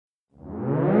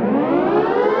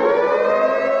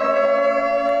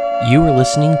You are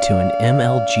listening to an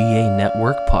MLGA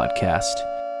Network podcast.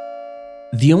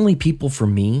 The only people for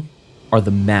me are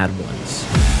the mad ones.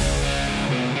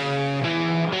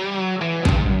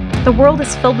 The world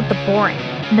is filled with the boring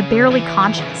and the barely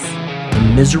conscious.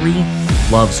 The misery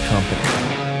loves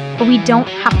company. But we don't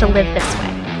have to live this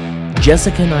way.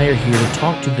 Jessica and I are here to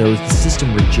talk to those the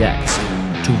system rejects,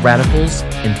 to radicals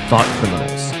and thought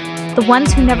criminals. The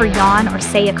ones who never yawn or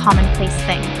say a commonplace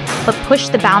thing, but push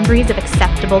the boundaries of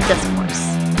acceptable discourse.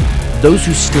 Those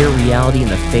who stare reality in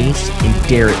the face and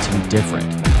dare it to be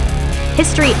different.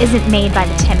 History isn't made by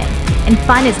the timid, and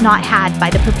fun is not had by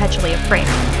the perpetually afraid.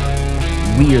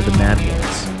 We are the mad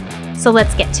ones. So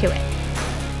let's get to it.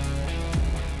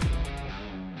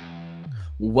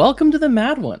 Welcome to the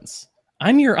Mad Ones.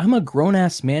 I'm a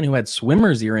grown-ass man who had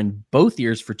swimmer's ear in both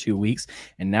ears for 2 weeks,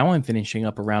 and now I'm finishing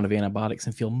up a round of antibiotics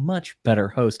and feel much better,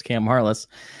 host Cam Harless.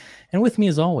 And with me,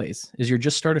 as always, is your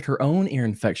just started her own ear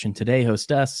infection today,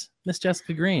 hostess, Miss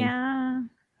Jessica Green. Yeah.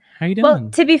 How you doing? Well,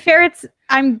 to be fair,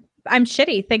 I'm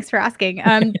shitty. Thanks for asking.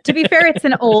 To be fair, it's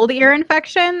an old ear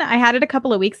infection. I had it a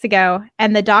couple of weeks ago,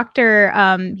 and the doctor,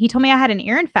 he told me I had an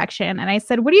ear infection, and I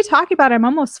said, "What are you talking about? I'm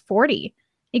almost 40."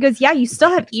 He goes, "Yeah, you still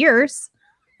have ears."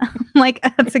 I'm like,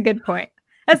 that's a good point.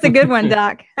 That's a good one,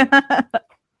 Doc.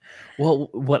 Well,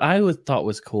 what I thought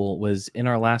was cool was in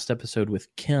our last episode with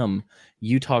Kim,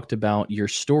 you talked about your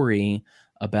story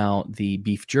about the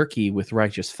beef jerky with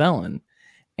Righteous Felon.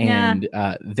 And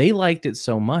they liked it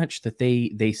so much that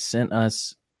they sent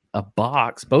us a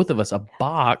box, both of us, a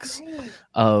box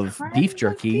of beef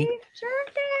jerky,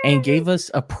 and gave us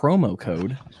a promo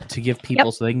code to give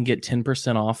people so they can get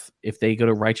 10% off. If they go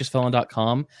to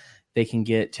righteousfelon.com, they can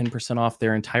get 10% off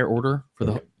their entire order for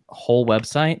the whole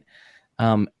website.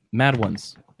 Mad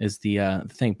Ones is the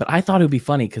thing. But I thought it would be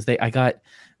funny because I got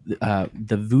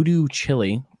the voodoo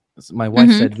chili. My wife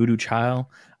said voodoo child.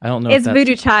 I don't know. It's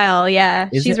voodoo child. Yeah,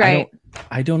 she's right.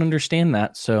 I don't understand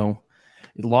that. So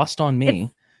it lost on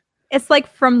me. It's like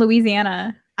from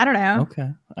Louisiana. I don't know. Okay.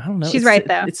 I don't know. She's right,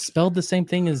 though. It's spelled the same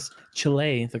thing as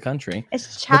Chile, the country.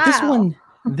 It's child.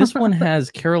 But this one has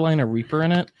Carolina Reaper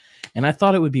in it. And I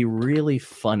thought it would be really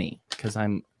funny because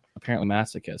I'm apparently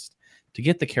masochist to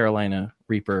get the Carolina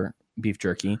Reaper beef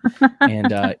jerky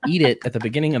and eat it at the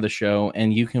beginning of the show.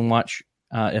 And you can watch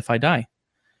if I die.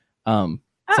 Sound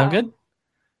good?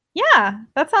 Yeah,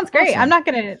 that sounds great. Awesome. I'm not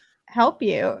going to help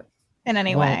you in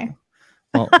any way.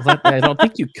 Well, I don't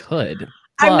think you could.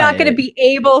 I'm not going to be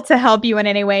able to help you in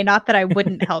any way. Not that I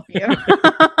wouldn't help you.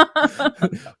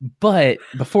 But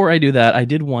before I do that, I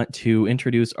did want to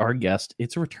introduce our guest.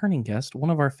 It's a returning guest,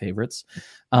 one of our favorites.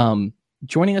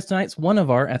 Joining us tonight's one of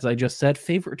our, as I just said,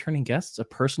 favorite returning guests, a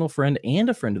personal friend and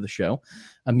a friend of the show,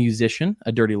 a musician,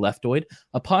 a dirty leftoid,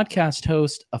 a podcast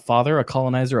host, a father, a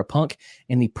colonizer, a punk,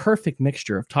 and the perfect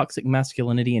mixture of toxic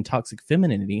masculinity and toxic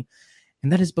femininity.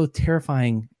 And that is both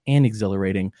terrifying and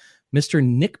exhilarating. Mr.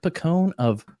 Nick Pecone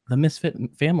of the Misfit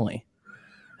Family.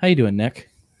 How you doing, Nick?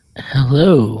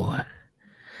 Hello.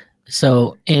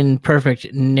 So, in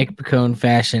perfect Nick Pecone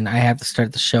fashion, I have to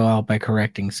start the show out by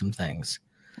correcting some things.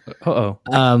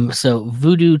 So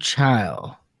Voodoo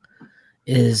Child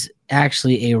is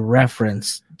actually a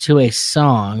reference to a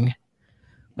song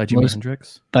by Jimi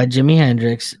Hendrix. By Jimi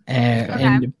Hendrix,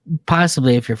 and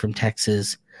possibly, if you're from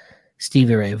Texas,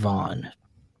 Stevie Ray Vaughan.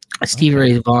 Stevie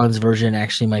Ray Vaughan's version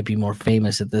actually might be more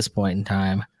famous at this point in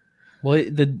time. Well,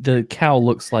 the cow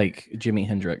looks like Jimi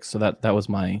Hendrix, so that was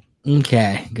my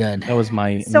good. That was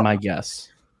my guess.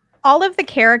 All of the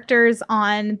characters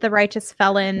on the Righteous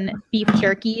Felon beef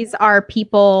jerkies are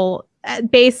people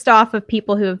based off of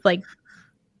people who have like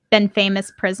been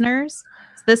famous prisoners.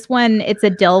 So this one, it's a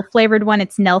dill flavored one.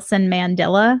 It's Nelson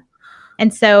Mandela,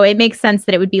 and so it makes sense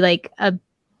that it would be like a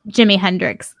Jimi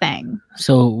Hendrix thing.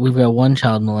 So we've got one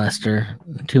child molester,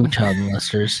 two child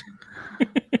molesters.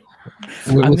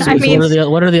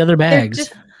 What are the other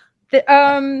bags?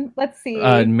 Let's see.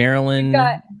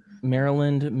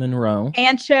 Maryland Monroe.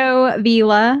 Ancho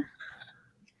Vila.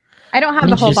 I don't have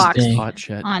the whole box hot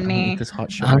shit on me. This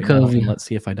hot shit right now, and let's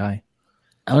see if I die.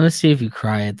 I want to see if you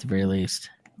cry at the very least.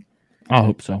 I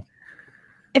hope so.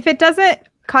 If it doesn't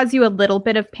cause you a little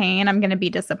bit of pain, I'm going to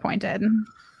be disappointed.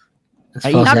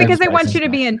 Not because I want you to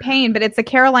be in pain, but it's a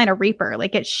Carolina Reaper.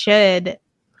 Like, it should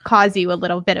cause you a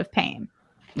little bit of pain.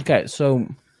 Okay, so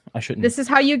I shouldn't. This is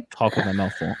how you talk with my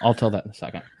mouth full. I'll tell that in a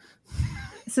second.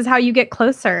 This is how you get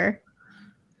closer.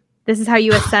 This is how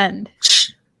you ascend.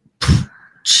 It's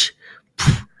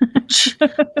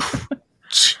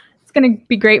going to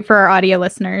be great for our audio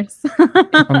listeners.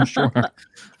 I'm sure.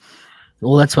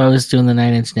 Well, that's why I was doing the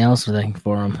 9 Inch Nails thing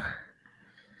for him.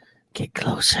 Get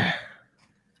closer.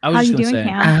 I was How just you going to doing, say,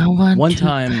 Cam? one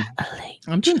time,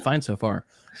 I'm doing fine so far.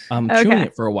 I'm chewing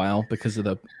it for a while because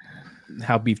of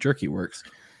how beef jerky works.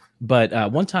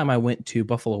 But one time I went to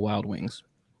Buffalo Wild Wings,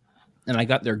 and I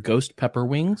got their ghost pepper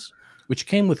wings, which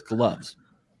came with gloves,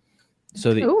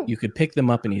 so that you could pick them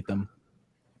up and eat them.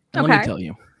 And let me tell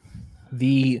you,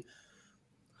 the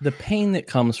pain that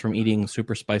comes from eating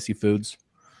super spicy foods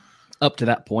up to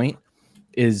that point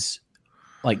is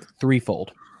like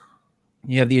threefold.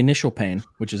 You have the initial pain,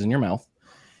 which is in your mouth,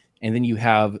 and then you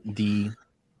have the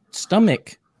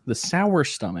stomach, the sour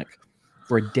stomach,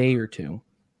 for a day or two.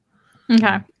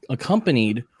 Okay.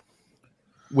 Accompanied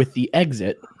with the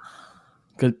exit,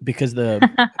 because the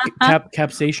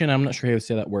capsaicin, I'm not sure how to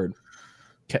say that word.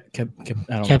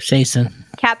 Capsaicin.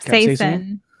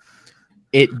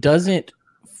 It doesn't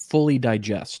fully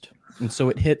digest, and so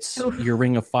it hits your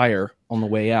ring of fire on the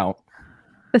way out.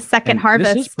 The second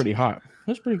harvest. This is pretty hot.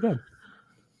 That's pretty good.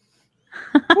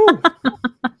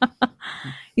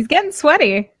 He's getting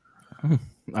sweaty.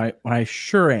 I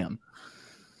sure am.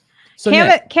 So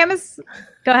Cam is.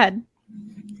 Go ahead.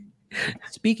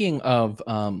 Speaking of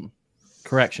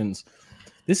corrections,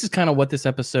 this is kind of what this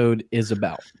episode is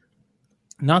about.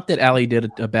 Not that Allie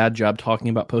did a bad job talking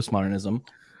about postmodernism,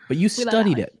 but you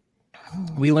studied it.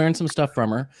 We learned some stuff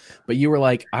from her, but you were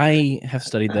like, I have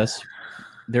studied this.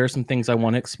 There are some things I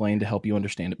want to explain to help you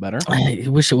understand it better. I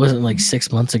wish it wasn't like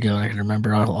 6 months ago. I can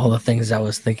remember all the things I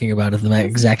was thinking about at the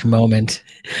exact moment.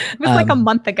 It was like a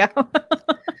month ago.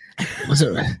 Was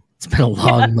it? It's been a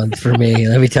long month for me,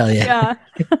 let me tell you. Yeah.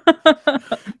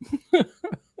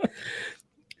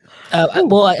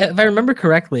 Well, if I remember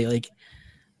correctly, like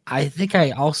I think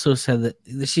I also said that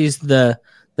she's the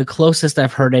closest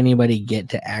I've heard anybody get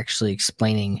to actually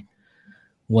explaining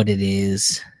what it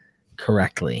is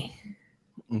correctly.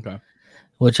 Okay.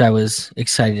 Which I was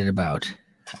excited about.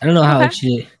 I don't know how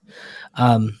she,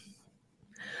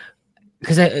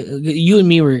 because you and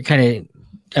me were kind of.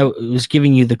 I was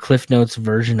giving you the Cliff Notes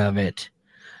version of it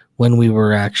when we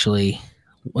were actually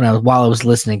while I was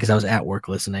listening, because I was at work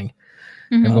listening.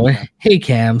 Mm-hmm. I'm going, hey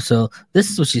Cam, so this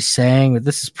is what she's saying, but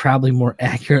this is probably more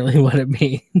accurately what it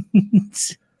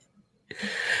means.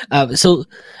 So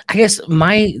I guess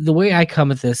the way I come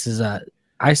at this is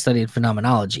I studied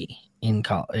phenomenology in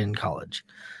college,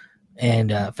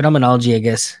 and phenomenology, I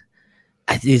guess,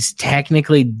 is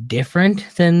technically different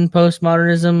than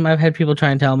postmodernism. I've had people try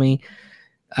and tell me.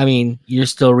 I mean, you're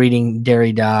still reading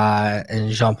Derrida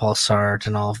and Jean-Paul Sartre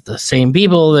and all of the same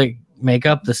people that make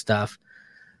up the stuff,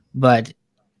 but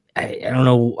I don't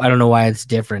know. I don't know why it's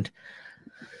different.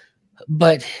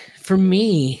 But for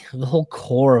me, the whole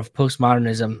core of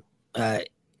postmodernism,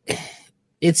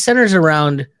 it centers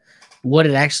around what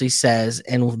it actually says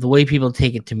and the way people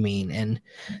take it to mean. And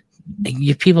you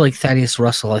have people like Thaddeus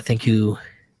Russell, I think, who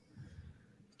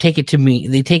take it to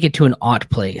mean. They take it to an ought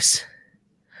place.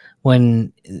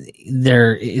 When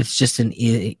it's just an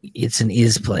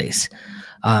is place.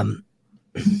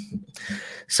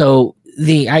 So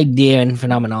the idea in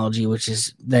phenomenology, which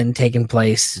is then taken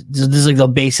place, this is like the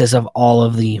basis of all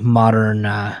of the modern,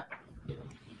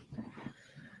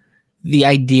 the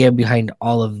idea behind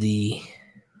all of the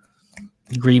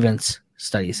grievance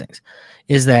studies things,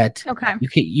 is that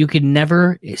you can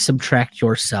never subtract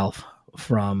yourself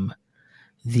from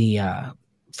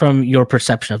from your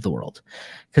perception of the world.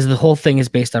 Because the whole thing is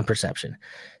based on perception.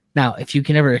 Now, if you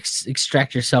can ever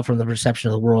extract yourself from the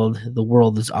perception of the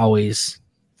world is always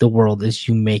the world as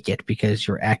you make it, because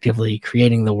you're actively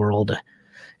creating the world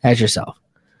as yourself.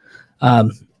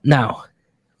 Now,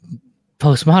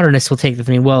 postmodernists will take the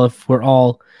thing, well, if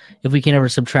we can ever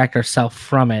subtract ourselves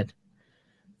from it,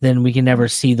 then we can never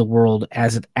see the world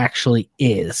as it actually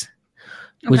is,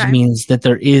 which means that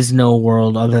there is no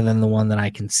world other than the one that I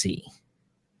can see.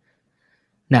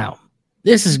 Now,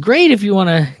 this is great if you want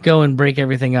to go and break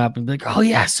everything up and be like, oh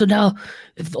yeah, so now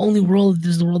if the only world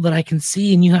is the world that I can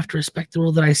see and you have to respect the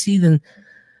world that I see, then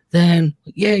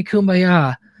yay,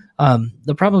 kumbaya.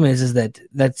 The problem is that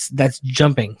that's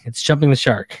jumping. It's jumping the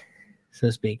shark, so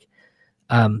to speak,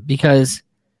 because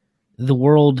the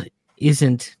world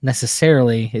isn't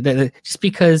necessarily, just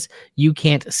because you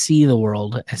can't see the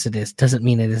world as it is doesn't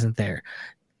mean it isn't there.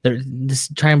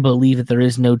 Just try and believe that there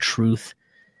is no truth.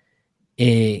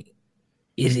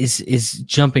 Is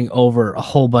jumping over a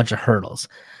whole bunch of hurdles,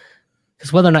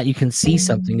 because whether or not you can see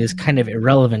something is kind of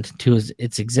irrelevant to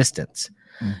its existence.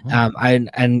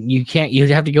 Mm-hmm. You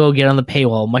have to go get on the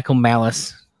paywall. Michael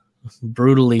Malice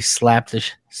brutally slapped the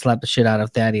shit out of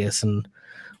Thaddeus in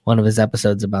one of his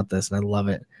episodes about this, and I love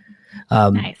it.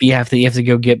 Nice. You have to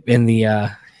go get in the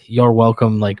You're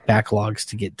Welcome like backlogs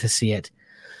to get to see it.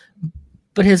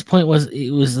 But his point was,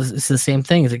 it's the same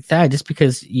thing. It's like that. Just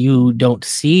because you don't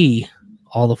see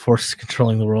all the forces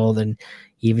controlling the world, and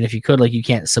even if you could, like, you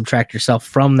can't subtract yourself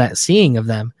from that seeing of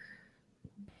them,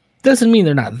 doesn't mean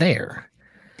they're not there.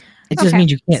 It just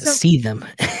means you can't see them.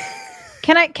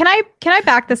 Can I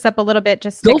back this up a little bit?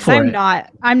 Just because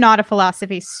I'm not a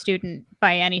philosophy student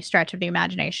by any stretch of the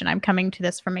imagination. I'm coming to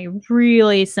this from a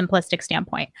really simplistic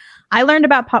standpoint. I learned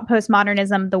about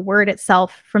postmodernism, the word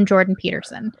itself, from Jordan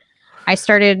Peterson. I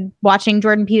started watching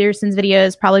Jordan Peterson's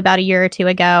videos probably about a year or two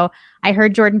ago. I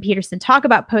heard Jordan Peterson talk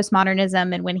about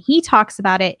postmodernism, and when he talks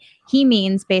about it, he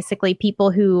means basically people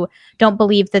who don't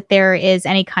believe that there is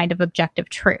any kind of objective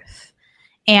truth.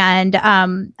 And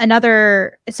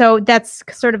so that's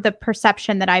sort of the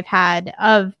perception that I've had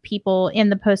of people in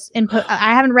the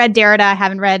I haven't read Derrida, I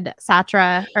haven't read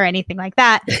Sartre or anything like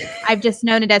that. I've just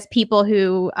known it as people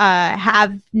who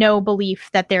have no belief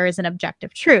that there is an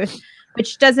objective truth,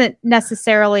 which doesn't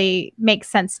necessarily make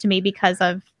sense to me because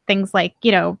of things like,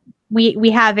 we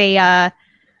have a,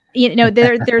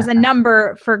 there's a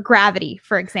number for gravity,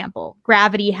 for example.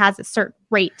 Gravity has a certain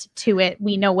rate to it.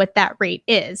 We know what that rate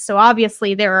is. So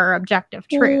obviously there are objective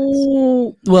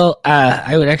truths. Well,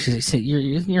 I would actually say,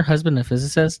 isn't your husband a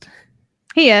physicist?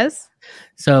 He is.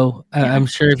 So I'm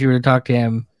sure if you were to talk to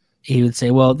him, he would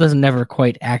say, well, it doesn't never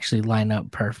quite actually line up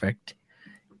perfect.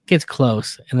 Gets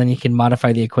close, and then you can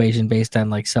modify the equation based on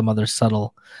like some other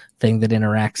subtle thing that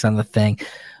interacts on the thing.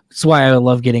 That's why I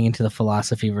love getting into the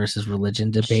philosophy versus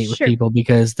religion debate with people,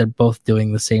 because they're both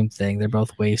doing the same thing. They're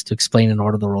both ways to explain and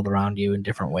order the world around you in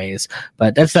different ways.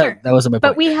 But that wasn't my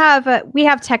point. But we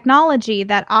have technology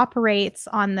that operates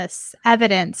on this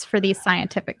evidence for these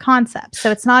scientific concepts.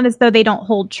 So it's not as though they don't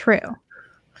hold true.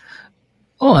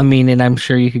 Oh, I mean, and I'm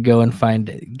sure you could go and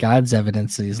find God's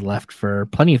evidence that he's left for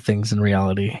plenty of things in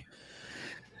reality.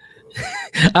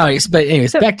 All right, but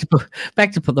anyways, back to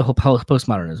the whole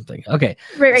postmodernism thing. Okay,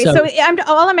 right. So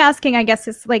all I'm asking, I guess,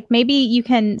 is like maybe you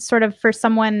can sort of, for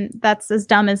someone that's as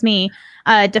dumb as me,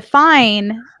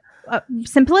 define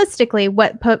simplistically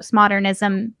what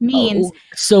postmodernism means.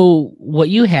 So what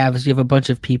you have is you have a bunch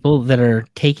of people that are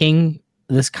taking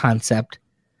this concept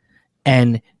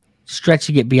and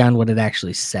stretching it beyond what it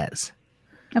actually says.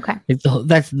 Okay.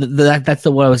 That's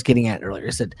what I was getting at earlier.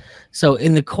 Is that, so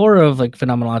in the core of like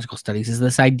phenomenological studies is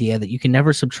this idea that you can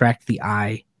never subtract the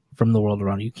I from the world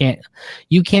around you.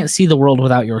 You can't see the world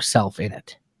without yourself in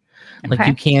it. Okay. Like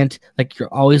you can't, like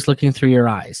you're always looking through your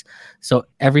eyes. So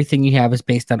everything you have is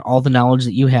based on all the knowledge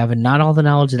that you have and not all the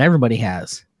knowledge that everybody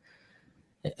has.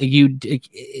 You can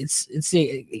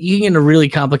get into really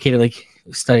complicated like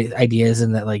study ideas,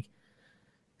 and that like,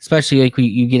 especially like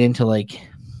you get into like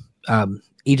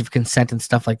age of consent and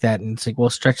stuff like that, and it's like, well,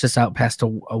 stretch this out past a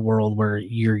world where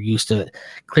you're used to it.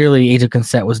 Clearly age of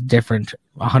consent was different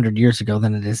 100 years ago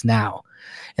than it is now,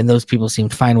 and those people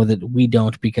seemed fine with it. We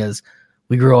don't, because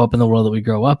we grow up in the world that we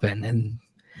grow up in,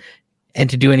 and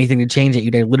to do anything to change it,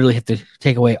 you'd literally have to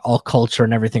take away all culture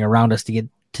and everything around us to get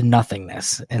to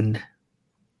nothingness. And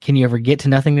can you ever get to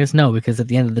nothingness? No, because at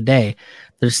the end of the day,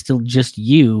 there's still just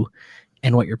you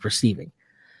and what you're perceiving.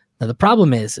 Now, the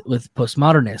problem is with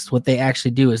postmodernists, what they actually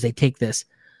do is they take this,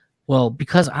 well,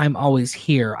 because I'm always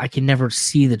here, I can never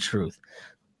see the truth.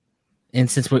 And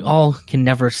since we all can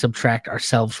never subtract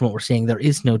ourselves from what we're seeing, there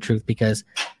is no truth, because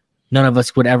none of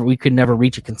us we could never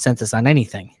reach a consensus on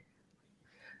anything.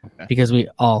 Okay. Because we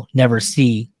all never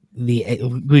see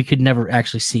we could never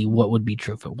actually see what would be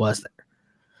true if it was there.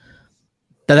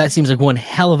 Now, that seems like one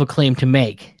hell of a claim to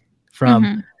make from...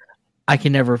 Mm-hmm. I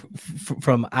can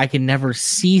never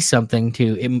see something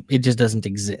to it just doesn't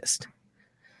exist.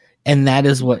 And that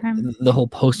is what the whole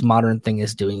postmodern thing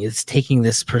is doing, is taking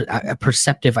this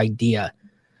perceptive idea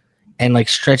and like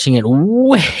stretching it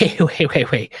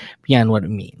way beyond what it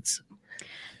means.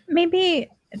 Maybe.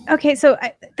 Okay. So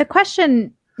the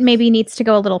question maybe needs to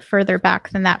go a little further back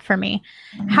than that for me.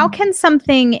 How can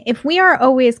something, if we are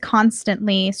always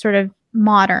constantly sort of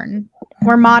modern,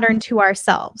 we're modern to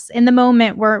ourselves in the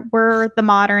moment, we're the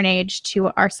modern age to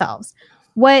ourselves,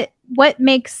 what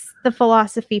makes the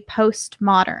philosophy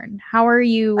postmodern? How are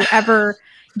you ever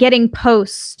getting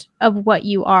post of what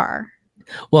you are?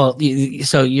 Well,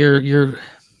 so you're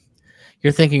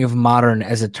thinking of modern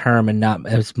as a term and not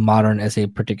as modern as a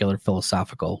particular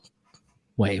philosophical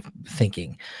way of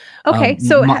thinking. Okay,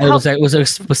 so it was a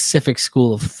specific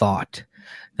school of thought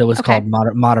that was called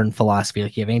modern philosophy.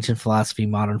 Like you have ancient philosophy,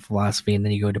 modern philosophy, and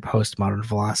then you go to postmodern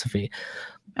philosophy.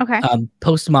 Okay.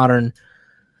 Postmodern,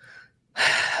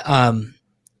 the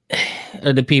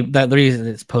reason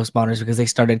it's postmodern is because they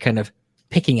started kind of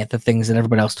picking at the things that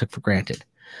everybody else took for granted.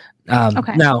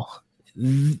 Now,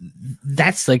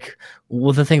 that's like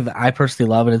the thing that I personally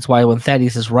love, and it's why when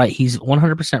Thaddeus is right, he's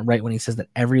 100% right when he says that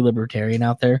every libertarian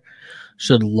out there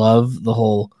should love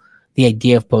the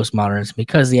idea of postmodernism,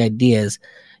 because the idea is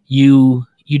you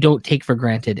don't take for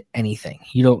granted anything.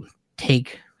 You don't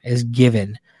take as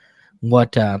given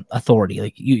what authority.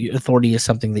 Like authority is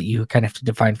something that you kind of have to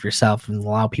define for yourself and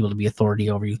allow people to be authority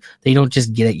over you. They don't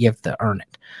just get it; you have to earn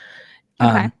it.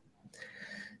 Okay.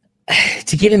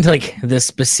 To get into like the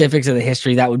specifics of the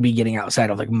history, that would be getting outside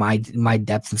of like my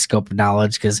depth and scope of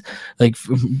knowledge, because like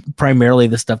primarily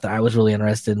the stuff that I was really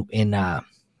interested in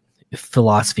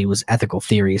philosophy was ethical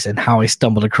theories, and how I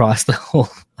stumbled across the whole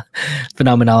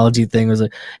phenomenology thing was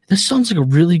like, this sounds like a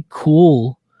really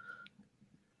cool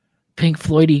Pink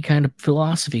Floyd-y kind of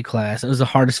philosophy class. It was the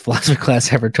hardest philosophy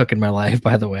class I ever took in my life,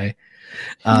 by the way.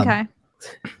 Okay.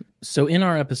 So in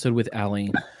our episode with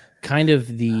Allie, kind of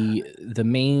the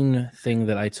main thing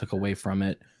that I took away from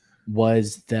it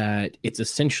was that it's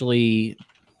essentially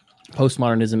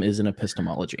postmodernism is an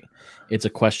epistemology. It's a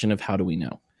question of how do we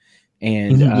know?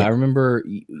 And I remember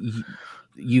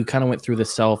you kind of went through the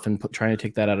self and trying to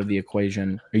take that out of the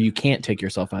equation, or you can't take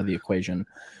yourself out of the equation,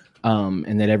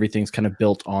 and that everything's kind of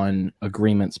built on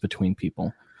agreements between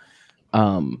people.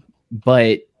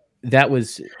 But that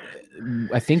was,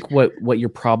 I think what your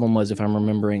problem was, if I'm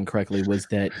remembering correctly, was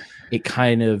that it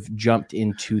kind of jumped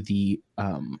into the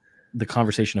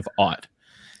conversation of ought,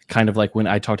 kind of like when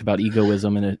I talked about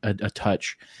egoism and a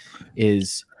touch,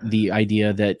 is the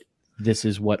idea that this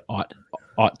is what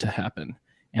ought to happen.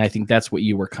 And I think that's what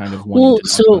you were kind of wanting to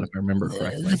talk about, if I remember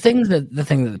correctly. The thing that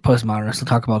the postmodernists will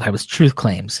talk about was truth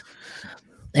claims.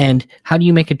 And how do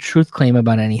you make a truth claim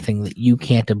about anything that you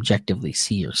can't objectively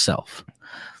see yourself?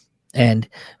 And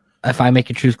if I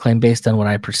make a truth claim based on what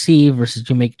I perceive versus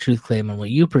you make a truth claim on what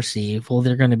you perceive, well,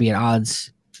 they're going to be at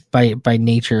odds by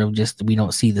nature of just we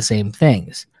don't see the same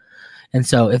things. And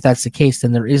so if that's the case,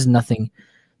 then there is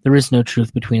no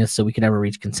truth between us that we could ever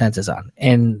reach consensus on.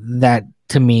 And that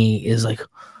to me is like,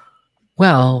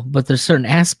 well, but there's certain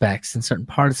aspects and certain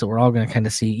parts that we're all going to kind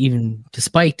of see, even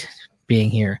despite being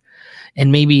here.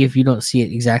 And maybe if you don't see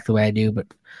it exactly the way I do, but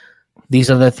these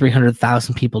other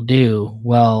 300,000 people do,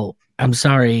 well, I'm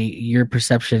sorry, your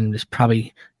perception is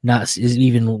probably is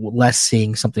even less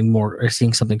seeing something more or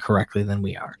seeing something correctly than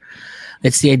we are.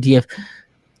 It's the idea of,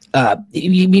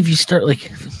 if you start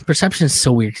like perception is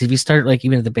so weird, because if you start like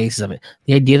even at the basis of it,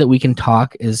 the idea that we can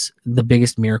talk is the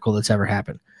biggest miracle that's ever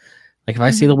happened. Like if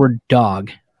I say the word dog,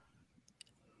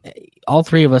 all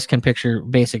three of us can picture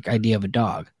basic idea of a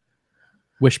dog.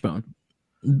 Wishbone.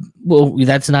 Well,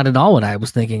 that's not at all what I was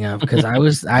thinking of, because I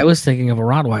was thinking of a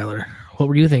Rottweiler. What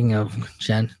were you thinking of,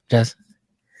 Jess?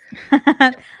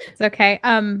 It's okay.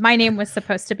 My name was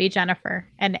supposed to be Jennifer,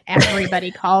 and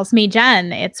everybody calls me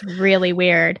Jen. It's really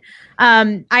weird.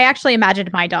 I actually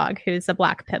imagined my dog, who's a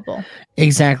black pit bull.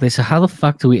 Exactly. So how the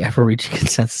fuck do we ever reach a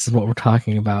consensus in what we're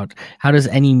talking about? How does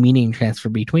any meaning transfer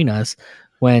between us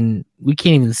when we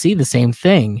can't even see the same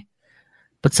thing?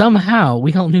 But somehow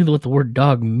we all knew what the word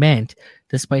dog meant,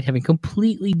 despite having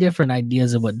completely different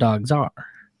ideas of what dogs are.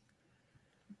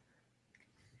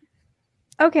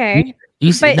 Okay.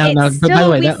 We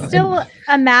still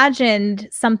imagined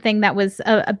something that was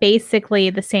basically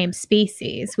the same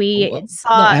species. We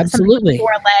saw absolutely 4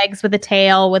 legs with a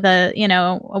tail, with a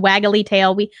waggly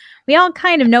tail. We all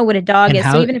kind of know what a dog is.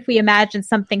 So even if we imagine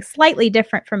something slightly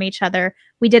different from each other,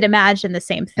 we did imagine the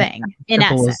same thing in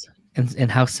essence.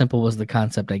 And how simple was the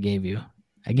concept I gave you?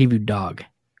 I gave you dog.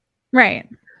 Right.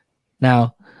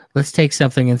 Now, let's take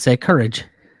something and say courage.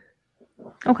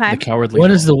 Okay. The cowardly what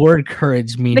dog. Does the word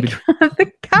courage mean?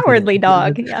 The cowardly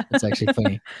dog. Yeah. That's actually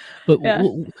funny. But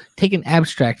take an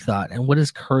abstract thought, and what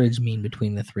does courage mean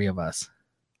between the three of us?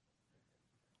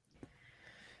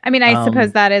 I mean, I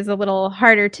suppose that is a little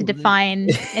harder to define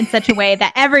in such a way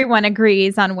that everyone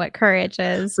agrees on what courage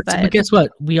is. But guess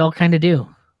what? We all kind of do.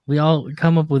 We all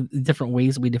come up with different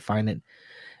ways we define it.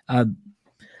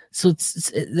 So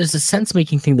there's a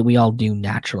sense-making thing that we all do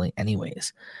naturally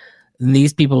anyways. And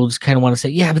these people just kind of want to say,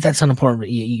 yeah, but that's not important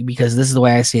because this is the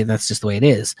way I see it. That's just the way it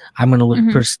is. I'm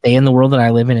going to stay in the world that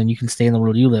I live in, and you can stay in the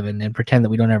world you live in, and pretend that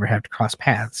we don't ever have to cross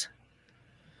paths.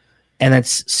 And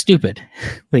that's stupid.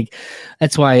 Like,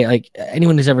 that's why, like,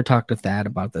 anyone who's ever talked with Thad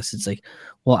about this, it's like,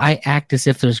 well, I act as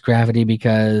if there's gravity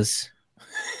because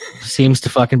it seems to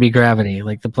fucking be gravity.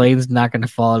 Like, the plane's not going to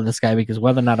fall out of the sky because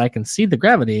whether or not I can see the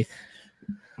gravity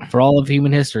for all of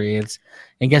human history,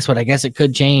 and guess what? I guess it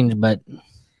could change, but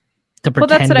to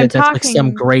pretend that's like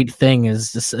some great thing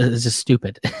is just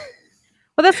stupid.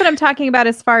 Well, Well, that's what I'm talking about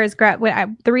as far as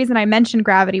the reason I mentioned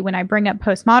gravity when I bring up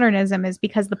postmodernism is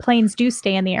because the planes do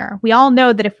stay in the air. We all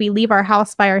know that if we leave our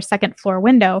house by our second floor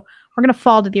window, we're going to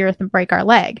fall to the earth and break our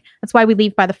leg. That's why we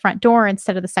leave by the front door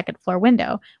instead of the second floor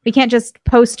window. We can't just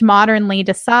postmodernly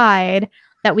decide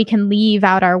that we can leave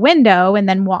out our window and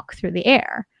then walk through the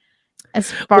air,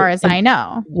 as far as I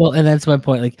know. Well, and that's my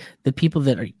point. Like the people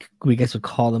that we guess would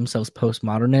call themselves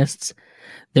postmodernists,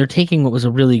 they're taking what was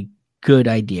a really good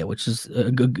idea, which is a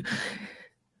good.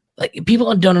 Like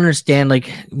people don't understand.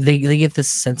 Like they get this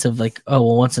sense of like, oh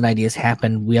well, once an idea's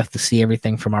happened, we have to see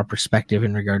everything from our perspective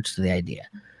in regards to the idea.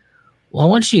 Well, I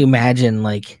want you to imagine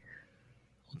like,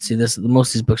 let's see, most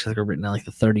of these books I think are written in like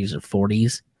the 30s or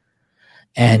 40s,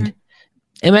 and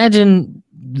imagine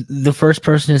the first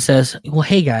person who says, well,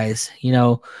 hey guys,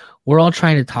 we're all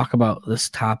trying to talk about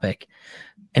this topic,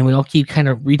 and we all keep kind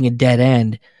of reading a dead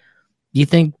end. Do you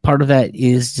think part of that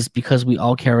is just because we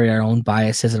all carry our own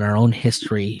biases and our own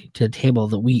history to the table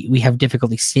that we have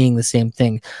difficulty seeing the same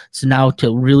thing? So now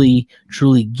to really,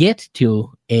 truly get to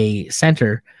a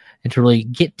center and to really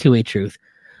get to a truth,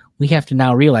 we have to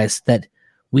now realize that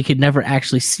we could never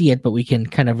actually see it, but we can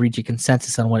kind of reach a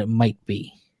consensus on what it might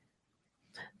be.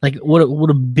 Like what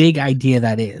a big idea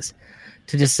that is,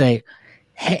 to just say,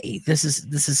 hey, this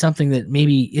is something that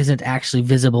maybe isn't actually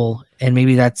visible, and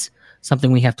maybe that's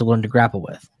something we have to learn to grapple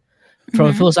with. From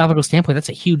a philosophical standpoint, that's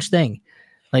a huge thing.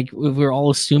 Like we're all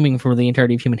assuming for the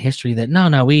entirety of human history that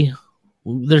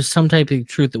there's some type of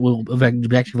truth that we'll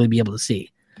objectively be able to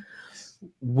see.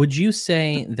 Would you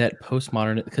say that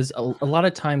postmodern, because a lot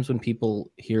of times when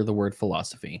people hear the word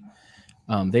philosophy,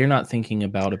 they're not thinking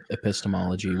about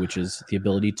epistemology, which is the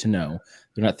ability to know.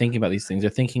 They're not thinking about these things. They're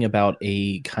thinking about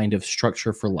a kind of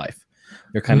structure for life.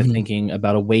 They're kind of thinking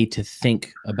about a way to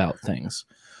think about things.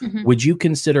 Would you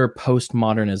consider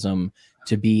postmodernism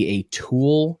to be a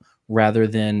tool rather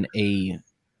than a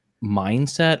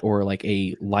mindset or like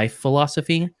a life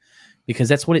philosophy? Because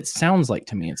that's what it sounds like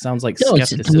to me. It sounds like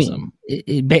skepticism.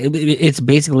 It's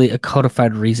basically a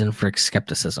codified reason for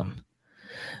skepticism.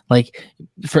 Like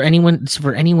for anyone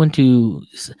to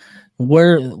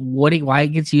why it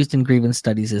gets used in grievance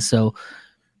studies is so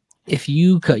if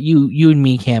you and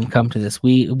me, Cam, come to this,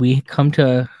 we come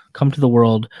to the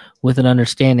world with an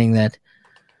understanding that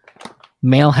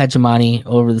male hegemony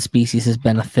over the species has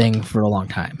been a thing for a long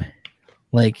time.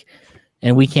 Like,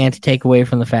 and we can't take away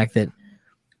from the fact that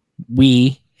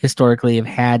we historically have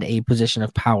had a position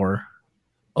of power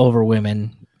over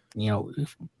women,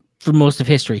 for most of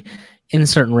history in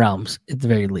certain realms at the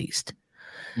very least.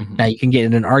 Now you can get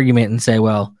in an argument and say,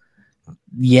 well,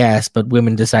 yes, but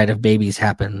women decide if babies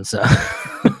happen. So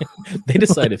they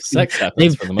decide if sex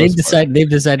happens. They've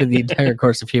decided the entire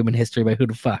course of human history by who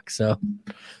to fuck. So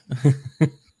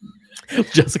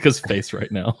Jessica's face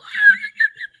right now.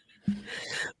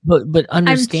 But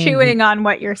understand, I'm chewing on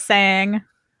what you're saying.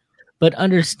 But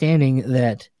understanding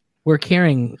that we're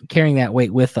carrying that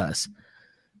weight with us.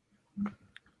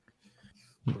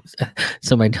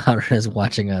 So my daughter is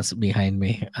watching us behind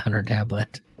me on her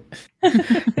tablet.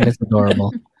 And it's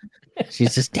adorable.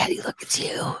 She's just, Daddy, look, it's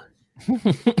you.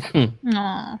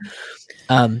 Aww.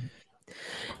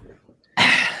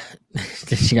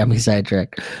 She got me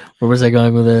sidetracked. Where was I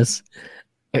going with this?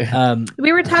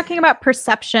 We were talking about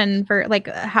perception for like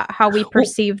how we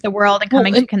perceive the world and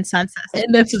coming to consensus.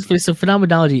 And that's so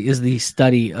phenomenology is the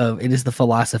study of, it is the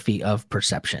philosophy of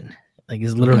perception. Like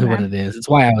is literally what it is. It's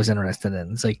why I was interested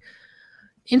in. It's like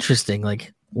interesting.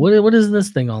 Like what is this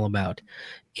thing all about?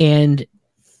 And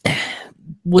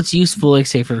what's useful, like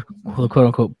say for quote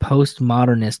unquote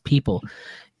postmodernist people,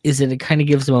 is that it kind of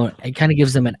gives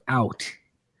them an out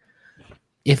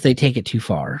if they take it too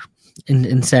far.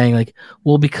 And saying like,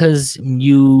 well, because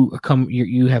you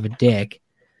have a dick,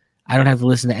 I don't have to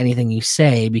listen to anything you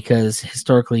say because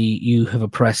historically you have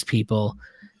oppressed people,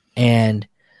 and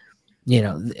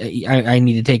I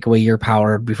need to take away your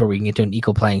power before we can get to an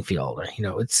equal playing field.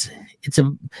 It's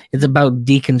about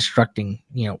deconstructing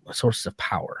sources of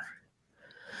power,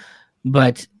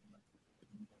 but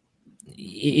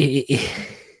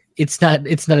it's not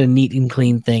a neat and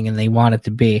clean thing, and they want it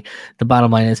to be. The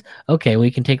bottom line is, okay, we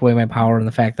can take away my power and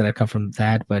the fact that I come from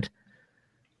that, but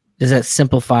does that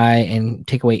simplify and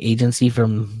take away agency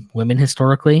from women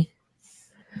historically?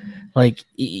 Like,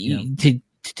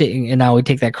 and now we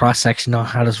take that cross section on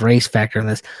how does race factor in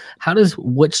this? How does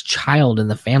which child in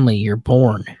the family you're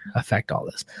born affect all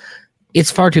this? It's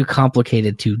far too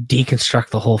complicated to deconstruct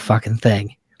the whole fucking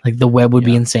thing. Like the web would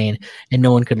be insane, and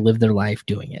no one could live their life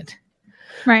doing it.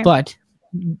 Right. But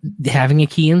having a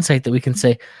key insight that we can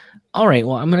say, all right,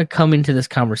 well, I'm going to come into this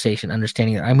conversation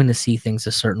understanding that I'm going to see things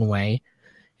a certain way,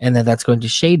 and that's going to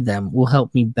shade them will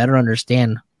help me better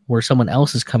understand where someone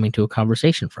else is coming to a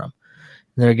conversation from.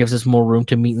 And then it gives us more room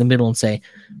to meet in the middle and say,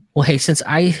 well, hey, since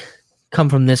I come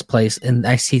from this place and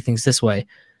I see things this way,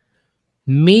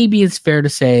 maybe it's fair to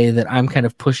say that I'm kind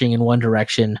of pushing in one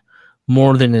direction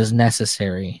more than is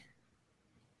necessary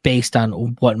based on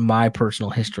what my personal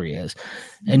history is.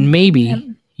 And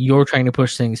maybe you're trying to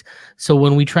push things. So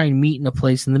when we try and meet in a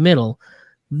place in the middle,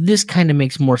 this kind of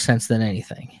makes more sense than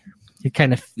anything. It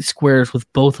kind of squares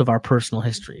with both of our personal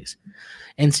histories.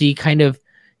 And so you kind of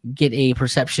get a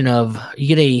perception of, you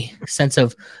get a sense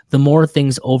of the more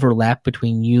things overlap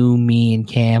between you, me, and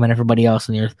Cam and everybody else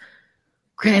on the earth.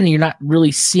 Granted, you're not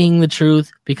really seeing the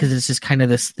truth because it's just kind of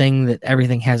this thing that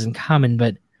everything has in common,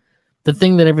 but the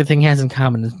thing that everything has in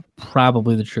common is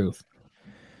probably the truth.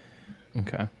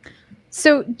 Okay.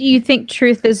 So do you think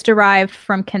truth is derived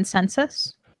from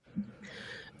consensus?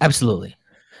 Absolutely.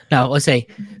 Now, let's say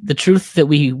the truth that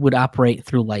we would operate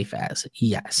through life as,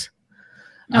 yes.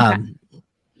 Okay.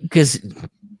 Because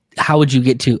how would you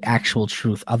get to actual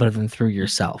truth other than through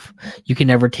yourself? You can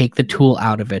never take the tool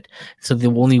out of it. So the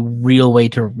only real way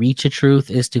to reach a truth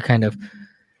is to kind of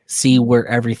see where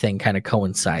everything kind of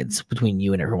coincides between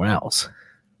you and everyone else.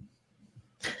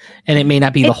 And it may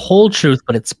not be the whole truth,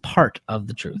 but it's part of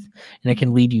the truth. And it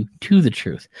can lead you to the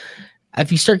truth.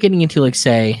 If you start getting into, like,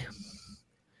 say,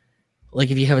 like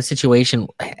if you have a situation,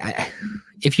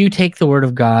 if you take the word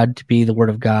of God to be the word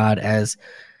of God as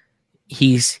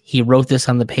he wrote this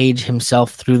on the page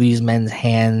himself through these men's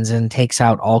hands and takes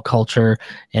out all culture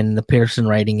and the person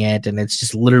writing it, and it's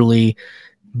just literally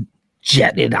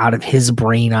jetted out of his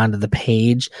brain onto the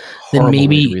page, then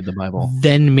maybe read the Bible.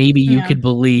 Then maybe you could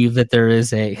believe that there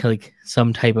is a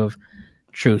some type of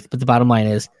truth. But the bottom line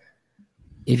is,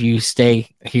 if you stay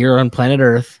here on planet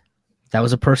Earth, that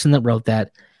was a person that wrote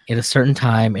that at a certain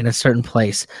time in a certain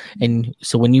place. And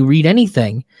so when you read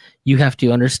anything, you have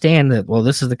to understand that, well,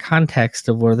 this is the context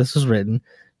of where this was written.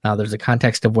 Now there's a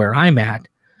context of where I'm at.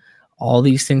 All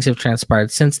these things have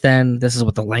transpired since then. This is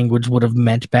what the language would have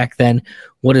meant back then.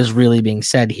 What is really being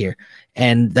said here?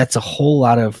 And that's a whole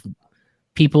lot of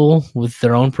people with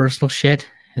their own personal shit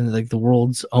and like the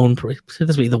world's own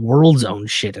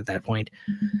shit at that point,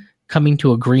 coming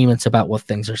to agreements about what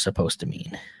things are supposed to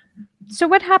mean. So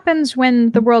what happens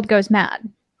when the world goes mad?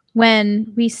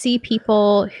 When we see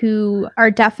people who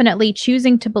are definitely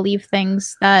choosing to believe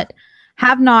things that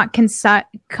have not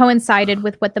coincided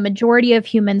with what the majority of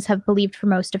humans have believed for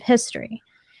most of history.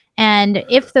 And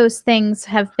if those things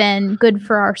have been good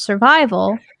for our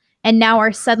survival and now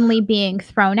are suddenly being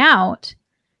thrown out,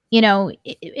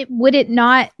 would it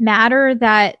not matter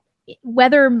that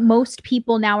whether most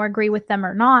people now agree with them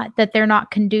or not, that they're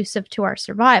not conducive to our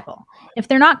survival? If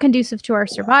they're not conducive to our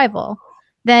survival,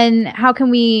 then how can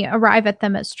we arrive at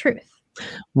them as truth?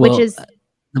 Well, which is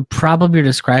the problem you're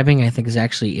describing, I think, is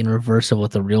actually in reverse of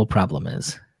what the real problem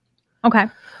is. Okay.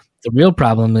 The real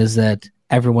problem is that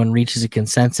everyone reaches a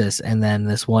consensus and then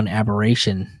this one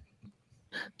aberration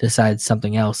decides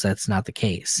something else that's not the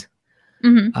case.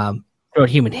 Mm-hmm. Throughout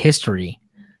human history,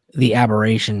 the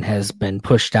aberration has been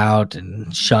pushed out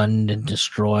and shunned and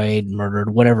destroyed,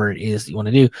 murdered, whatever it is that you want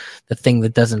to do, the thing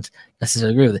that doesn't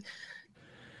necessarily agree with it.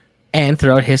 And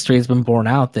throughout history, it's been borne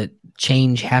out that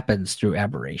change happens through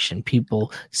aberration,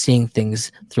 people seeing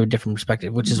things through a different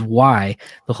perspective, which is why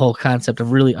the whole concept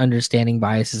of really understanding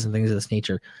biases and things of this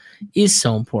nature is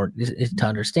so important to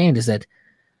understand, is that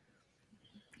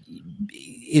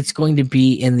it's going to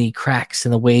be in the cracks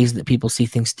and the ways that people see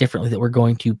things differently that we're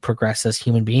going to progress as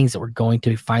human beings, that we're going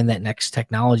to find that next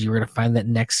technology, we're going to find that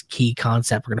next key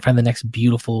concept, we're going to find the next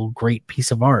beautiful, great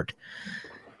piece of art.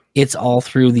 It's all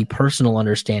through the personal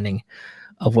understanding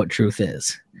of what truth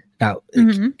is. Now,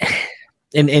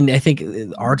 and I think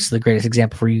art's the greatest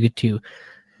example where you get to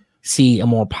see a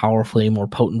more powerful, a more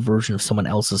potent version of someone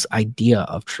else's idea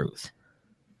of truth.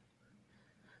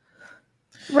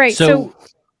 Right. So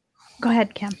go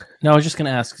ahead, Cam. No, I was just going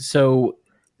to ask. So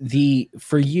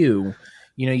for you,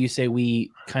 you say we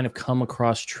kind of come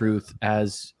across truth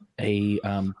as a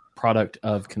product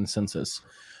of consensus,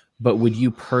 but would you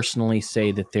personally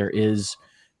say that there is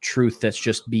truth that's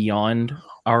just beyond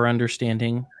our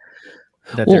understanding?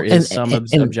 That there is some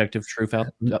objective truth out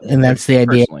there? And that's the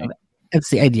idea. It's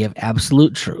the idea of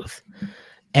absolute truth.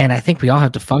 And I think we all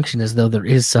have to function as though there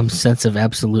is some sense of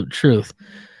absolute truth.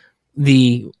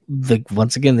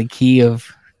 Once again, the key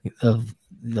of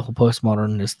the whole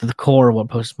postmodernist, the core of what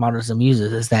postmodernism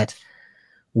uses, is that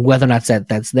whether or not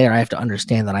that's there, I have to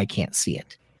understand that I can't see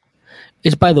it.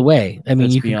 It's, by the way, I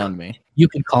mean, it's beyond me. You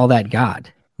could call that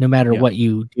God. No matter what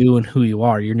you do and who you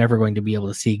are, you're never going to be able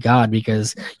to see God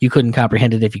because you couldn't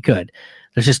comprehend it if you could.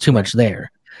 There's just too much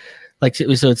there. Like, so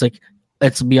it's like,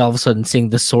 let's be all of a sudden seeing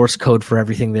the source code for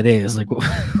everything that is. Like,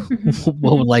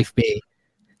 what would life be?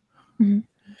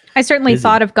 I certainly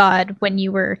thought of God when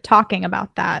you were talking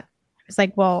about that. It's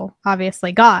like, well,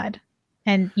 obviously God.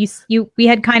 And we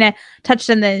had kind of touched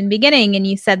on the beginning, and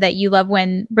you said that you love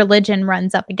when religion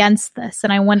runs up against this.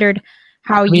 And I wondered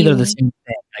how they're the same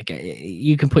thing. Like,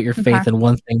 you can put your faith in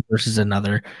one thing versus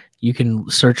another. You can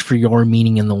search for your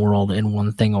meaning in the world in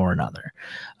one thing or another.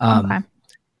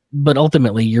 But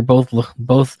ultimately, you're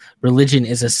both. Religion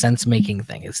is a sense-making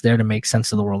thing. It's there to make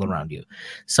sense of the world around you.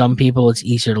 Some people, it's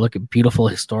easier to look at beautiful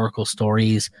historical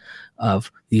stories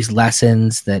of these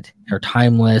lessons that are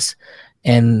timeless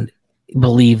and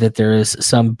believe that there is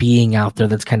some being out there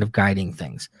that's kind of guiding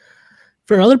things.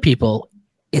 For other people,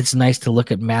 it's nice to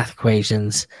look at math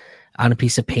equations on a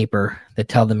piece of paper that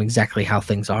tell them exactly how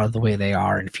things are the way they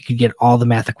are. And if you could get all the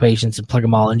math equations and plug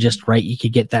them all in just right, you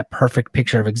could get that perfect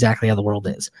picture of exactly how the world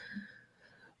is.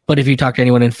 But if you talk to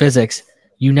anyone in physics,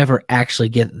 you never actually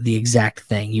get the exact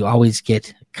thing. You always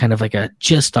get kind of like a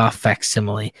just off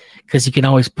facsimile, because you can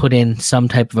always put in some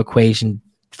type of equation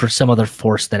for some other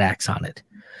force that acts on it.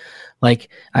 Like,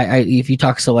 if you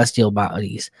talk celestial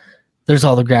bodies, there's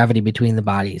all the gravity between the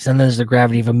bodies, and there's the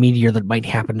gravity of a meteor that might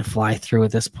happen to fly through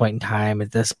at this point in time.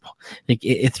 At this,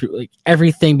 through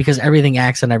everything, because everything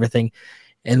acts on everything,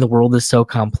 and the world is so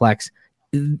complex.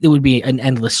 It would be an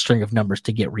endless string of numbers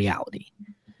to get reality,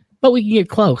 but we can get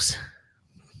close.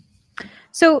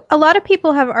 So a lot of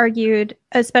people have argued,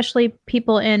 especially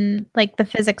people in like the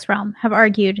physics realm, have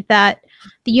argued that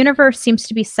the universe seems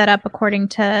to be set up according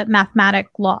to mathematic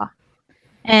law.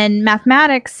 And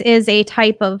mathematics is a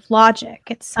type of logic.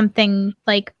 It's something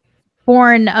like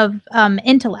born of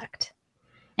intellect.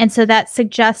 And so that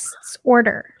suggests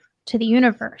order to the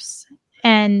universe.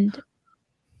 And,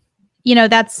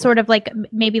 that's sort of like,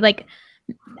 maybe like,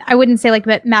 I wouldn't say like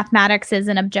that mathematics is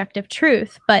an objective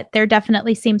truth, but there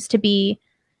definitely seems to be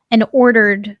an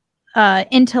ordered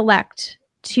intellect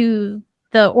to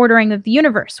the ordering of the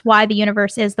universe, why the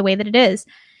universe is the way that it is.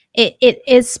 It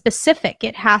is specific.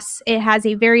 It has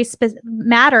a very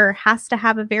matter has to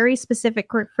have a very specific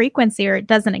frequency, or it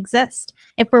doesn't exist.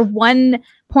 If we're 1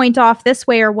 point off this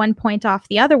way or 1 point off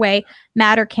the other way,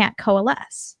 matter can't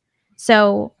coalesce.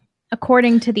 So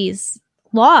according to these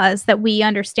laws that we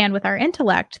understand with our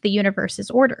intellect, the universe is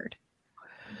ordered.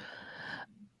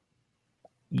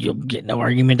 You'll get no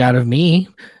argument out of me.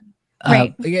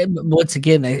 Right. Once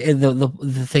again,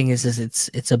 the thing is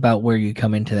it's about where you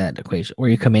come into that equation, where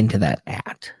you come into that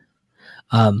at.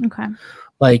 Okay.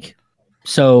 Like,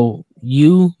 so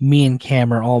you, me, and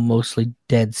Cam are all mostly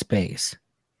dead space.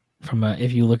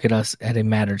 If you look at us at a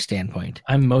matter standpoint,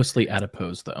 I'm mostly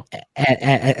adipose though.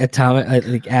 Atomic,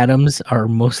 like atoms are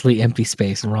mostly empty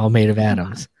space, and we're all made of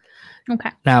atoms. Okay.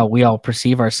 Now we all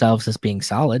perceive ourselves as being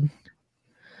solid.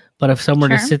 But if someone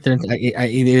were to sit there,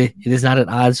 it is not at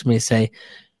odds for me to say,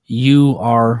 you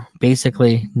are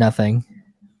basically nothing.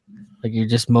 Like, you're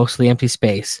just mostly empty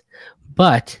space.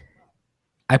 But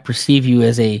I perceive you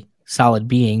as a solid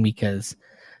being because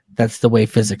that's the way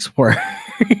physics works.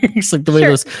 It's like the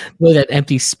way that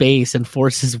empty space and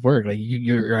forces work. Like,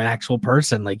 you're an actual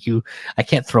person. Like, I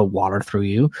can't throw water through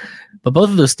you. But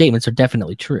both of those statements are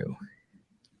definitely true.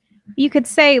 You could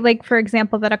say, like, for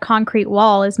example, that a concrete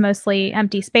wall is mostly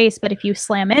empty space, but if you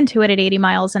slam into it at 80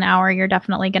 miles an hour, you're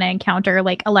definitely going to encounter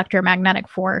like electromagnetic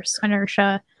force,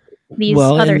 inertia, these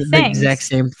other things. The exact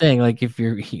same thing. Like, if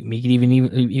you make it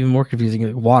even more confusing,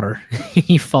 like water,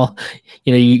 you fall,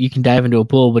 you can dive into a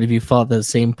pool, but if you fall at the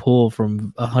same pool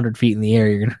from 100 feet in the air,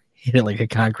 you're going to hit it like a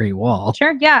concrete wall.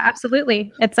 Sure. Yeah,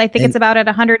 absolutely. I think it's about at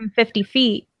 150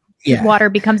 feet. Yeah. Water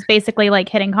becomes basically like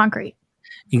hitting concrete.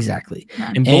 Exactly.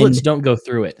 And bullets don't go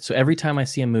through it. So every time I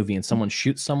see a movie and someone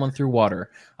shoots someone through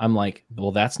water, I'm like,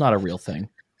 well, that's not a real thing.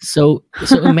 So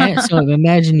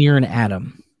imagine you're an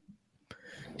atom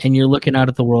and you're looking out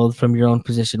at the world from your own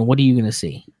position. What are you going to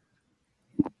see?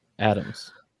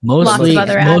 Atoms. Mostly, lots of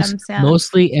other atoms, yeah.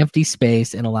 Mostly empty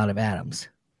space and a lot of atoms.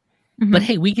 Mm-hmm. But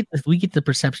hey, we get the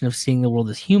perception of seeing the world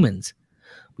as humans.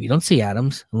 We don't see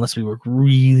atoms unless we work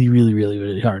really, really, really,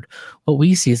 really hard. What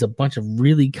we see is a bunch of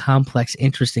really complex,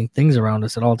 interesting things around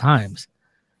us at all times.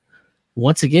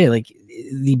 Once again, like,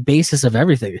 the basis of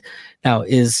everything now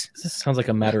is... This sounds like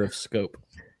a matter of scope.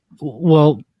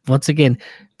 Well, once again,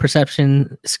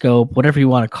 perception, scope, whatever you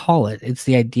want to call it, it's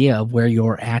the idea of where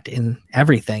you're at in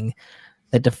everything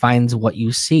that defines what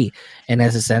you see, and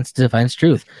as a sense defines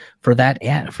truth. For that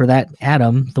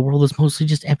atom, the world is mostly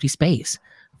just empty space.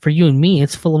 For you and me,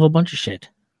 it's full of a bunch of shit.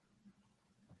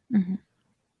 Mm-hmm.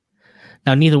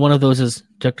 Now, neither one of those is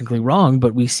technically wrong,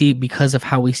 but we see because of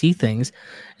how we see things,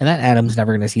 and that atom's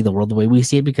never going to see the world the way we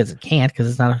see it because it can't, because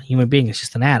it's not a human being, it's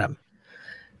just an atom.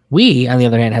 We, on the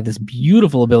other hand, have this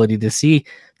beautiful ability to see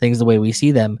things the way we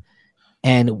see them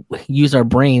and use our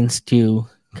brains to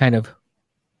kind of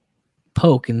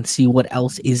poke and see what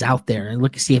else is out there and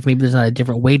look and see if maybe there's not a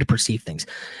different way to perceive things.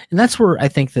 And that's where I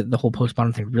think that the whole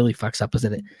postmodern thing really fucks up, is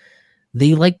that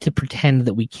they like to pretend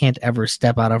that we can't ever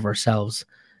step out of ourselves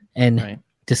and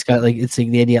discuss, like, it's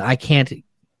like the idea I can't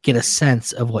get a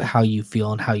sense of how you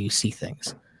feel and how you see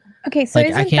things. Okay, so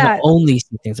like, I can't only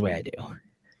see things the way I do.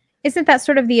 Isn't that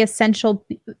sort of the essential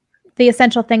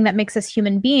thing that makes us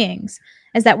human beings,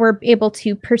 is that we're able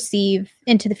to perceive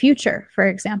into the future, for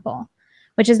example,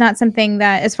 which is not something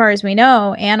that, as far as we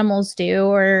know, animals do,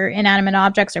 or inanimate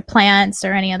objects or plants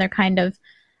or any other kind of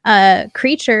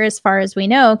creature, as far as we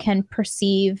know, can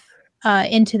perceive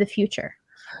into the future.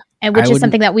 And which is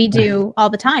something that we do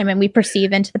all the time, and we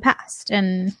perceive into the past.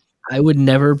 And I would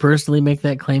never personally make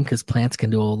that claim, because plants can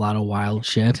do a lot of wild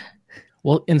shit.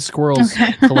 Well, and squirrels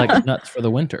collect nuts for the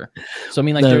winter. So, I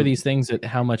mean, like, there are these things that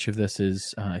how much of this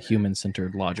is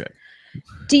human-centered logic?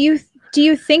 Do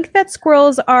you think that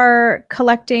squirrels are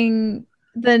collecting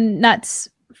the nuts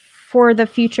for the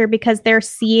future because they're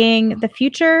seeing the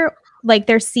future, like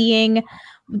they're seeing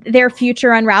their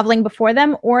future unraveling before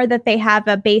them, or that they have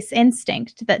a base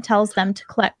instinct that tells them to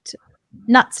collect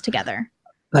nuts together?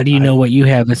 How do you know what you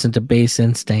have isn't a base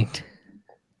instinct?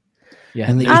 Yeah,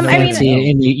 and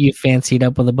you fancy it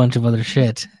up with a bunch of other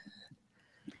shit.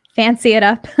 Fancy it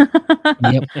up. Yep.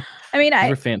 I mean,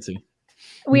 we're fancy.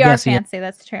 We are fancy.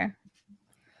 That's true.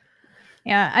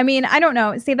 Yeah, I mean, I don't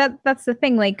know. See, that's the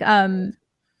thing. Like,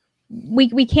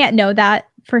 we can't know that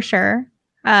for sure.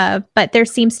 But there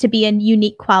seems to be a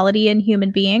unique quality in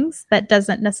human beings that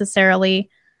doesn't necessarily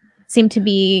seem to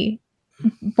be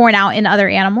borne out in other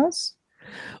animals.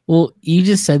 Well, you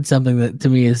just said something that to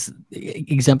me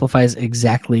exemplifies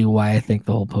exactly why I think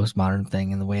the whole postmodern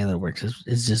thing and the way that it works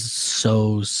is just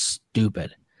so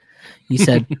stupid. You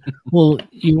said, well,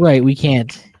 you're right. We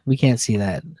can't see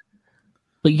that.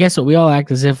 But guess what? We all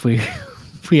act as if we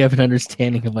have an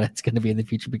understanding of what it's going to be in the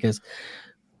future, because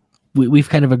we've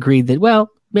kind of agreed that, well,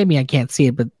 maybe I can't see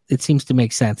it, but it seems to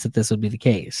make sense that this would be the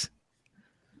case.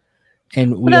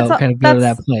 And we all kind of go to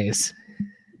that place.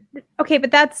 Okay,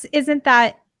 but isn't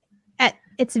that at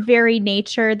its very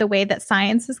nature the way that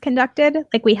science is conducted?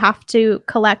 Like, we have to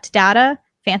collect data,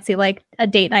 fancy like a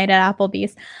date night at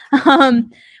Applebee's.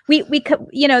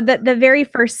 The very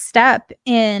first step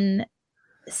in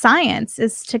science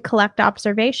is to collect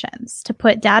observations, to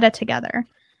put data together,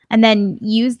 and then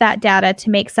use that data to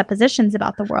make suppositions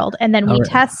about the world, and then we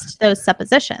test those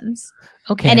suppositions.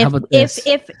 Okay, and how about this?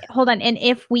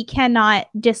 if we cannot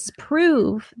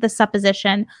disprove the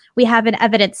supposition, we have an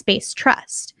evidence-based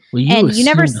trust. Well, you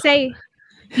never say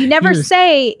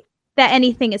that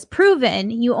anything is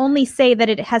proven. You only say that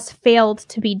it has failed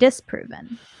to be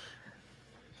disproven.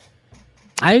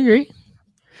 I agree.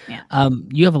 Yeah.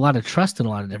 You have a lot of trust in a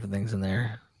lot of different things in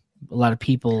there. A lot of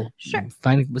people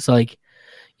finding, so like,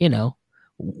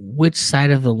 which side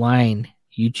of the line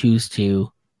you choose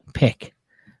to pick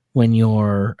when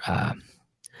you're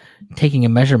taking a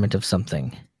measurement of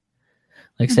something.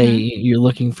 Like, say you're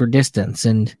looking for distance,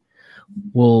 and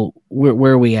well,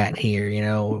 where are we at here?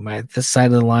 Am I at this side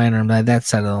of the line, or am I at that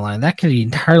side of the line? That could be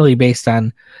entirely based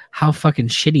on how fucking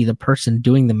shitty the person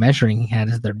doing the measuring had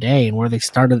as their day, and where they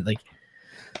started. Like,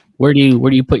 where do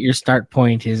you put your start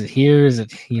point? Is it here? Is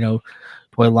it, do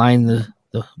I line the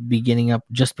beginning up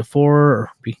just before,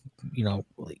 or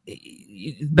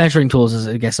measuring tools is,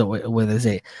 I guess, what they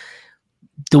say.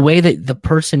 The way that the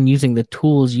person using the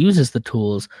tools uses the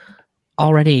tools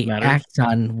already acts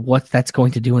on what that's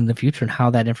going to do in the future and how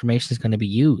that information is going to be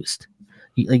used.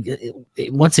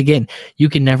 Once again, you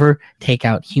can never take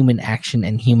out human action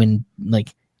and human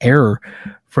error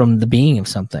from the being of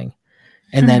something.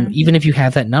 And then even if you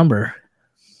have that number,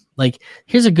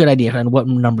 here's a good idea on what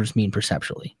numbers mean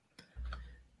perceptually.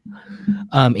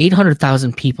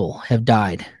 800,000 people have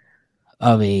died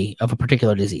of a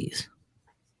particular disease.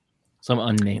 Some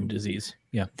unnamed disease.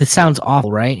 Yeah. This sounds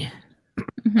awful, right?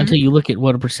 Until you look at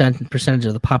what a percentage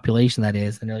of the population that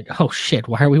is, and you're like, oh shit,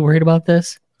 why are we worried about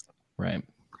this? Right.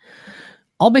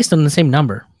 All based on the same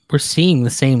number. We're seeing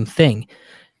the same thing.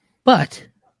 But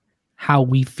how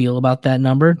we feel about that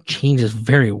number changes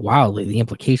very wildly the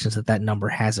implications that number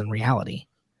has in reality.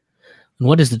 And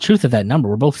what is the truth of that number?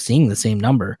 We're both seeing the same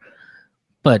number.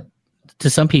 But to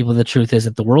some people, the truth is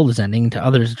that the world is ending. To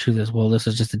others, the truth is, well, this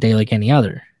is just a day like any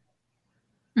other.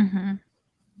 And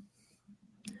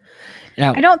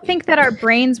Now, I don't think that our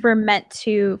brains were meant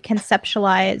to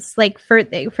conceptualize, like, for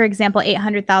example,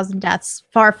 800,000 deaths,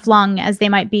 far flung as they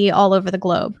might be all over the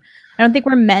globe. I don't think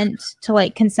we're meant to,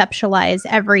 like, conceptualize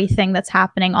everything that's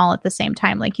happening all at the same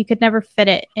time. Like, you could never fit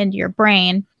it into your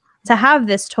brain to have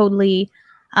this totally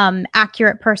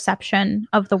accurate perception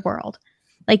of the world.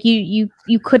 Like, you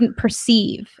couldn't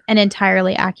perceive an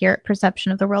entirely accurate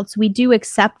perception of the world. So we do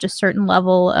accept a certain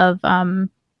level of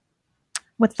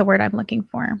what's the word I'm looking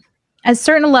for? A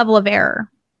certain level of error,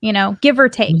 give or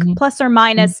take, plus or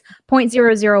minus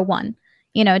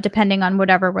 0.001, depending on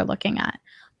whatever we're looking at.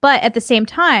 But at the same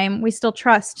time, we still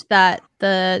trust that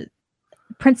the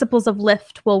principles of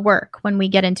lift will work when we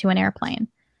get into an airplane,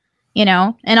 and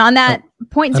on that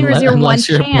 0.001 unless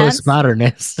you're chance, a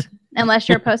postmodernist. Unless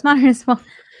you're a postmodernist. Well,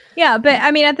 yeah, but I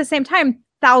mean, at the same time,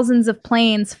 thousands of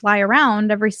planes fly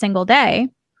around every single day.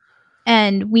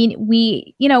 And we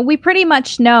pretty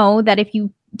much know that if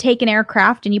you take an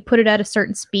aircraft and you put it at a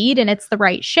certain speed and it's the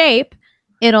right shape,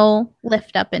 it'll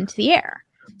lift up into the air.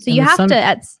 So and you have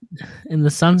to... And the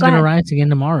sun's going to rise again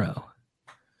tomorrow.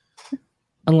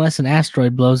 Unless an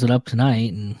asteroid blows it up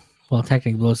tonight. And, well,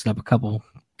 technically blows it up a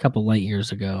couple light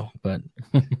years ago. But...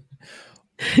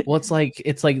 Well, it's like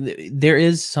there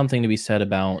is something to be said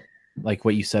about, like,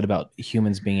 what you said about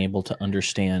humans being able to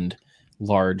understand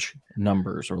large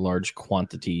numbers or large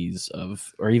quantities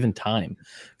of, or even time.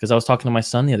 Because I was talking to my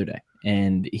son the other day,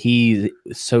 and he's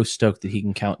so stoked that he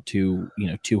can count to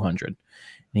 200, and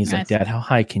he's like, Dad, how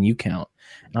high can you count?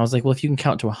 And I was like, well, if you can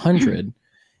count to 100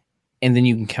 and then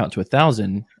you can count to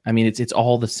 1,000, I mean, it's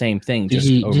all the same thing. Just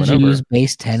did over and you over. Use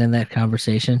base 10 in that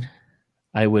conversation?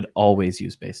 I would always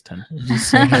use base 10.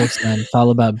 Just say, hey, son, it's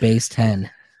all about base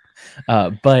 10.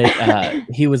 But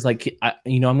he was like, I'm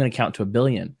going to count to 1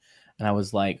 billion. And I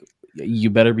was like, you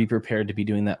better be prepared to be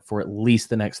doing that for at least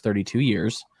the next 32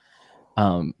 years.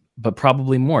 But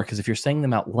probably more, because if you're saying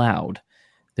them out loud,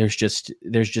 there's just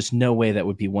no way that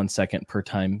would be 1 second per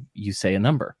time you say a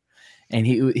number. And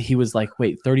he was like,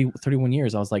 wait, 31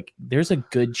 years. I was like, there's a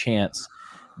good chance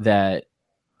that,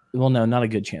 well, no, not a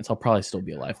good chance. I'll probably still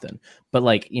be alive then. But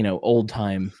like, old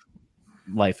time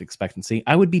life expectancy,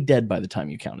 I would be dead by the time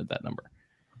you counted that number.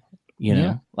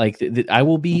 Like I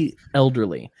will be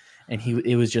elderly. And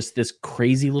it was just this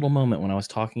crazy little moment when I was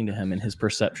talking to him, and his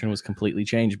perception was completely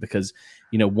changed because,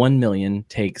 1 million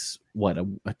takes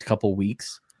a couple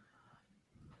weeks,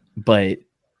 but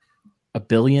 1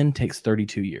 billion takes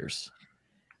 32 years.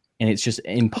 And it's just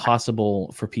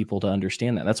impossible for people to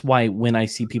understand that. That's why when I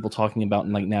see people talking about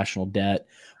like national debt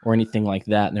or anything like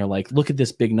that, and they're like, look at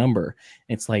this big number.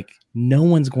 It's like, no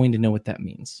one's going to know what that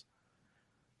means.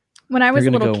 When I was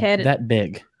a little kid, that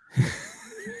big.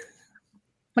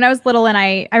 When I was little, and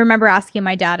I remember asking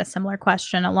my dad a similar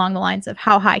question along the lines of,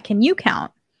 how high can you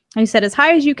count? And he said, as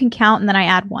high as you can count. And then I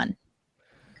add 1.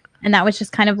 And that was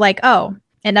just kind of like, oh,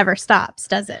 it never stops,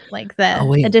 does it? Like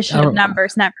the addition of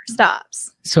numbers never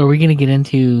stops. So are we going to get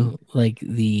into like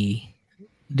the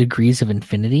degrees of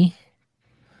infinity?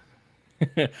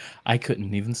 I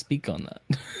couldn't even speak on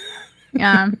that.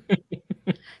 Yeah.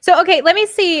 So, okay, let me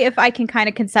see if I can kind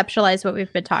of conceptualize what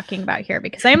we've been talking about here,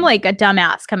 because I'm like a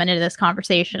dumbass coming into this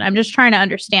conversation. I'm just trying to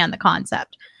understand the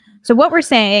concept. So what we're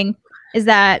saying is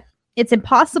that it's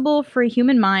impossible for a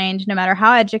human mind, no matter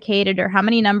how educated or how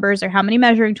many numbers or how many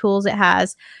measuring tools it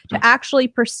has, to actually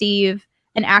perceive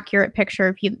an accurate picture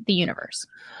of the universe.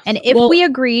 And if we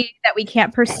agree that we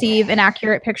can't perceive an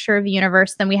accurate picture of the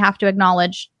universe, then we have to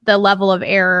acknowledge the level of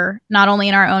error, not only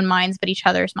in our own minds, but each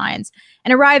other's minds,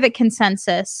 and arrive at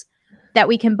consensus that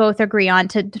we can both agree on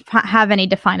to have any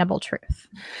definable truth.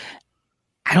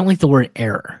 I don't like the word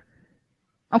error.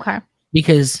 Okay.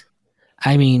 Because,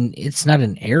 I mean, it's not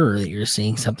an error that you're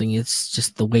seeing something. It's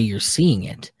just the way you're seeing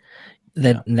it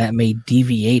that may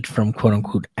deviate from quote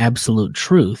unquote absolute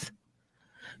truth.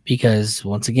 Because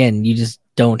once again, you just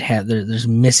don't have, there's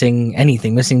missing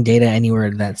data anywhere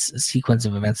in that sequence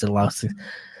of events that allows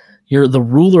the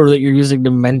ruler that you're using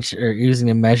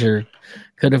to measure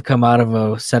could have come out of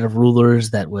a set of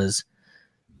rulers that was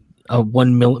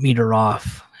 1 millimeter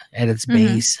off at its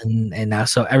base, and now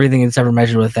so everything that's ever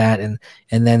measured with that, and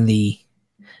then the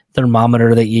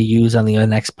thermometer that you use on the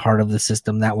next part of the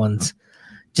system, that one's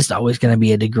just always going to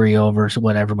be a degree over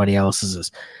what everybody else's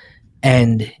is.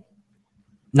 And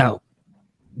now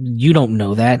you don't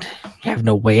know that. You have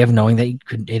no way of knowing that.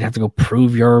 You'd have to go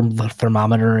prove your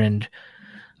thermometer and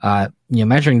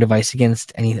measuring device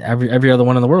against every other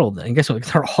one in the world. And guess what?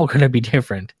 They're all going to be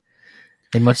different.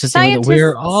 And much the same way that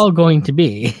we're all going to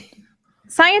be.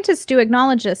 scientists do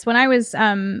acknowledge this. When I was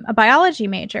a biology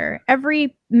major,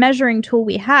 every measuring tool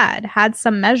we had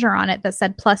some measure on it that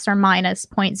said plus or minus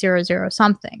 0.00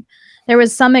 something. There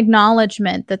was some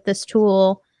acknowledgement that this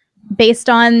tool, based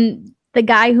on the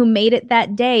guy who made it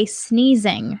that day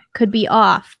sneezing, could be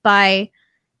off by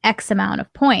X amount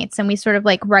of points. And we sort of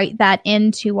like write that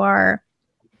into our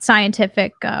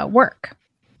scientific work.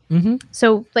 Mm-hmm.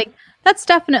 So like, that's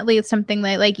definitely something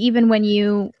that, like, even when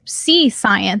you see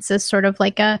science as sort of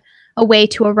like a way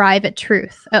to arrive at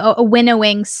truth, a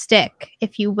winnowing stick,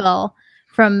 if you will,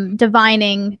 from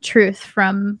divining truth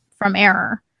from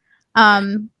error.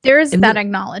 There is that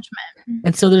acknowledgement.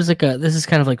 And so there's like this is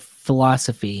kind of like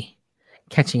philosophy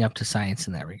catching up to science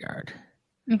in that regard.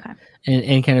 Okay.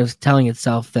 And kind of telling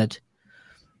itself that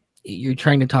you're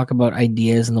trying to talk about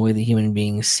ideas and the way that human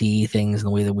beings see things and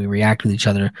the way that we react with each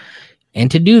other. And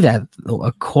to do that,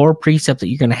 a core precept that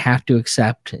you're going to have to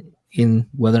accept, in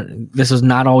whether this is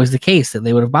not always the case that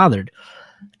they would have bothered,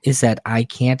 is that I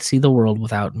can't see the world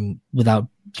without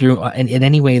through in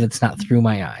any way that's not through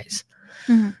my eyes.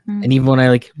 Mm-hmm. And even when I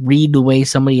like read the way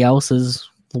somebody else's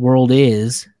world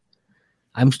is,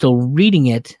 I'm still reading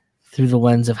it through the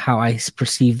lens of how I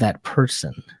perceive that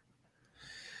person.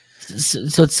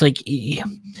 So it's like you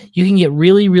can get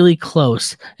really, really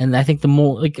close, and I think the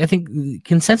more I think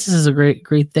consensus is a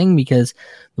great thing, because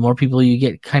the more people you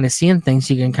get kind of seeing things,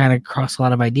 you can kind of cross a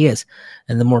lot of ideas,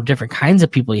 and the more different kinds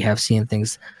of people you have seeing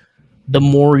things, the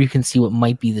more you can see what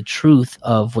might be the truth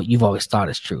of what you've always thought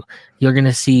is true. You're going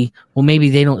to see, well, maybe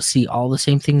they don't see all the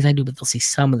same things I do, but they'll see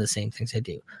some of the same things I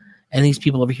do, and these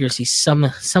people over here see some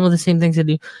of the same things I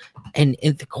do, and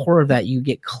at the core of that, you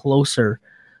get closer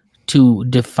to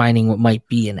defining what might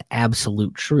be an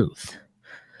absolute truth.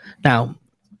 Now,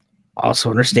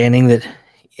 also understanding that,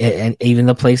 and even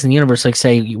the place in the universe, like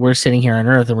say we're sitting here on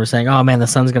Earth and we're saying, oh man, the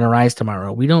sun's going to rise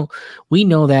tomorrow. We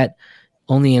know that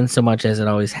only in so much as it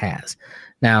always has.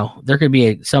 Now, there could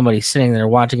be somebody sitting there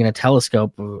watching in a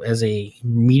telescope as a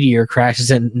meteor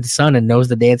crashes in the sun and knows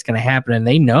the day it's going to happen, and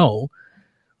they know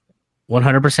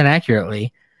 100%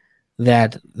 accurately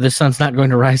that the sun's not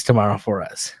going to rise tomorrow for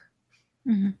us.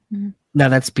 Mm-hmm. Now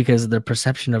that's because their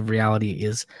perception of reality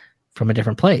is from a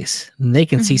different place. And they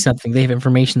can see something, they have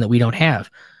information that we don't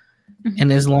have. Mm-hmm.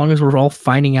 And as long as we're all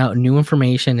finding out new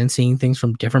information and seeing things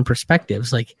from different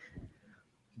perspectives, like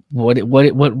what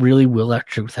really will our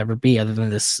truth ever be, other than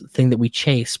this thing that we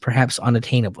chase, perhaps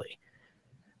unattainably?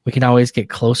 We can always get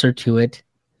closer to it,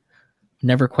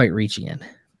 never quite reaching it.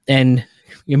 And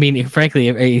I mean,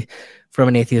 frankly, from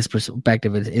an atheist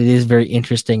perspective, it is very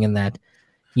interesting in that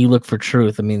you look for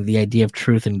truth. I mean, the idea of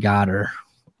truth and God are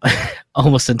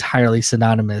almost entirely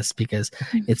synonymous, because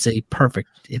it's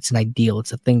an ideal,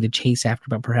 it's a thing to chase after,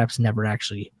 but perhaps never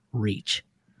actually reach.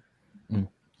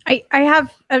 I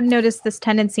have noticed this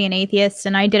tendency in atheists,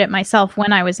 and I did it myself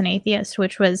when I was an atheist,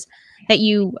 which was that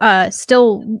you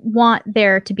still want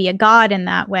there to be a God in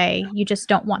that way. You just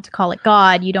don't want to call it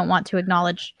God. You don't want to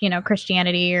acknowledge,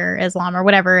 Christianity or Islam or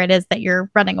whatever it is that you're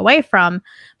running away from,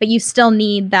 but you still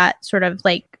need that sort of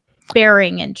like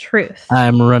bearing in truth.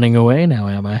 I'm running away now,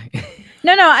 am I?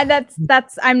 No,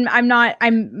 I'm not.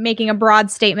 I'm making a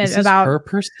broad statement about her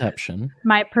perception.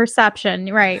 My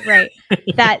perception, right.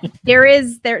 That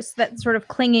there's that sort of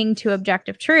clinging to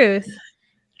objective truth,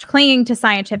 clinging to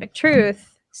scientific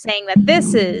truth, saying that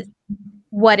this is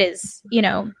what is,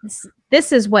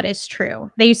 this is what is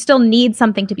true. They still need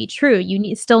something to be true.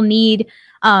 You still need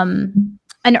an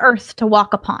earth to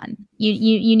walk upon.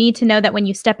 You need to know that when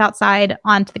you step outside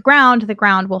onto the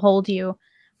ground will hold you.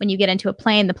 When you get into a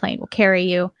plane, the plane will carry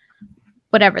you.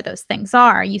 Whatever those things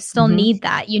are, you still need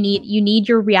that. You need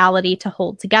your reality to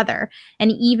hold together.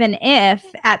 And even if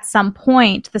at some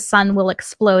point the sun will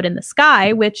explode in the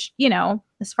sky, which,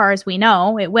 as far as we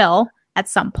know, it will at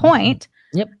some point.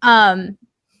 Yep.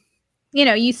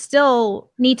 You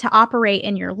still need to operate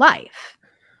in your life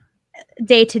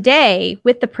day to day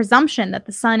with the presumption that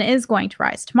the sun is going to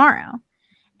rise tomorrow.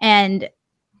 And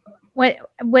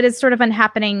what is sort of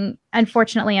happening,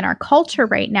 unfortunately, in our culture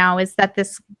right now is that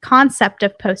this concept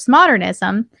of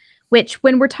postmodernism, which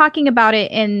when we're talking about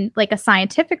it in like a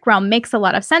scientific realm, makes a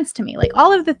lot of sense to me. Like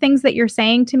all of the things that you're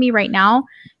saying to me right now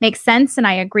make sense, and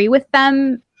I agree with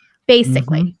them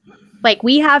basically. Like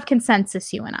we have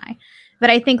consensus, you and I. But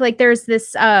I think like there's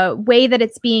this way that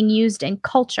it's being used in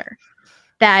culture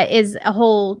that is a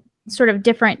whole sort of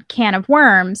different can of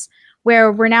worms,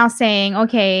 where we're now saying,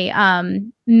 okay,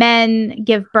 men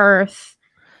give birth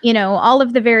all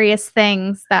of the various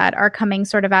things that are coming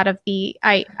sort of out of the,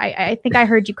 I think I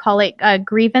heard you call it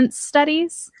grievance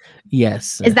studies.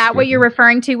 Yes. Is that what you're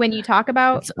referring to when you talk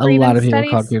about a lot of people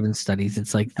studies? call it grievance studies.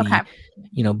 It's like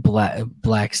the,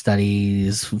 black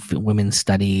studies, women's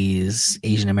studies,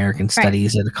 Asian American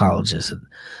studies at the colleges.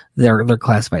 They're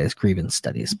classified as grievance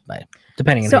studies,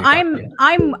 depending on. So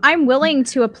I'm willing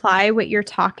to apply what you're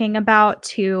talking about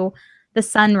to the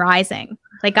sun rising.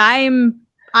 Like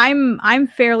I'm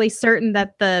fairly certain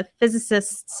that the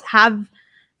physicists have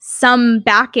some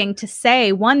backing to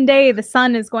say one day the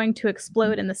sun is going to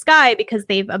explode in the sky because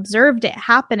they've observed it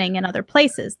happening in other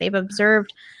places. They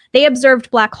observed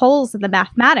black holes in the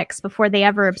mathematics before they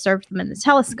ever observed them in the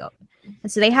telescope.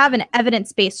 And so they have an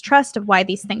evidence-based trust of why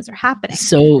these things are happening.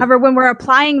 However, when we're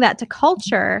applying that to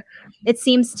culture, it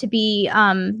seems to be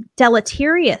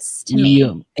deleterious to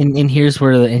me. And here's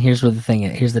where the thing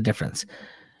is. Here's the difference.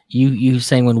 You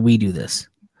saying when we do this,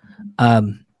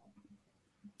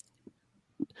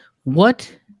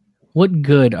 what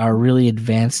good are really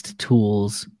advanced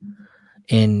tools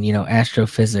in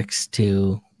astrophysics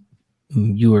to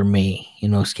you or me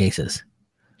in most cases?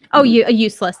 Oh,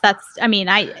 useless. It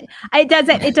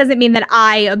doesn't mean that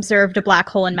I observed a black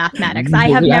hole in mathematics. I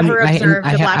have never observed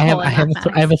a black hole in mathematics.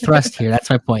 I have a thrust here. That's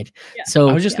my point. Yeah. So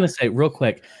I was just going to say real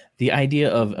quick, the idea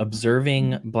of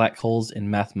observing black holes in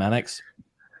mathematics,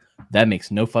 that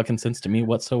makes no fucking sense to me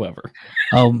whatsoever.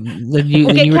 Oh, we'll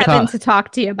get Kevin to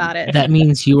talk to you about it. That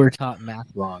means you were taught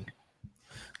math wrong.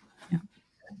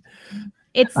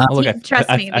 It's trust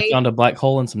me. I found a black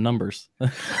hole and some numbers.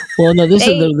 Well, no, this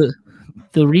is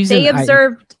the reason they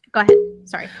observed. Go ahead.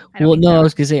 Sorry. I was going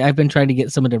to say I've been trying to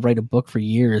get someone to write a book for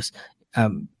years.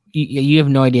 You have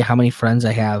no idea how many friends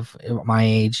I have at my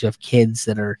age of kids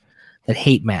that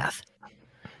hate math,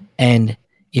 and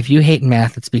if you hate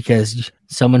math, it's because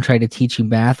someone tried to teach you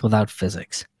math without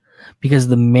physics. Because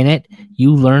the minute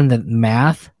you learn that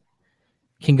math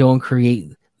can go and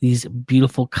create these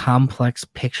beautiful, complex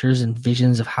pictures and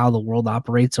visions of how the world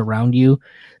operates around you,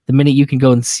 the minute you can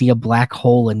go and see a black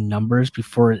hole in numbers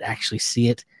before it actually see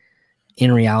it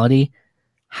in reality,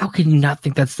 how can you not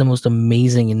think that's the most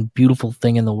amazing and beautiful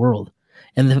thing in the world?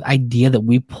 And the idea that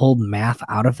we pulled math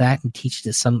out of that and teach it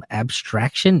as some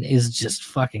abstraction is just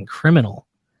fucking criminal.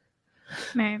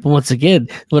 Right. But once again,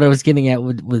 what I was getting at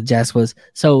with Jess was,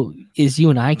 so is you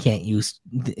and I can't use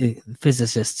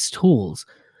physicists' tools.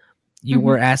 You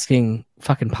were asking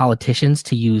fucking politicians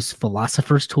to use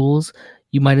philosophers' tools.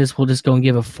 You might as well just go and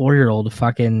give a 4-year-old a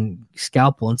fucking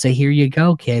scalpel and say, here you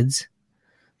go, kids.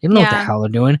 You don't know what the hell they're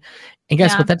doing. And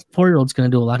guess what? That 4-year-old's going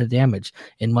to do a lot of damage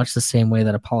in much the same way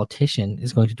that a politician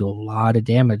is going to do a lot of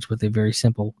damage with a very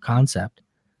simple concept.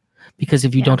 Because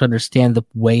if you don't understand the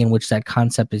way in which that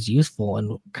concept is useful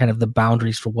and kind of the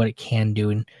boundaries for what it can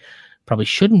do and probably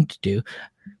shouldn't do,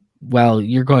 well,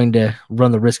 you're going to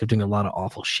run the risk of doing a lot of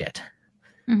awful shit.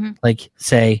 Mm-hmm. Like,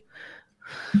 say,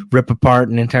 rip apart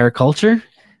an entire culture.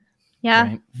 Yeah,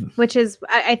 right. Which is,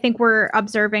 I think we're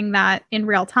observing that in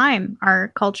real time, our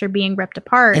culture being ripped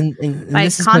apart and by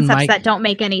concepts that don't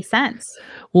make any sense.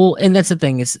 Well, and that's the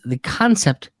thing, is the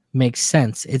concept makes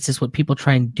sense. It's just what people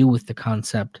try and do with the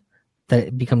concept that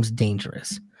it becomes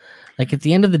dangerous. Like, at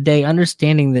the end of the day,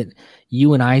 understanding that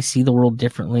you and I see the world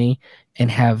differently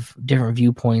and have different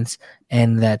viewpoints,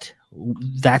 and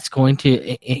that's going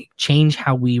to change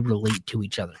how we relate to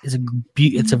each other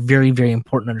it's a very, very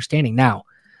important understanding. Now,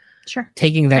 sure,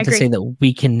 taking that to say that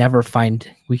we can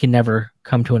never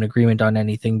come to an agreement on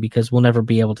anything because we'll never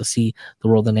be able to see the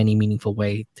world in any meaningful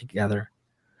way together,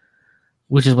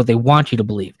 which is what they want you to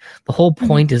believe. The whole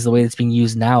point is the way it's being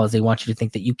used now is they want you to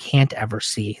think that you can't ever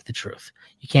see the truth.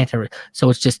 You can't ever. So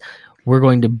it's just, we're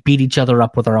going to beat each other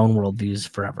up with our own worldviews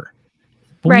forever.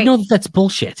 But we know that that's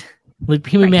bullshit. Like,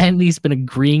 humanity's been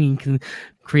agreeing and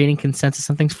creating consensus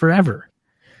on things forever.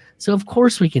 So of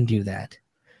course we can do that.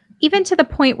 Even to the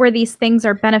point where these things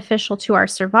are beneficial to our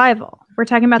survival. We're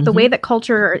talking about the way that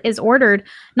culture is ordered,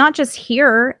 not just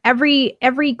here. Every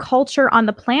culture on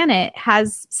the planet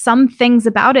has some things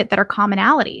about it that are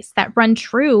commonalities that run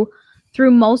true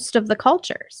through most of the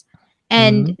cultures.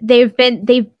 And they've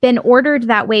been ordered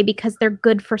that way because they're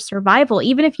good for survival.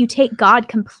 Even if you take God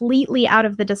completely out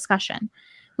of the discussion,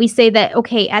 we say that,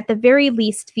 okay, at the very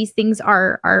least, these things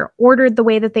are ordered the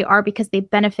way that they are because they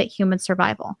benefit human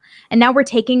survival. And now we're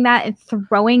taking that and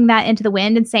throwing that into the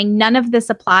wind and saying none of this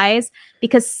applies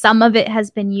because some of it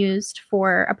has been used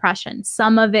for oppression.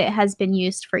 Some of it has been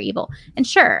used for evil. And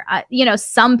sure,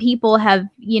 some people have,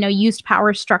 used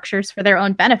power structures for their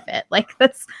own benefit. Like,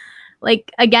 that's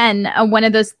like, again, one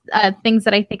of those things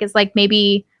that I think is like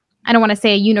maybe I don't want to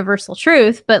say a universal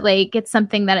truth, but like it's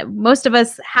something that most of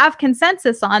us have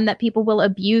consensus on, that people will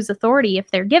abuse authority if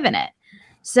they're given it.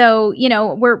 So, you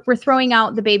know, we're throwing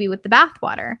out the baby with the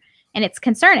bathwater, and it's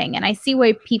concerning. And I see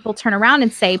why people turn around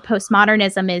and say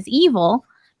postmodernism is evil,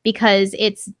 because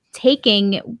it's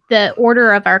taking the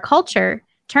order of our culture,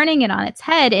 turning it on its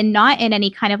head, and not in any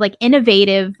kind of like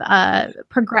innovative,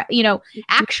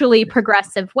 actually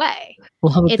progressive way.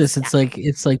 Well, how about this?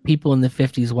 It's like people in the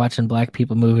 50s watching black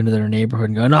people move into their neighborhood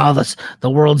and going, "Oh, the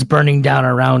world's burning down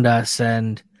around us,"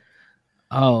 and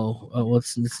well,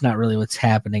 it's not really what's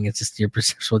happening. It's just your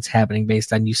perception of what's happening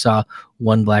based on you saw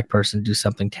one black person do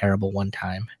something terrible one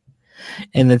time.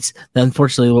 And that's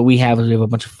unfortunately what we have is we have a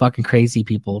bunch of fucking crazy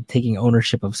people taking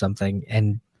ownership of something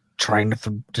and trying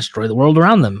to destroy the world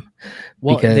around them.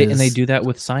 Well, they do that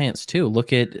with science too.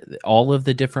 Look at all of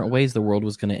the different ways the world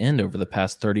was going to end over the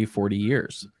past 30, 40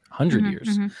 years, 100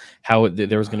 years. How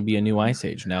there was going to be a new ice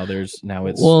age. Now it's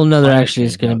well, no, there actually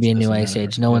is going to be a new ice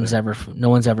age. No one's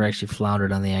ever actually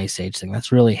floundered on the ice age thing.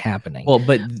 That's really happening. Well,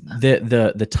 but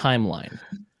the timeline.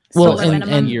 Well,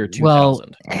 and year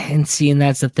 2000. And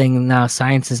that's the thing. Now,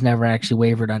 science has never actually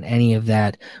wavered on any of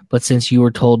that. But since you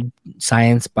were told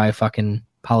science by fucking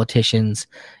politicians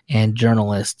and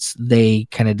journalists, they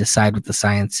kind of decide what the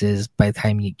science is by the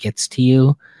time it gets to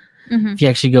you. If you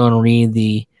actually go and read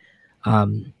the,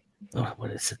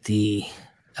 what is it, the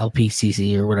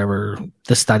LPCC or whatever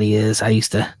the study is. I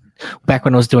used to, back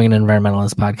when I was doing an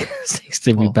environmentalist podcast, I used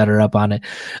to be better up on it.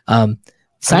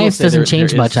 Science doesn't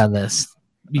change much on this.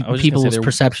 People's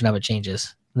perception of it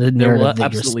changes. There will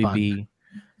absolutely be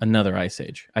another ice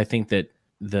age. I think that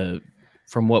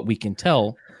from what we can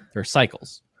tell, there are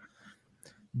cycles.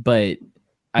 But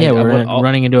we're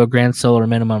running into a grand solar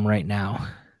minimum right now.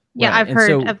 Yeah, right. I've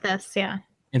heard of this. Yeah.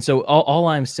 And so all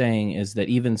I'm saying is that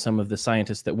even some of the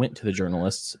scientists that went to the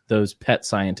journalists, those pet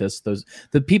scientists,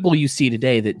 the people you see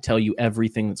today that tell you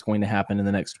everything that's going to happen in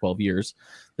the next 12 years,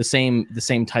 the same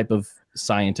type of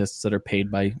scientists that are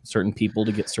paid by certain people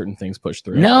to get certain things pushed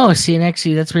through. No, see, and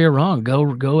actually that's where you're wrong.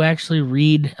 Go actually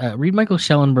read Michael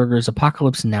Schellenberger's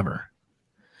Apocalypse Never.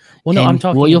 Well, no, I'm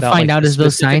talking what you'll about find out is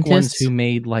those specific scientists ones who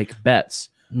made like bets.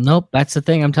 Nope, that's the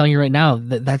thing I'm telling you right now.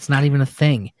 That's not even a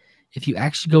thing. If you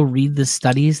actually go read the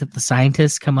studies that the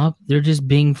scientists come up, they're just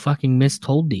being fucking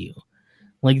mistold to you.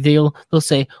 Like they'll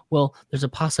say, well, there's a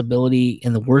possibility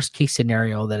in the worst case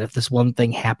scenario that if this one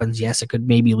thing happens, yes, it could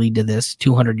maybe lead to this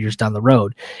 200 years down the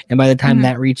road. And by the time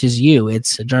that reaches you,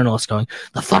 it's a journalist going,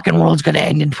 the fucking world's going to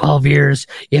end in 12 years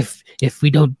if we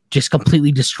don't just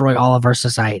completely destroy all of our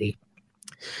society.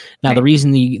 Now, the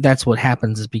reason that's what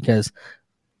happens is because,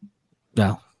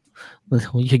 well,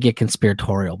 you could get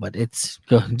conspiratorial, but just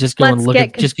go look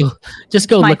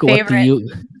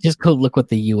what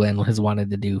the UN has wanted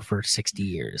to do for 60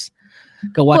 years.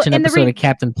 Go watch an episode of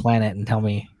Captain Planet and tell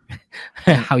me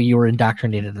how you were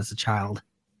indoctrinated as a child.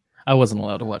 I wasn't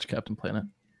allowed to watch Captain Planet.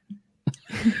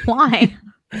 Why?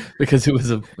 Because it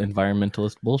was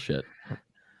environmentalist bullshit.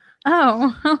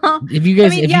 Oh, if you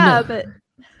guys,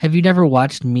 have you never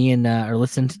watched me and or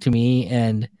listened to me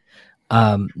and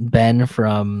Ben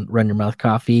from Run Your Mouth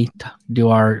Coffee do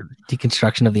our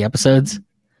deconstruction of the episodes?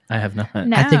 I have not.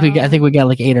 No. I think we got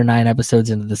like 8 or 9 episodes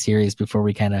into the series before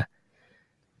we kind of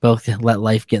both let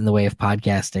life get in the way of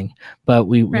podcasting. But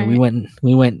we went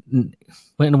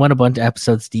a bunch of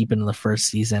episodes deep into the first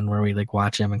season where we like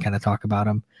watch them and kind of talk about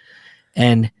them.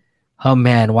 And oh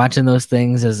man, watching those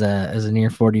things as a near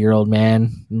 40-year-old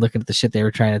man, looking at the shit they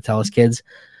were trying to tell us kids.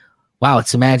 Wow,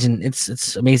 it's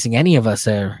amazing any of us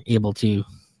are able to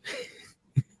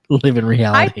live in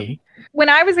reality. When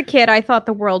I was a kid, I thought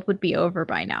the world would be over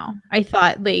by now. I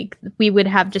thought like we would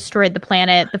have destroyed the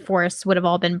planet, the forests would have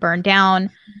all been burned down.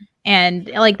 And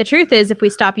like the truth is, if we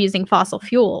stop using fossil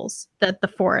fuels, that the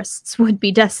forests would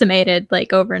be decimated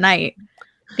like overnight.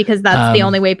 Because that's the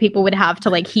only way people would have to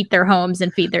like heat their homes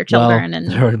and feed their children. And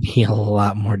there would be a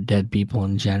lot more dead people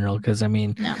in general. Because I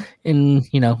mean,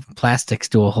 plastics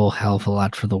do a whole hell of a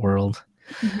lot for the world.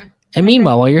 Mm-hmm. And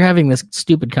meanwhile, while you're having this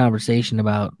stupid conversation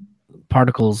about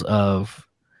particles of,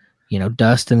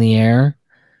 dust in the air,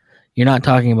 you're not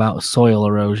talking about soil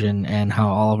erosion and how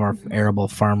all of our arable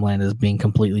farmland is being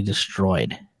completely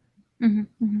destroyed. Mm-hmm.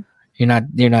 Mm-hmm.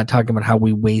 You're not talking about how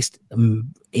we waste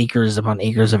acres upon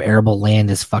acres of arable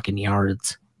land as fucking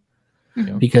yards.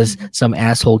 Mm-hmm. Because some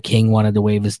asshole king wanted to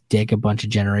wave his dick a bunch of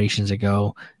generations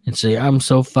ago and say, I'm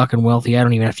so fucking wealthy, I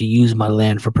don't even have to use my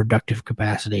land for productive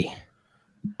capacity.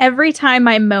 Every time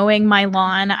I'm mowing my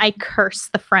lawn, I curse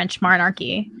the French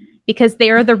monarchy because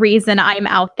they are the reason I'm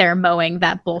out there mowing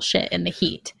that bullshit in the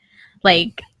heat.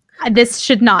 Like, this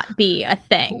should not be a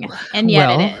thing, and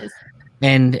yet it is.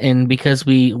 And because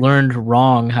we learned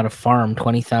wrong how to farm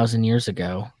 20,000 years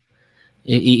ago,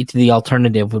 the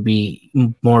alternative would be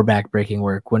more backbreaking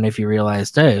work. When if you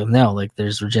realized, hey, no, like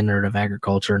there's regenerative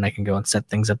agriculture and I can go and set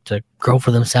things up to grow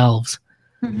for themselves.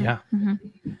 Mm-hmm. Yeah.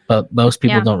 Mm-hmm. But most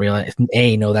people don't realize,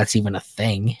 no, that's even a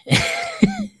thing.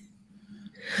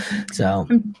 So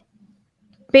I'm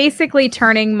basically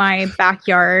turning my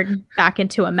backyard back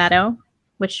into a meadow,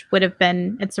 which would have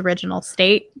been its original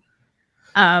state.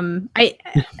 You don't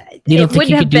think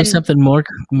you could do something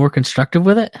more constructive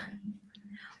with it?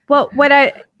 Well,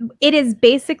 it is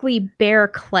basically bare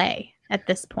clay at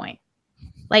this point.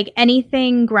 Like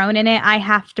anything grown in it, I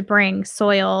have to bring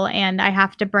soil and I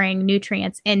have to bring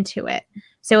nutrients into it.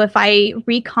 So if I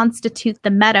reconstitute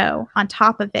the meadow on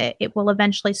top of it, it will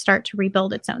eventually start to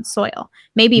rebuild its own soil.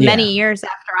 Maybe many years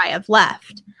after I have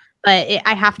left, but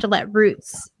I have to let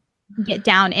roots get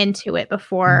down into it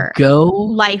before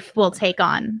life will take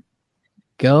on.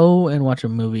 Go and watch a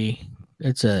movie.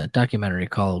 It's a documentary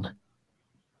called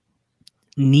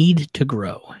Need to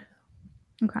Grow.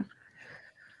 Okay.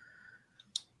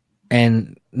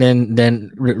 And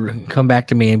then come back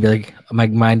to me and be like, my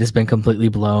mind has been completely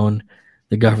blown.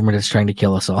 The government is trying to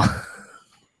kill us all.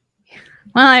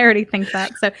 Well, I already think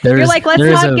that. So you're like, let's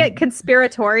not get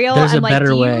conspiratorial. There's a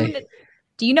better way.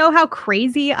 Do you know how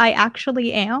crazy I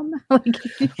actually am? Like,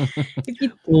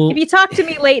 if you talk to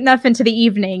me late enough into the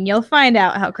evening, you'll find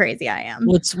out how crazy I am.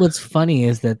 What's funny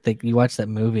is that you watch that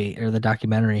movie or the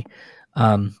documentary,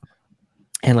 and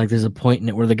like there's a point in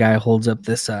it where the guy holds up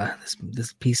this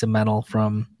piece of metal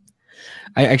from.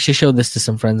 I actually showed this to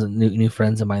some friends, new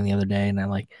friends of mine the other day, and I'm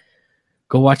like,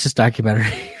 go watch this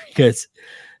documentary because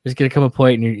there's gonna come a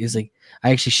point, and he's like, I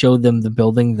actually showed them the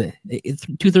building that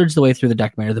 2/3 of the way through the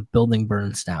documentary, the building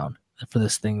burns down for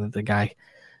this thing that the guy,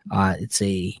 it's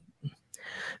a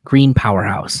green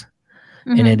powerhouse,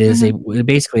 and it is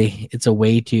basically it's a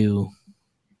way to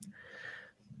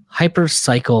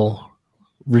hypercycle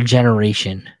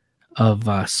regeneration of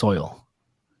soil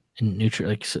and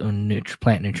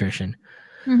plant nutrition.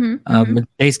 It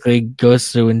basically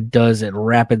goes through and does at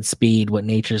rapid speed what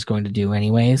nature is going to do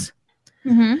anyways,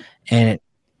 and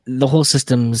the whole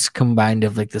system's combined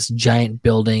of like this giant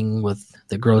building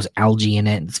that grows algae in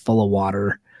it. It's full of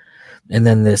water, and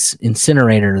then this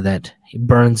incinerator that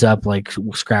burns up like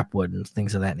scrap wood and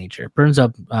things of that nature. It burns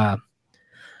up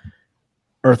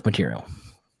earth material,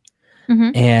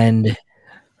 and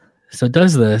so it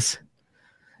does this,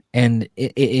 and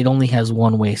it only has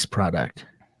one waste product,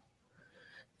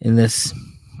 and this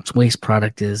waste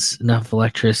product is enough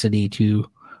electricity to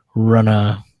run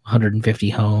 150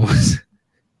 homes.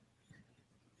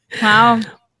 Wow.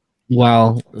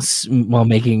 While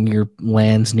making your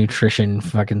land's nutrition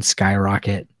fucking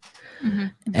skyrocket.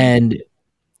 And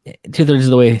 2/3 of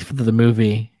the way through the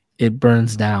movie, it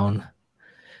burns down.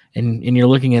 And you're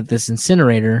looking at this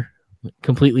incinerator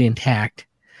completely intact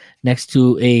next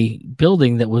to a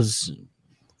building that was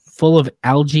full of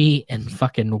algae and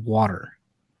fucking water.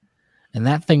 And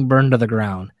that thing burned to the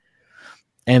ground.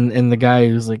 And the guy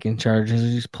who's like in charge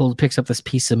just picks up this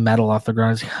piece of metal off the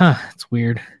ground. He's like, it's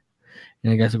weird.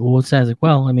 And the guy's like, well, what's that? I was like,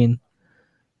 well, I mean,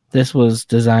 this was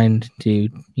designed to,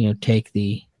 take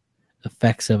the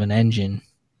effects of an engine.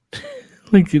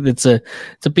 Like it's a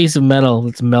piece of metal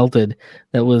that's melted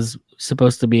that was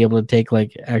supposed to be able to take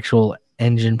like actual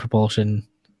engine propulsion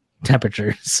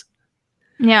temperatures.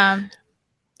 Yeah.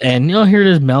 And here it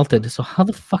is melted. So how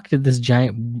the fuck did this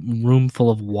giant room full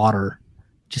of water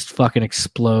just fucking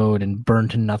explode and burn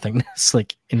to nothingness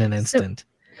like in an instant?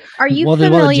 Are you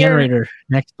familiar? While the generator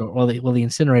next door, while the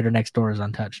incinerator next door is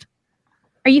untouched.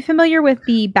 Are you familiar with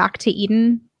the Back to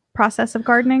Eden process of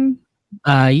gardening?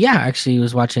 Yeah, actually, I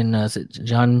was watching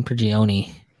John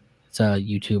Prigioni. It's a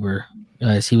YouTuber.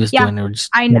 He was doing.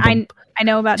 I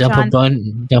know about John.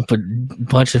 Dump a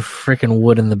bunch of freaking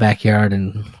wood in the backyard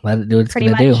and let it do what it's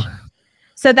going to do.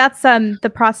 So that's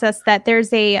the process that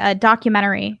there's a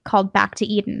documentary called Back to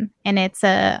Eden, and it's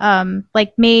a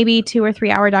like maybe 2 or 3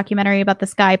 hour documentary about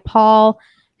this guy Paul,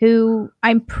 who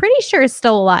I'm pretty sure is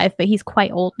still alive, but he's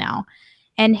quite old now.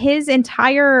 And his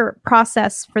entire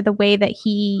process for the way that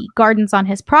he gardens on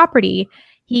his property,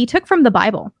 he took from the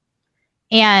Bible,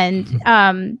 and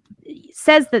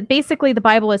says that basically the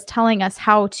Bible is telling us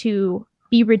how to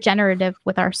be regenerative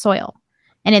with our soil,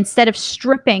 and instead of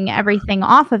stripping everything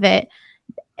off of it,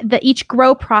 each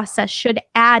grow process should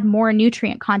add more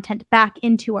nutrient content back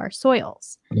into our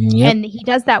soils. And he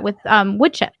does that with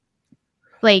wood chip.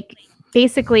 Like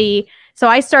basically, so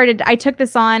I took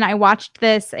this on, I watched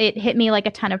this, it hit me like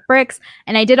a ton of bricks,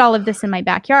 and I did all of this in my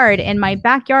backyard, and my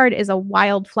backyard is a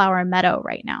wildflower meadow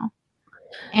right now.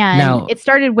 And Now, it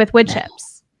started with wood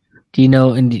chips. Do you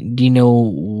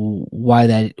know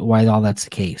why all that's the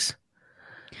case?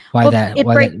 What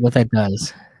that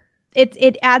does?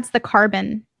 It adds the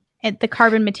carbon, the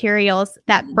carbon materials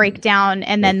that break down,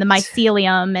 and then the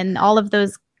mycelium and all of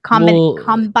those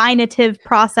combinative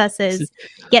processes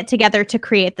get together to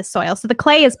create the soil. So the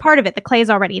clay is part of it. The clay is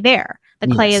already there. The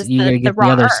clay is the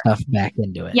raw other earth. Stuff back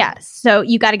into it. Yes. So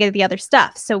you got to get the other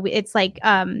stuff. So it's like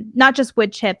not just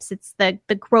wood chips, it's the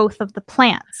growth of the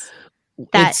plants.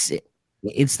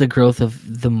 It's the growth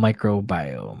of the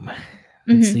microbiome.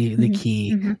 It's the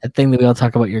key. That thing that we all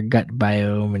talk about, your gut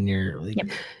biome and your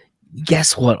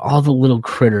guess what? All the little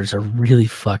critters are really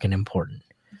fucking important.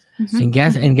 And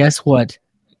guess what?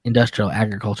 Industrial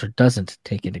agriculture doesn't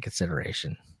take into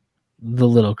consideration the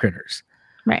little critters.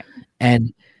 Right.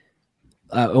 And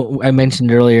I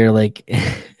mentioned earlier, like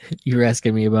you were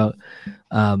asking me about,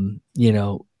 I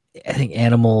think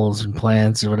animals and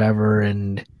plants or whatever.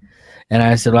 And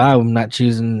I said, well, I'm not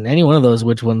choosing any one of those.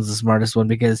 Which one's the smartest one?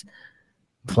 Because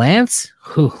plants,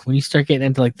 when you start getting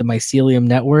into like the mycelium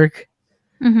network,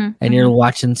 and you're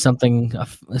watching something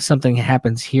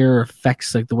happens here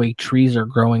affects like the way trees are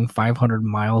growing 500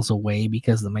 miles away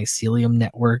because the mycelium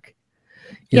network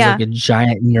is like a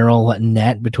giant neural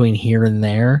net between here and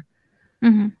there.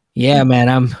 Yeah,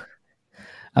 man,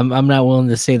 I'm not willing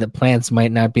to say that plants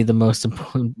might not be the most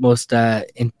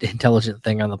intelligent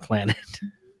thing on the planet.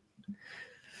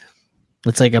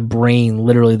 It's like a brain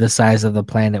literally the size of the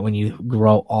planet when you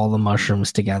grow all the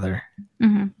mushrooms together.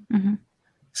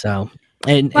 So,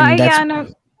 I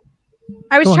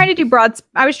was trying to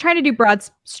do broad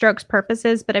strokes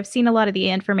purposes, but I've seen a lot of the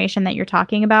information that you're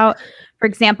talking about. For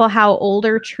example, how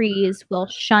older trees will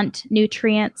shunt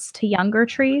nutrients to younger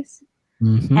trees.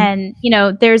 And,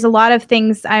 there's a lot of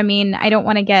things. I mean, I don't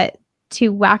want to get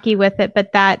too wacky with it,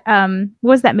 but that,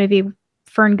 what was that movie?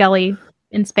 Fern Gully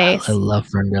in Space. I love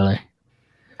Fern Gully.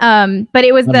 But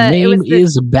it was My name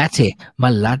is Batty. My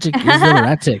logic is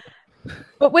erratic.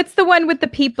 But what's the one with the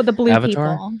people, the blue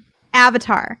people?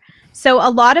 Avatar. So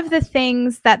a lot of the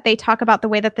things that they talk about, the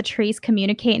way that the trees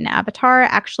communicate in Avatar,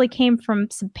 actually came from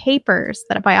some papers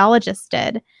that a biologist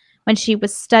did when she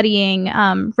was studying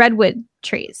redwood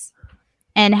trees,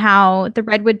 and how the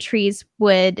redwood trees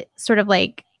would sort of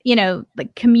like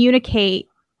communicate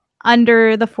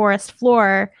under the forest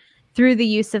floor through the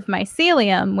use of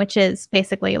mycelium, which is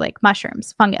basically like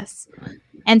mushrooms, fungus.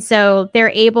 And so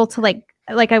they're able to like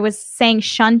I was saying,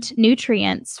 shunt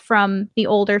nutrients from the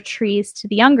older trees to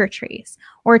the younger trees,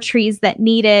 or trees that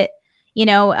need it.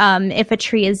 If a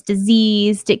tree is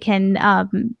diseased, it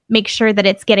can make sure that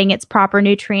it's getting its proper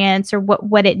nutrients or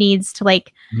what it needs to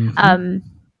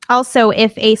also,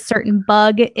 if a certain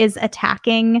bug is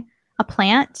attacking a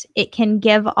plant, it can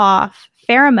give off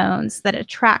pheromones that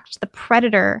attract the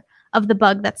predator of the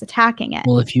bug that's attacking it.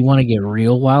 Well, if you want to get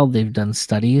real wild, they've done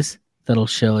studies that'll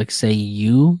show, like, say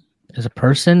you as a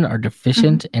person are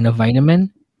deficient in a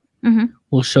vitamin,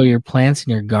 will show your plants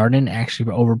in your garden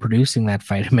actually overproducing that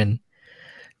vitamin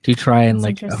to try and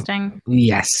interesting.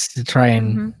 To try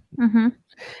and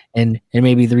and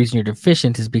maybe the reason you're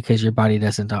deficient is because your body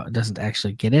doesn't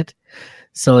actually get it.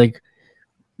 So like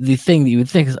the thing that you would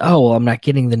think is, oh, well, I'm not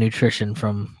getting the nutrition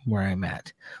from where I'm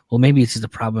at. Well, maybe it's just a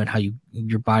problem in how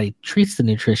your body treats the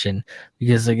nutrition,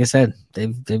 because like I said,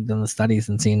 they've done the studies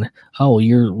and seen, oh,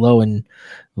 you're low in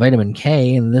vitamin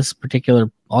K, and this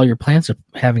particular, all your plants are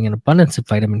having an abundance of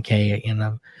vitamin K and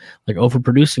like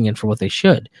overproducing it for what they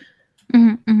should.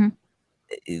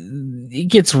 It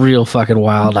gets real fucking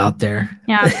wild out there.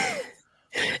 Yeah.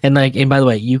 and by the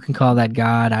way, you can call that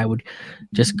God. I would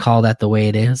just call that the way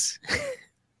it is.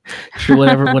 True,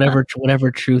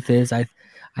 whatever truth is. I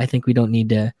think we don't need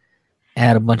to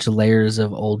add a bunch of layers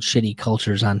of old shitty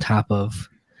cultures on top of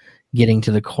getting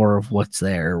to the core of what's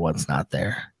there or what's not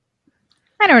there.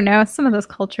 I don't know. Some of those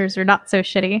cultures are not so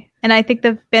shitty, and I think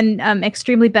they've been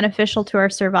extremely beneficial to our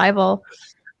survival.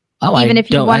 Oh, even if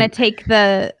you want to take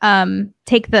the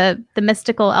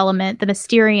mystical element, the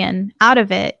Mysterian, out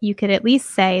of it, you could at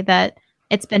least say that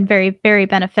it's been very, very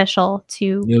beneficial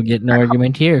to. You'll get no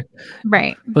argument here,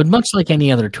 right? But much like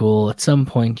any other tool, at some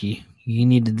point you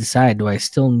need to decide: do I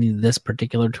still need this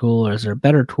particular tool, or is there a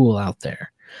better tool out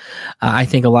there? I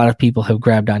think a lot of people have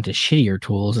grabbed onto shittier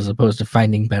tools as opposed to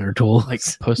finding better tools, like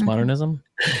postmodernism.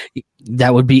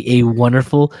 That would be a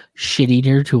wonderful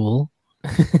shittier tool.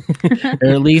 Or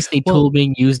at least a tool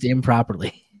being used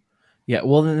improperly. Yeah,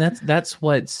 well, then that's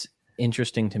what's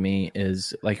interesting to me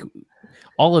is like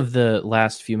all of the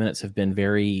last few minutes have been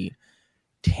very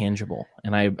tangible,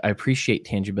 and I appreciate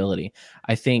tangibility.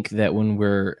 I think that when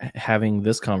we're having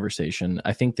this conversation,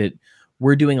 I think that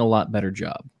we're doing a lot better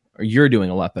job, or you're doing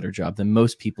a lot better job than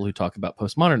most people who talk about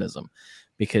postmodernism,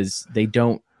 because they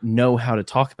don't know how to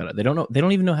talk about it. They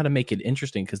don't even know how to make it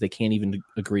interesting, because they can't even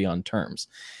agree on terms.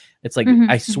 It's like,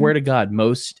 I swear to God,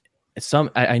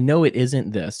 I know it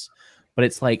isn't this, but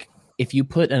it's like, if you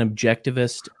put an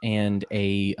objectivist and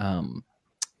a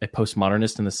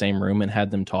postmodernist in the same room and had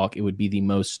them talk, it would be the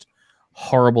most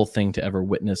horrible thing to ever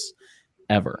witness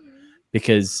ever.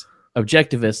 Because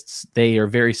objectivists, they are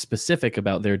very specific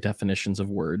about their definitions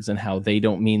of words and how they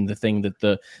don't mean the thing that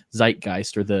the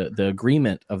zeitgeist or the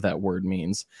agreement of that word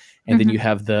means. And then you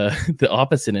have the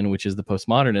opposite end, which is the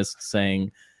postmodernist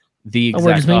saying the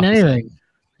exact opposite. Anything.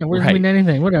 It doesn't mean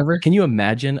anything. Whatever. Can you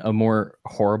imagine a more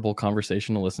horrible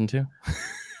conversation to listen to?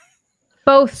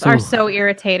 Both are so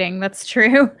irritating. That's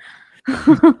true.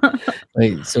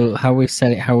 Wait, so how are we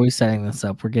setting this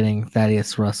up? We're getting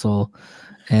Thaddeus Russell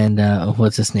and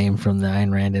what's his name from the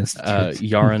Ayn Rand Institute?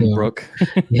 Yaron Brook.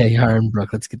 Yeah, Yaron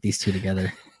Brook. Let's get these two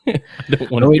together. We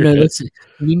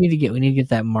need to get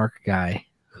that Mark guy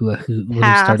who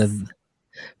started,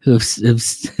 who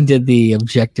did the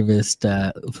objectivist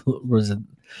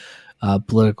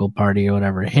political party or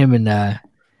whatever. Him and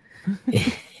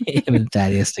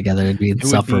Thaddeus together would be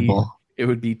insufferable. It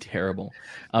would be terrible.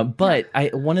 But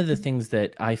one of the things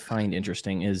that I find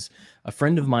interesting is a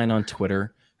friend of mine on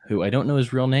Twitter, who I don't know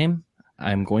his real name.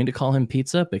 I'm going to call him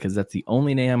Pizza because that's the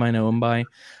only name I know him by.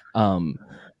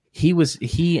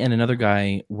 He and another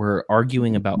guy were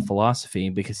arguing about philosophy,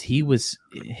 because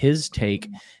his take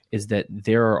is that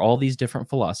there are all these different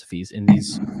philosophies, and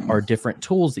these are different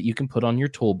tools that you can put on your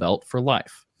tool belt for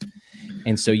life.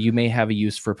 And so you may have a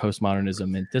use for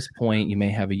postmodernism at this point. You may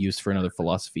have a use for another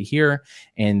philosophy here.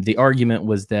 And the argument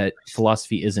was that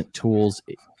philosophy isn't tools.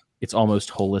 It's almost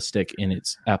holistic in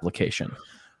its application.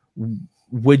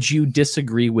 Would you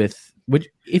disagree with,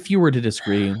 if you were to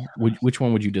disagree, which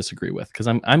one would you disagree with? Because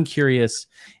I'm curious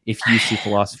if you see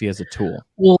philosophy as a tool.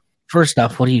 Well, first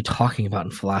off, what are you talking about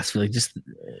in philosophy? Like, just,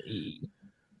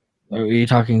 are you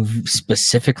talking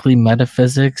specifically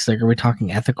metaphysics? Like, are we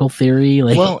talking ethical theory?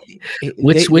 Like, well,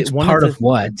 which part of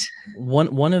what?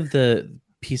 One of the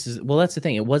pieces. Well, that's the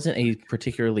thing. It wasn't a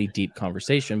particularly deep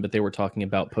conversation, but they were talking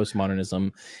about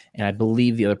postmodernism, and I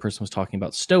believe the other person was talking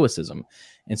about stoicism.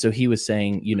 And so he was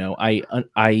saying,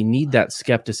 I need that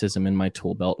skepticism in my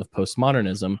tool belt of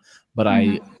postmodernism, but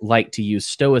I like to use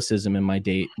stoicism in my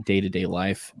day-to-day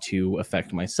life to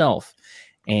affect myself.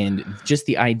 And just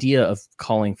the idea of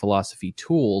calling philosophy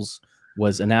tools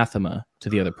was anathema to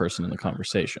the other person in the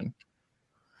conversation.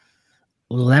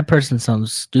 Well, that person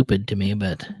sounds stupid to me,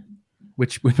 but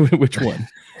which one?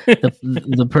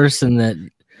 the person that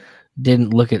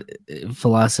didn't look at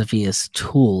philosophy as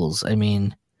tools. I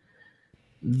mean,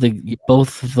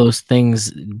 both of those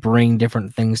things bring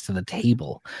different things to the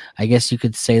table. I guess you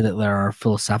could say that there are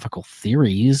philosophical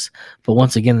theories, but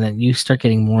once again, then you start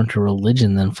getting more into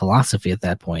religion than philosophy at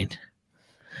that point.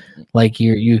 Like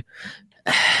you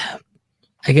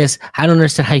I guess I don't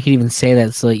understand how you can even say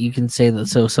that. So you can say that,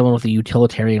 so someone with a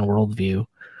utilitarian worldview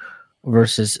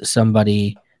versus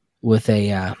somebody with a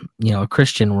a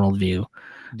Christian worldview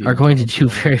are going to do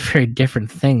very, very different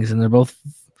things, and they're both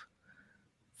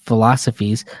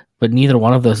philosophies, but neither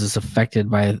one of those is affected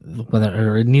by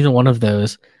neither one of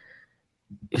those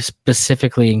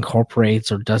specifically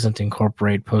incorporates or doesn't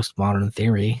incorporate postmodern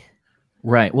theory.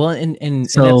 Right. Well, and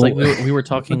that's like we were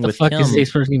talking with Kim. What the fuck is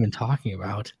this person even talking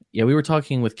about? Yeah, we were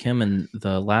talking with Kim in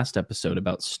the last episode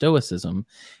about stoicism,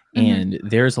 and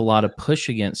there's a lot of push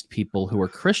against people who are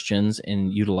Christians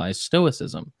and utilize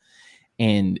stoicism.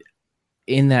 And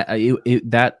in that,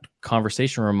 that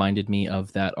conversation reminded me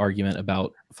of that argument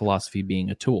about philosophy being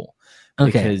a tool.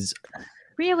 Okay. Because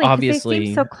really, obviously, they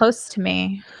seem so close to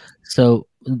me. So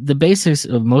the basics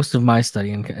of most of my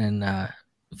study in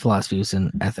philosophy was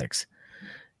in ethics.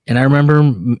 And I remember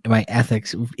my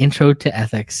intro to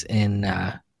ethics in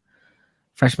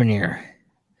freshman year.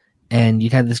 And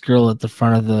you'd have this girl at the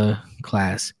front of the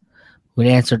class who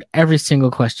had answered every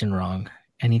single question wrong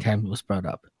anytime it was brought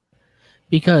up.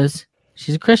 Because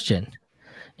she's a Christian.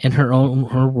 In her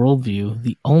worldview,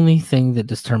 the only thing that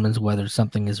determines whether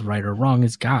something is right or wrong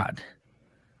is God.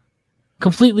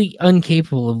 Completely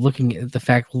incapable of looking at the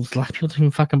fact, well, a lot of people don't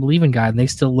even fucking believe in God, and they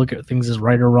still look at things as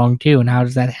right or wrong too. And how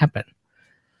does that happen?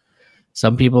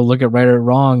 Some people look at right or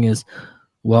wrong as,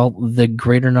 well, the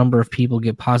greater number of people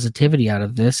get positivity out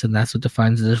of this, and that's what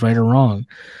defines it as right or wrong.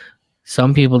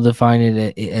 Some people define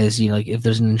it as, like, if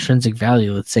there's an intrinsic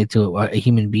value, let's say to a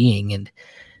human being, and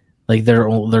like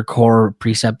their core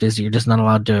precept is you're just not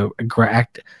allowed to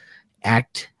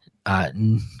act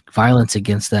violence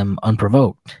against them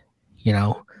unprovoked.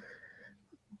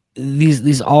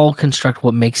 these all construct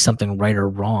what makes something right or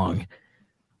wrong.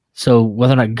 So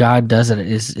whether or not God does it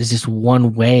is just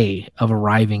one way of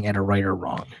arriving at a right or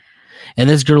wrong. And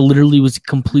this girl literally was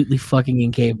completely fucking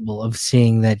incapable of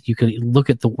seeing that you could look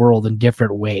at the world in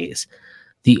different ways.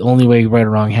 The only way right or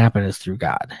wrong happen is through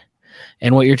God.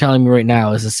 And what you're telling me right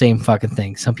now is the same fucking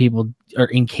thing. Some people are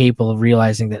incapable of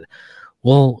realizing that,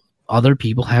 well, other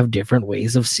people have different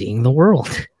ways of seeing the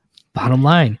world. Bottom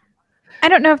line. I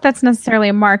don't know if that's necessarily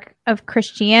a mark of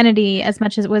Christianity as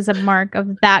much as it was a mark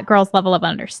of that girl's level of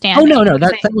understanding. Oh no,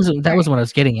 that wasn't what I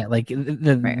was getting at. Like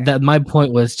my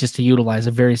point was just to utilize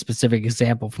a very specific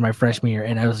example from my freshman year,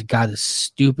 and I was like, God, this is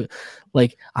stupid.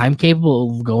 Like, I'm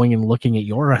capable of going and looking at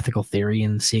your ethical theory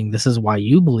and seeing this is why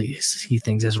you see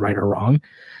things as right or wrong.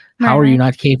 How are you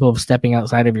not capable of stepping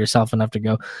outside of yourself enough to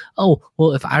go, oh,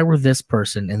 well, if I were this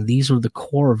person and these were the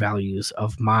core values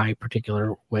of my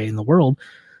particular way in the world,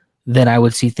 then I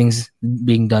would see things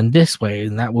being done this way,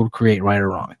 and that would create right or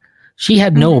wrong. She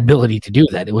had no ability to do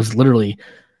that. It was literally,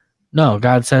 no,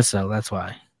 God says so. That's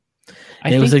why.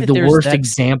 And it was like the worst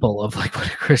example of like what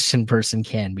a Christian person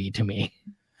can be to me.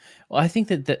 Well, I think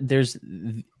that there's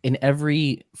in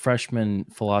every freshman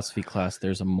philosophy class,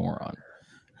 there's a moron.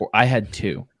 Or I had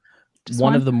two.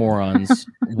 One of the morons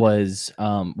was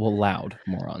loud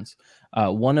morons.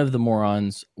 One of the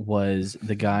morons was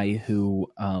the guy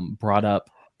who brought up.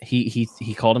 He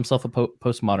called himself a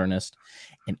postmodernist,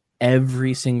 and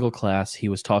every single class he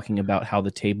was talking about how the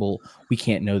table, we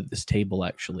can't know that this table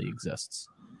actually exists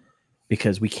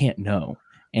because we can't know.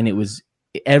 And it was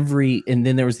and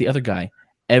then there was the other guy.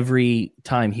 Every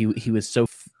time he was so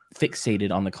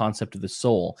fixated on the concept of the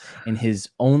soul, and his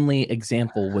only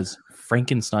example was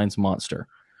Frankenstein's monster.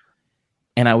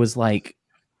 And I was like,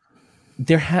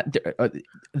 there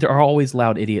are always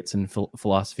loud idiots in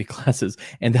philosophy classes,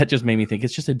 and that just made me think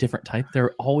it's just a different type. There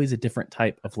are always a different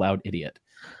type of loud idiot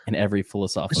in every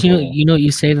philosophical. You know what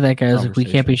you say to that guy is like, we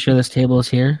can't be sure this table is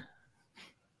here.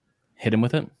 Hit him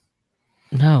with it.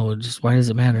 No, just why does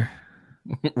it matter?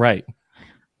 Right.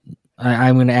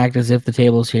 I'm going to act as if the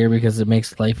table's here because it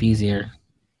makes life easier.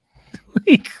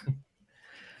 It's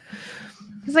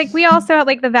like we also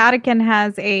like the Vatican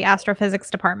has a astrophysics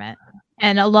department.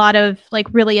 And a lot of like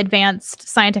really advanced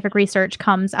scientific research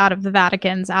comes out of the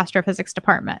Vatican's astrophysics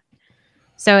department.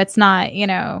 So it's not,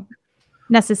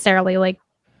 necessarily like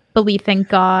belief in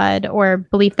God or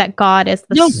belief that God is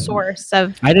the source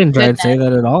of. I didn't try to say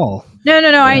that at all. No.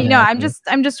 I'm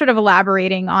just sort of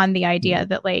elaborating on the idea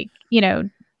that like,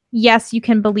 yes, you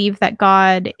can believe that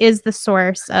God is the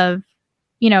source of,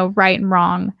 right and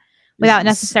wrong without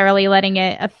necessarily letting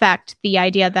it affect the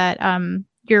idea that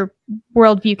your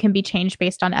worldview can be changed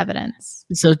based on evidence.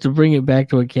 So to bring it back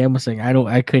to what Cam was saying,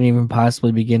 I couldn't even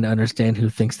possibly begin to understand who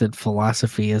thinks that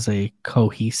philosophy is a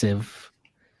cohesive,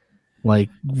 like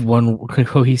one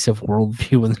cohesive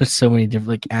worldview when there's so many different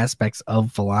like aspects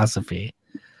of philosophy.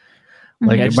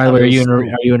 Like, by the way, are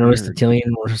you an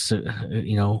Aristotelian or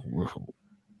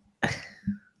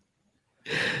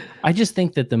I just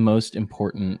think that the most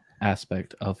important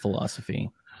aspect of philosophy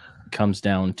comes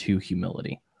down to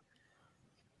humility.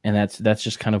 And that's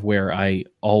just kind of where I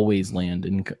always land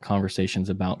in conversations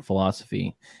about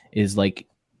philosophy is like,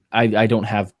 I don't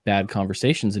have bad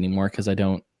conversations anymore because I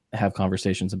don't have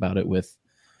conversations about it with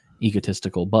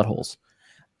egotistical buttholes.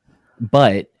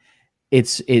 But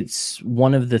it's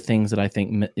one of the things that I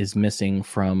think is missing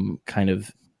from kind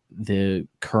of the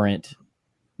current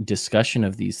discussion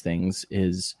of these things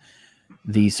is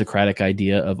the Socratic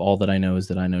idea of all that I know is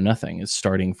that I know nothing. Is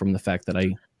starting from the fact that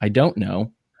I don't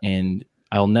know and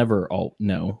I'll never all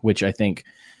know, which I think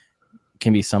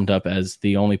can be summed up as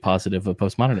the only positive of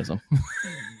postmodernism.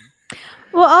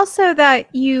 Well, also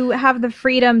that you have the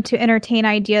freedom to entertain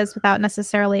ideas without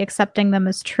necessarily accepting them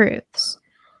as truths.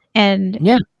 And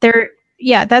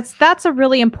that's a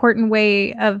really important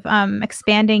way of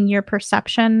expanding your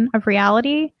perception of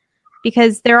reality,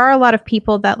 because there are a lot of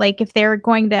people that like if they're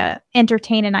going to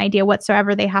entertain an idea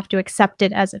whatsoever, they have to accept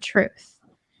it as a truth.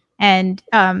 And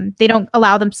they don't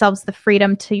allow themselves the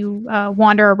freedom to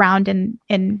wander around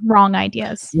in wrong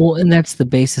ideas. Well, and that's the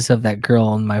basis of that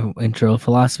girl in my intro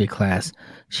philosophy class.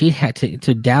 She had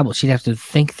to dabble. She'd have to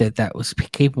think that was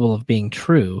capable of being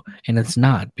true, and it's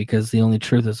not, because the only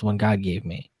truth is the one God gave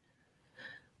me.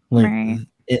 Like, right.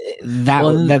 That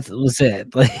was it.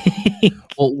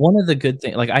 Well, one of the good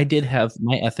things, like I did have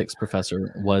my ethics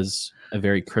professor was a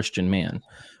very Christian man,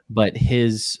 but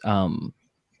his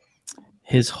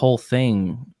whole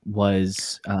thing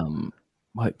was,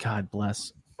 what, God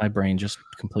bless, my brain just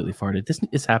completely farted. This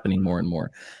is happening more and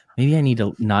more. Maybe I need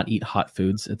to not eat hot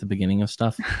foods at the beginning of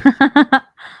stuff.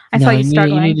 I saw you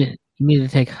struggling. You need to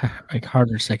take like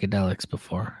harder psychedelics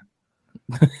before.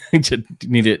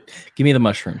 Need it. Give me the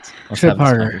mushrooms. Let's Trip have this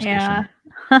harder. conversation.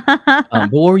 Yeah.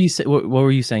 But what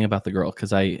were you saying about the girl?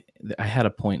 Because I had a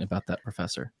point about that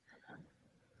professor.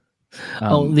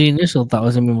 The initial thought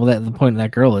was, the point of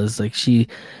that girl is like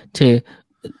to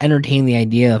entertain the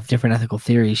idea of different ethical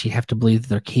theories, she'd have to believe that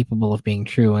they're capable of being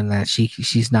true, and that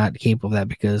she's not capable of that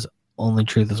because only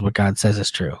truth is what God says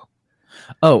is true.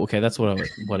 Oh, okay, that's what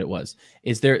it was.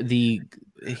 Is there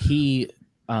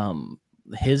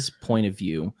his point of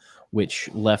view, which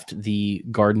left the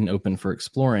garden open for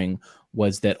exploring,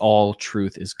 was that all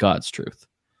truth is God's truth,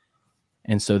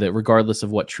 and so that regardless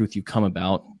of what truth you come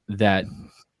about, that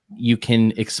you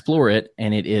can explore it,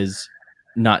 and it is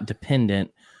not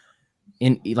dependent.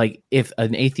 Like if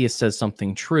an atheist says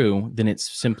something true, then it's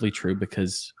simply true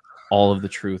because all of the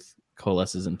truth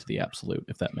coalesces into the absolute,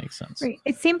 if that makes sense. Right.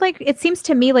 It seems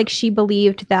to me like she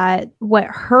believed that what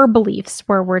her beliefs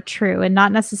were true, and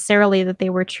not necessarily that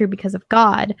they were true because of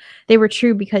God. They were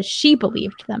true because she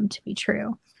believed them to be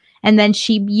true. And then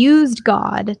she used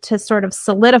God to sort of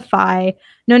solidify,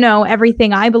 no,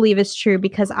 everything I believe is true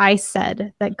because I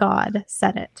said that God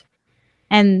said it.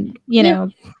 And, you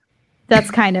know, that's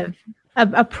kind of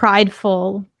a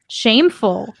prideful,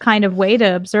 shameful kind of way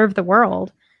to observe the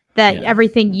world. That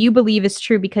everything you believe is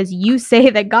true because you say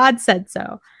that God said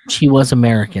so. She was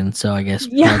American, so I guess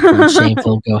prideful and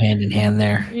shameful go hand in hand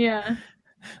there. Yeah.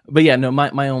 But yeah, no,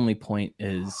 my only point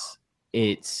is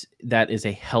that is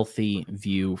a healthy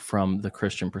view from the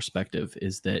Christian perspective,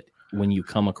 is that when you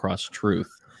come across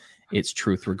truth, it's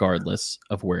truth regardless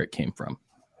of where it came from.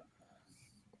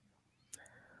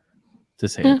 To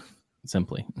say it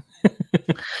simply.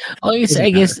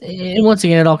 I guess, and once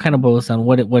again, it all kind of boils down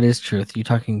what is truth. You're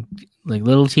talking like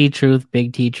little T truth,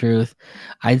 big T truth.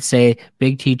 I'd say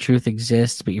big T truth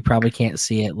exists, but you probably can't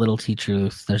see it. Little T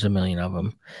truth, there's a million of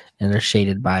them, and they're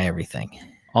shaded by everything.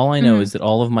 All I know is that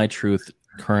all of my truth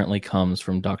currently comes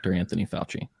from Dr. Anthony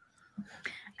Fauci.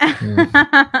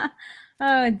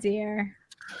 Oh dear.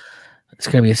 It's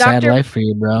gonna be a sad life for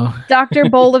you, bro. Dr.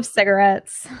 Bowl of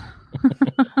cigarettes.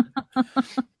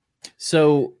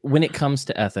 So when it comes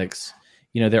to ethics,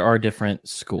 there are different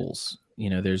schools.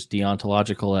 There's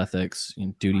deontological ethics,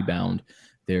 duty bound.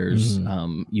 There's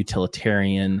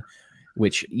utilitarian,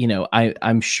 which,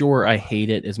 I'm sure I hate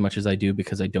it as much as I do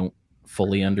because I don't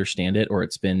fully understand it, or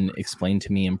it's been explained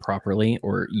to me improperly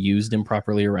or used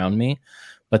improperly around me.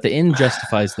 But the end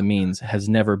justifies the means has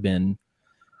never been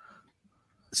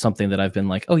something that I've been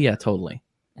like, oh yeah, totally.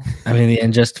 I mean, the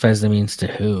end justifies the means to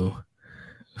who?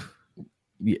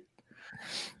 Yeah.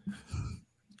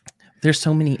 There's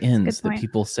so many ends that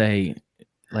people say,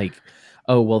 like,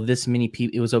 oh, well, this many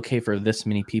people, it was okay for this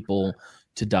many people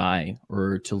to die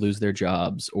or to lose their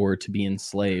jobs or to be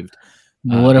enslaved.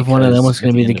 What if one of them was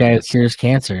going to be the guy who cures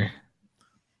cancer?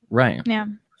 Right. Yeah.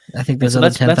 I think those other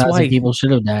 10,000 people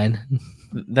should have died.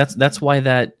 That's why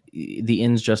that the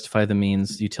ends justify the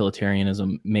means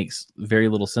utilitarianism makes very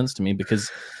little sense to me,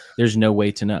 because there's no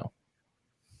way to know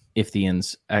if the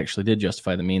ends actually did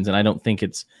justify the means. And I don't think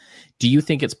do you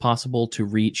think it's possible to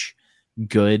reach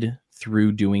good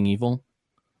through doing evil?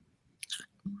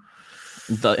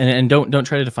 And don't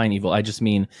try to define evil. I just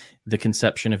mean the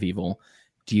conception of evil.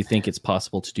 Do you think it's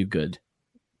possible to do good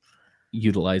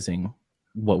utilizing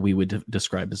what we would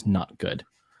describe as not good?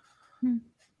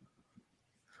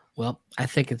 Well, I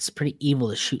think it's pretty evil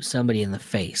to shoot somebody in the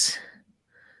face.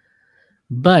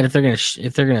 But if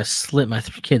they're gonna slit my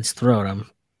kid's throat, I'm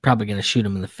probably gonna shoot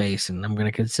him in the face, and I'm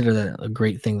gonna consider that a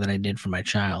great thing that I did for my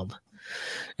child.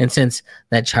 And since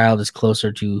that child is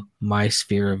closer to my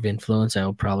sphere of influence, I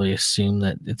will probably assume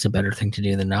that it's a better thing to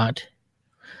do than not.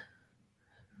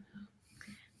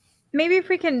 Maybe if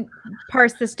we can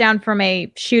parse this down from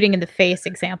a shooting in the face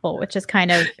example, which is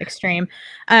kind of extreme.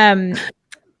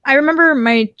 I remember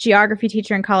my geography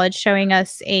teacher in college showing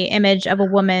us an image of a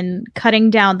woman cutting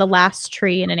down the last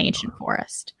tree in an ancient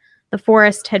forest. The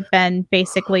forest had been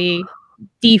basically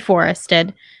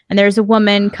deforested, and there's a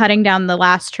woman cutting down the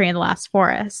last tree in the last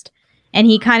forest. And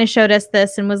he kind of showed us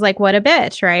this and was like, what a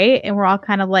bitch, right? And we're all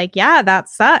kind of like, yeah, that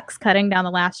sucks, cutting down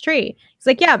the last tree. He's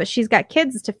like, yeah, but she's got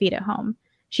kids to feed at home.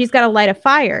 She's got to light a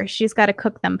fire. She's got to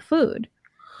cook them food.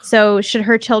 So should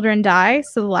her children die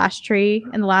so the last tree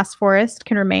in the last forest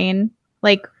can remain?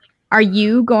 Like, are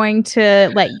you going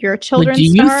to let your children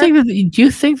starve? Do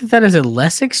you think that is a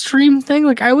less extreme thing?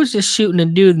 Like, I was just shooting a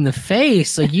dude in the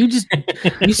face. Like, you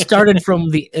started from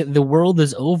the world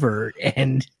is over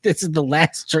and this is the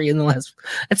last tree in the last.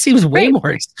 That seems way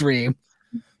more extreme.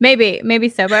 Maybe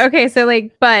so. But okay, so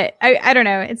like, but I don't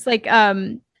know. It's like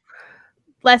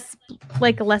less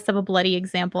of a bloody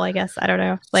example, I guess. I don't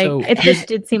know. Like So it just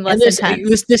did seem less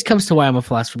intense. This comes to why I'm a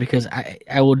philosopher, because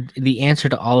the answer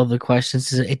to all of the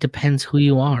questions is it depends who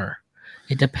you are.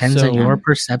 It depends on your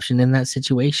perception in that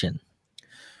situation.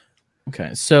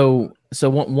 Okay, so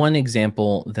one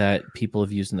example that people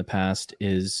have used in the past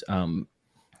is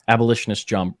abolitionist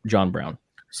John Brown.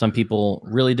 Some people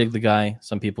really dig the guy.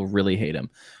 Some people really hate him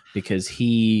because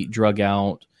he drug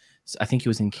out, I think he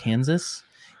was in Kansas.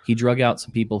 He drug out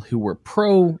some people who were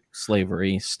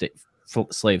pro-slavery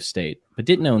slave state, but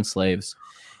didn't own slaves,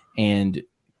 and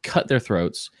cut their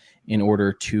throats in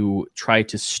order to try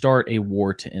to start a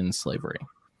war to end slavery.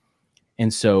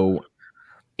 And so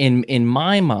in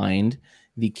my mind,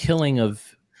 the killing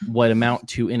of what amount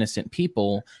to innocent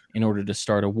people in order to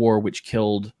start a war,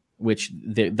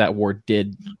 that war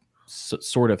did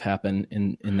sort of happen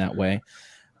in that way.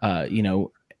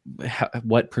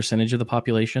 What percentage of the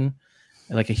population,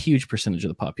 like a huge percentage of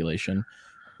the population,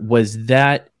 was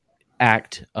that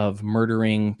act of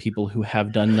murdering people who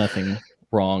have done nothing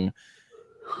wrong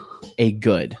a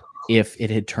good if it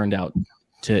had turned out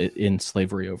to end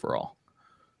slavery overall?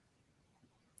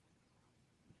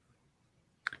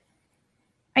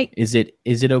 Is it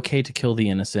okay to kill the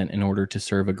innocent in order to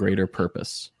serve a greater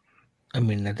purpose? I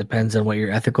mean, that depends on what your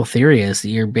ethical theory is that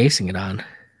you're basing it on.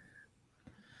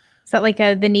 Is that like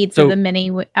the needs of the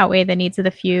many outweigh the needs of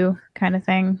the few kind of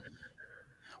thing?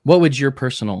 What would your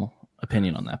personal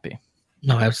opinion on that be?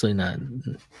 No, absolutely not.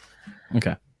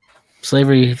 Okay.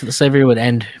 Slavery would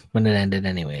end when it ended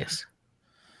anyways.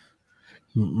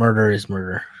 Murder is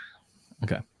murder.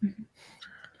 Okay.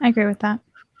 I agree with that.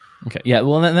 Okay. Yeah.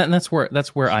 Well, that's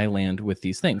where I land with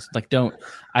these things. Like,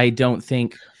 I don't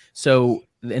think so.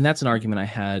 And that's an argument I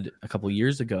had a couple of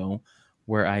years ago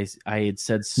where I had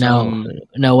said some.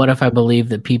 No. What if I believe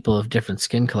that people of different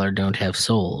skin color don't have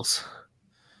souls?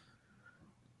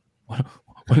 I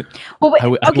would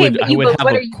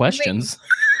have questions.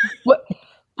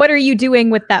 What are you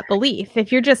doing with that belief?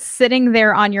 If you're just sitting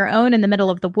there on your own in the middle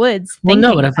of the woods, but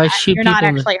if I shoot you're not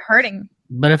actually hurting.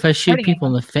 But if I shoot people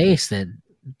in the face that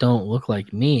don't look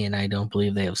like me and I don't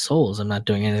believe they have souls, I'm not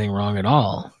doing anything wrong at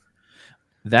all.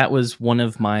 That was one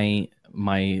of my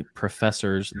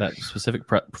professors, that specific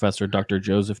professor, Dr.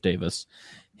 Joseph Davis.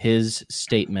 His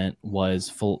statement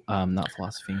was not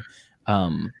philosophy.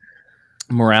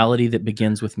 Morality that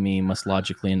begins with me must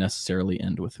logically and necessarily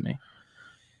end with me.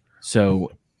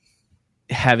 So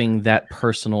having that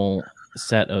personal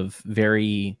set of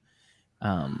very,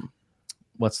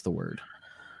 what's the word?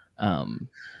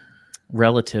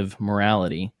 Relative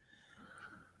morality,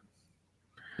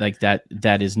 like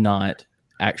that is not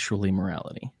actually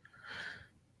morality.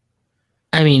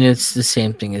 I mean, it's the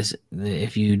same thing as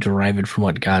if you derive it from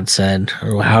what God said,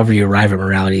 or however you arrive at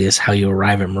morality is how you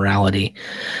arrive at morality.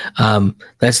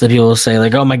 That's the people who say,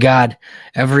 like, "Oh my God,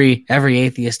 every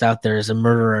atheist out there is a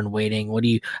murderer in waiting.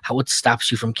 What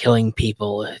stops you from killing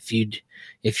people if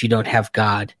you don't have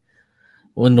God?"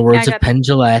 Well, in the words of Penn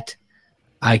Jillette,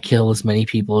 I kill as many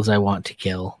people as I want to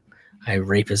kill. I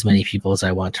rape as many people as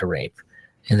I want to rape,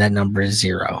 and that number is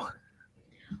 0.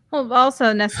 Well,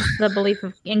 also the belief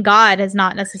in God has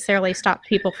not necessarily stopped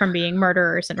people from being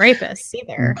murderers and rapists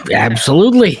either.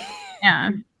 Absolutely. So,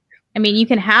 yeah. I mean, you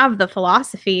can have the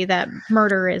philosophy that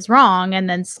murder is wrong and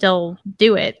then still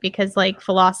do it because, like,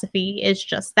 philosophy is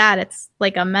just that. It's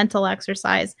like a mental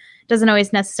exercise. It doesn't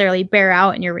always necessarily bear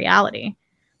out in your reality.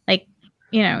 Like,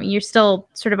 you're still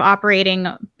sort of operating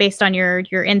based on your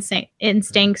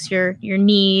instincts, your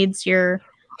needs, your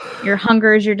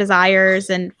hungers, your desires,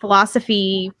 and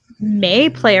philosophy may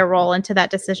play a role into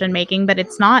that decision making, but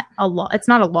it's not a law. It's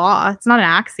not a law. It's not an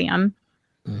axiom.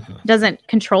 Mm-hmm. It doesn't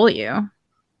control you.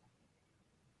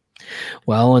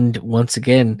 Well, and once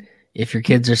again, if your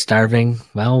kids are starving,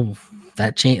 well,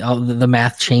 that the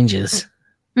math changes.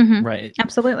 Mm-hmm. Right.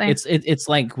 Absolutely. It's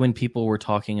like when people were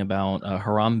talking about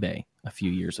Harambe a few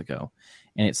years ago.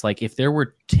 And it's like if there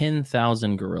were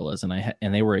 10,000 gorillas and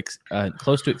they were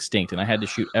close to extinct, and I had to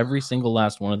shoot every single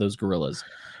last one of those gorillas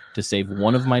to save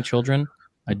one of my children,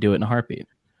 I'd do it in a heartbeat.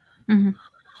 Mm-hmm.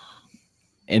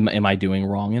 Am I doing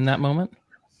wrong in that moment?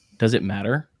 Does it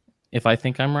matter if I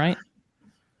think I'm right?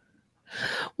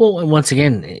 Well, once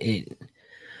again,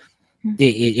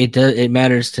 it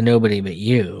matters to nobody but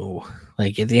you.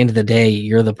 Like, at the end of the day,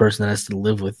 you're the person that has to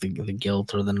live with the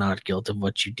guilt or the not guilt of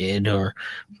what you did, or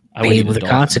pay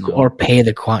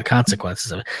the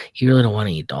consequences of it. You really don't want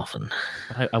to eat dolphin.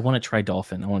 I want to try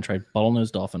dolphin. I want to try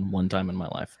bottlenose dolphin one time in my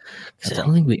life. I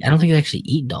don't think they actually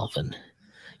eat dolphin.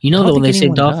 You know that when they say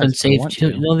dolphin safe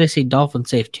tuna, they say dolphin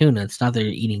safe tuna. It's not that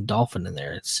you're eating dolphin in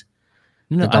there.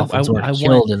 No, the dolphins weren't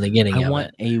killed in the beginning of it. I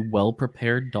want a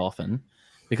well-prepared dolphin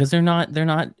because they're not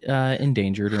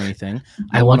endangered or anything.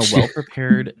 I want a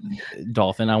well-prepared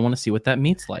dolphin. I want to see what that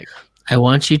meat's like. I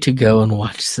want you to go and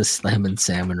watch the Slam and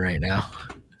Salmon right now.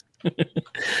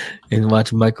 And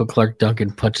watch Michael Clark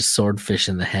Duncan punch a swordfish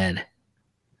in the head.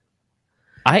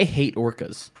 I hate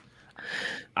orcas.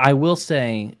 I will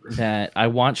say that I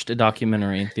watched a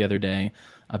documentary the other day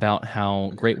about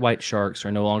how great white sharks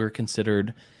are no longer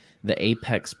considered the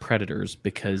apex predators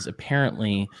because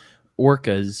apparently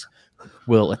orcas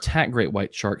will attack great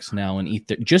white sharks now and eat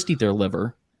their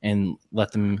liver and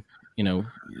let them,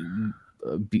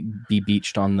 be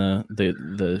beached on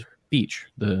the beach,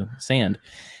 the sand.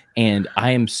 And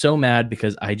I am so mad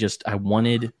because I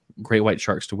wanted great white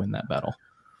sharks to win that battle.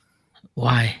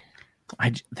 Why?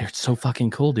 They're so fucking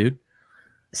cool, dude.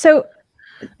 So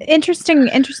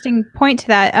interesting point to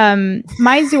that.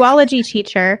 My zoology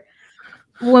teacher,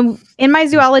 when in my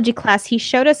zoology class, he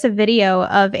showed us a video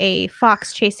of a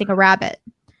fox chasing a rabbit.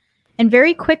 And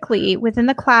very quickly within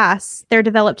the class, there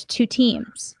developed two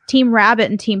teams, Team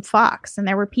Rabbit and Team Fox. And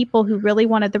there were people who really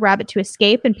wanted the rabbit to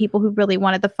escape and people who really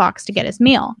wanted the fox to get his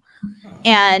meal.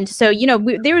 And so,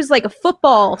 there was like a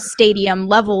football stadium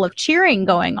level of cheering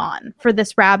going on for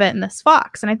this rabbit and this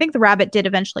fox. And I think the rabbit did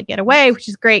eventually get away, which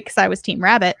is great because I was Team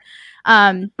Rabbit.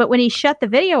 But when he shut the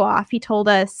video off, he told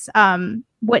us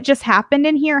what just happened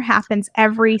in here happens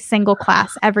every single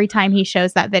class, every time he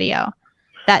shows that video,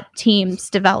 that teams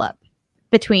develop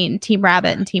between Team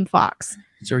Rabbit and Team Fox.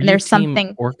 So are you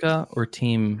Team Orca or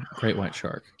Team Great White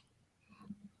Shark?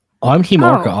 Oh, I'm Team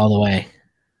Orca all the way.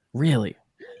 Really?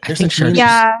 I think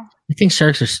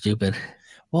sharks are stupid.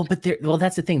 Well, but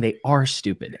that's the thing. They are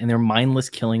stupid and they're mindless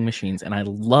killing machines, and I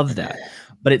love that.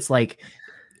 But it's like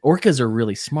orcas are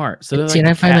really smart. So and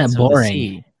I find that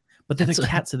boring. But they're the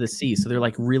cats of the sea, so they're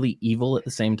like really evil at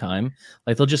the same time.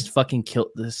 Like they'll just fucking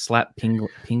slap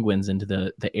penguins into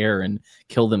the air and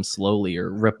kill them slowly,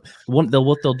 or rip. What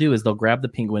they'll do is they'll grab the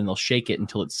penguin, they'll shake it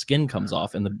until its skin comes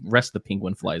off, and the rest of the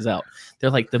penguin flies out.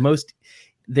 They're like the most.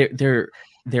 They're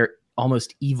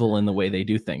almost evil in the way they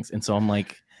do things, and so I'm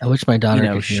like, I wish my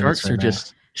daughter. Sharks are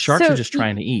just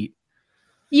trying to eat.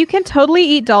 You can totally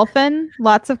eat dolphin.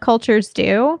 Lots of cultures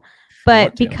do,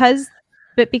 but because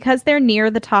they're near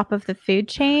the top of the food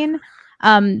chain,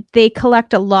 they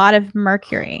collect a lot of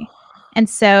mercury. And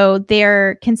so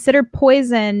they're considered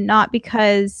poison, not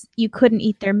because you couldn't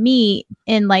eat their meat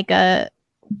in like a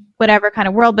whatever kind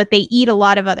of world, but they eat a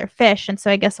lot of other fish. And so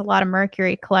I guess a lot of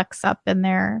mercury collects up in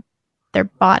their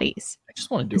bodies. I just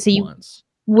want to do it once.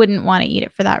 You wouldn't want to eat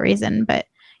it for that reason. But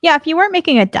yeah, if you weren't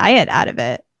making a diet out of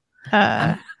it.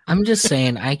 I'm just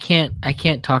saying, I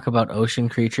can't talk about ocean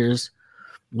creatures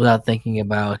without thinking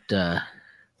about good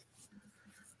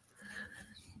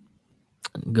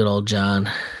old John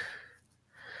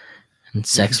and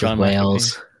sex John with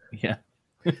whales. Yeah.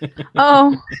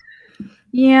 Oh,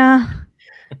 yeah.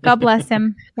 God bless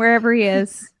him wherever he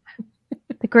is.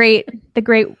 The great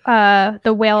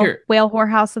the whale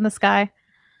whorehouse in the sky.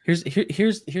 Here's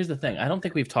the thing. I don't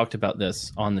think we've talked about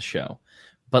this on the show,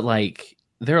 but like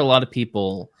there are a lot of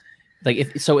people like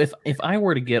if I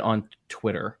were to get on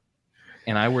Twitter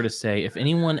and I were to say, if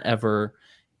anyone ever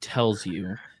tells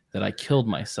you that I killed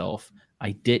myself,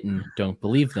 I didn't, don't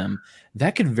believe them,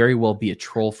 that could very well be a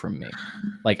troll from me.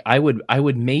 Like I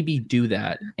would maybe do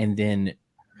that and then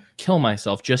kill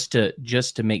myself just to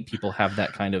make people have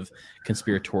that kind of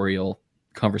conspiratorial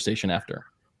conversation after.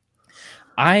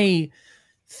 I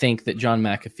think that John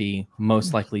McAfee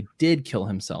most likely did kill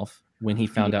himself when he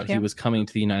found out he was coming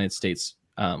to the United States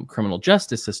criminal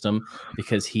justice system,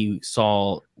 because he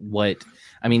saw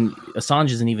Assange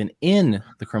isn't even in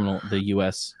the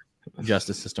U.S.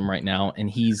 justice system right now, and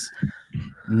his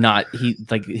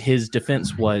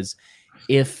defense was,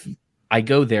 if I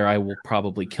go there, I will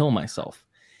probably kill myself.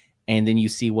 And then you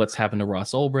see what's happened to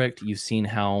Ross Ulbricht. You've seen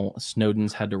how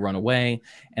Snowden's had to run away,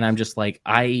 and I'm just like,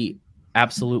 I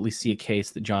absolutely see a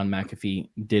case that John McAfee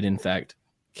did in fact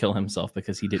kill himself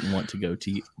because he didn't want to go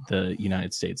to the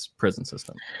United States prison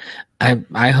system.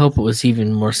 I hope it was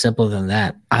even more simple than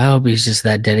that. I hope he's just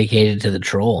that dedicated to the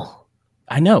troll.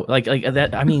 I know, like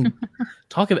that. I mean,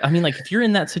 like if you're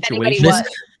in that situation,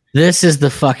 this is the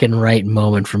fucking right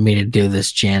moment for me to do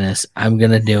this, Janice. I'm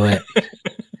gonna do it.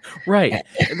 Right,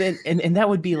 and that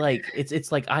would be like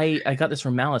it's like I got this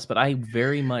from Malice, but I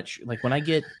very much like when I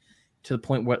get to the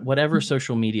point where whatever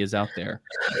social media is out there,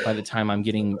 by the time I'm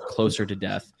getting closer to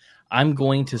death, I'm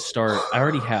going to start.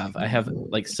 I have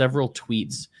like several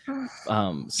tweets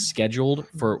scheduled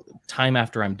for time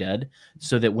after I'm dead,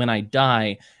 so that when I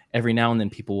die, every now and then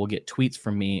people will get tweets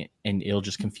from me, and it'll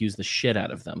just confuse the shit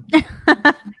out of them.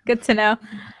 Good to know.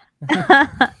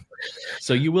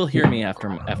 So you will hear me after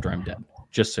I'm dead,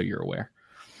 just so you're aware.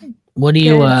 What do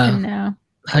you Good to know.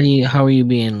 how are you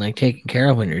being like taken care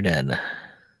of when you're dead?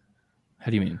 How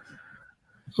do you mean?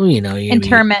 Well, you know,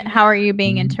 interment. How are you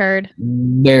being interred?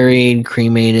 Buried,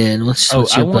 cremated. What's your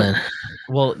plan?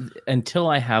 Well, until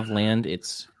I have land,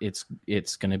 it's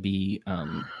going to be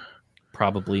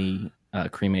probably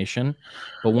cremation.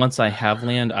 But once I have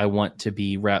land, I want to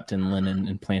be wrapped in linen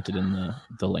and planted in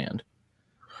the land.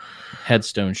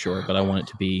 Headstone, sure, but I want it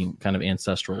to be kind of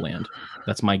ancestral land.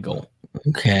 That's my goal.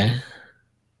 Okay.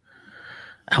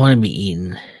 I want to be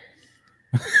eaten.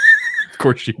 Of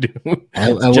course you do.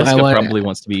 Jessica probably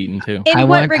wants to be eaten too. In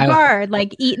what regard?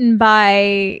 Like eaten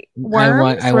by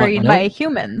worms or eaten by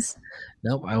humans?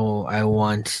 Nope. I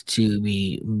want to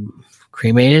be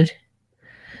cremated,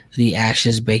 the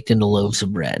ashes baked into loaves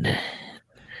of bread,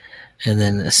 and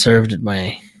then served at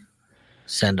my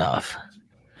send off.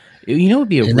 You know, it would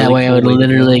be and that way I would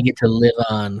literally get to live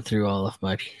on through all of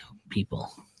my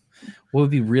people. What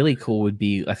would be really cool would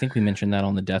be, I think we mentioned that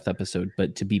on the death episode,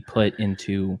 but to be put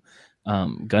into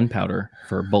gunpowder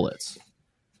for bullets.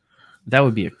 That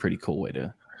would be a pretty cool way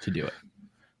to do it.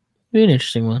 Be an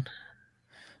interesting one.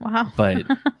 Wow. But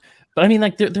I mean,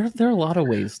 like there are a lot of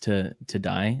ways to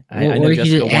die. I know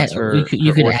Jessica wants her.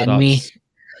 You could add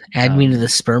me to the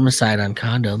spermicide on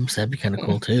condoms. That'd be kind of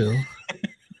cool too.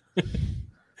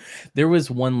 There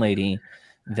was one lady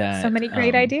that so many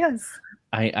great ideas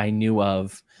I knew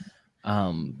of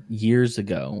years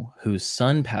ago whose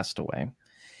son passed away,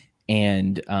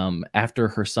 and after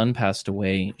her son passed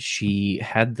away, she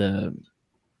had the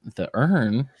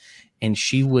urn, and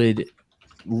she would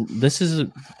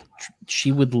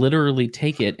literally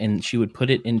take it and she would put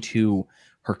it into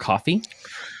her coffee.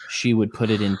 She would put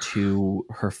it into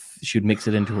she would mix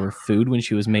it into her food when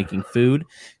she was making food.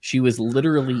 She was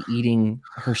literally eating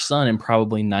her son and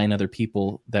probably 9 other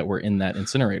people that were in that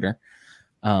incinerator.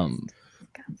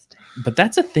 But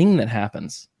that's a thing that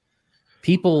happens.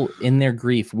 People in their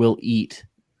grief will eat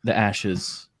the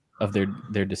ashes of their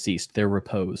deceased. They're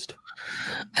reposed.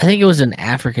 I think it was in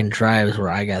African tribes where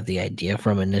I got the idea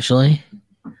from initially.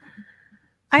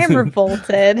 I am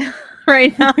revolted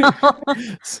right now.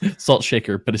 Salt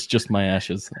shaker, but it's just my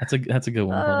ashes. That's a good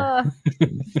one, Paul.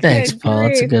 Thanks, Paul.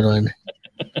 That's a good one.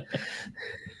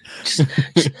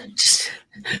 just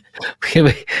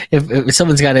if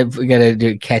someone's got to do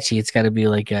it catchy, it's got to be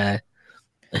like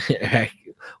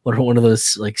one of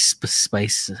those like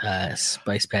spice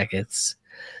packets.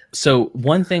 So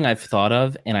one thing I've thought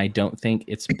of, and I don't think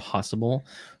it's possible,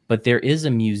 but there is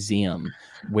a museum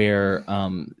where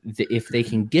if they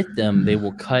can get them, they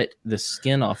will cut the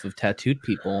skin off of tattooed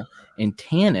people and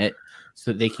tan it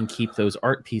so that they can keep those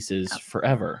art pieces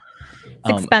forever.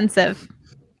 It's expensive.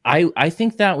 I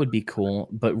think that would be cool,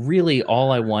 but really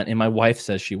all I want, and my wife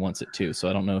says she wants it too, so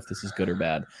I don't know if this is good or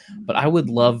bad, but I would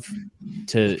love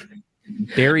to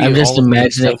bury I'm just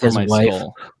imagining his wife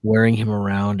skull, wearing him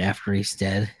around after he's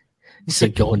dead. Just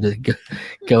like going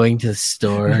to the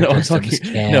store.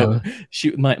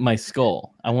 My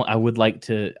skull. I would like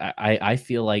to. I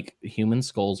feel like human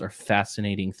skulls are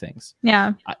fascinating things.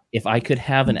 Yeah. If I could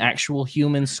have an actual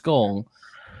human skull,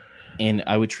 and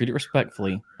I would treat it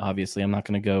respectfully. Obviously, I'm not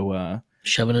going to go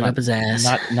shoving it up his ass.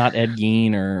 Not Ed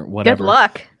Gein or whatever. Good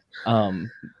luck.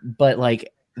 But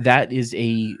like that is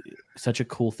such a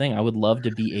cool thing. I would love to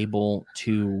be able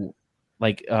to.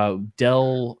 Like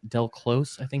Del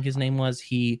Close, I think his name was.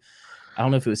 I don't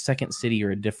know if it was Second City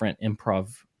or a different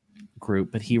improv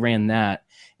group, but he ran that.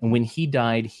 And when he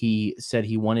died, he said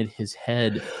he wanted his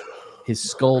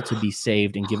skull to be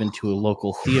saved and given to a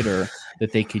local theater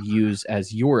that they could use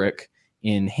as Yorick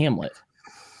in Hamlet.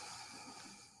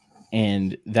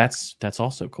 And that's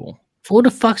also cool. Who the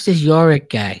fuck's this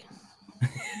Yorick guy?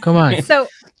 Come on. So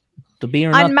to be or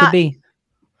not to be.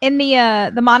 In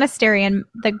the monastery, in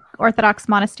the Orthodox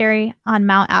monastery on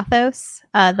Mount Athos,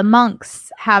 the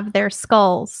monks have their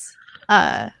skulls.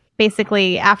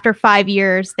 Basically, after 5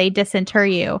 years, they disinter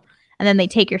you, and then they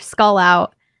take your skull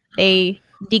out. They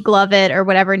deglove it or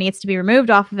whatever needs to be removed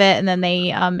off of it, and then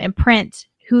they imprint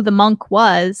who the monk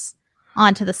was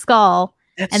onto the skull.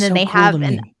 That's and then so they cool have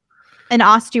an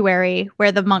ossuary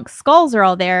where the monks' skulls are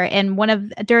all there. And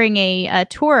during a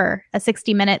tour, a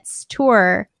 60 minutes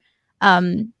tour.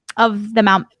 Of the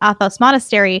Mount Athos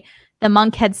monastery, the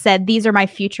monk had said, "These are my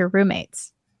future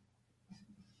roommates."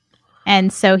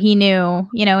 And so he knew,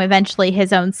 eventually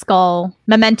his own skull,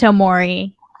 memento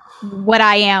mori, what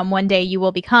I am, one day you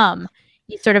will become.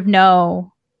 You sort of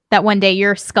know that one day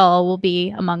your skull will be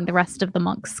among the rest of the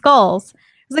monk's skulls.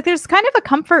 was like, there's kind of a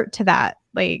comfort to that.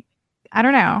 Like, I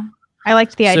don't know. I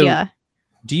liked the idea.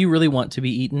 Do you really want to be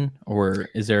eaten, or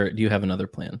do you have another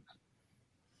plan?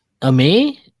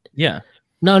 Me? Yeah.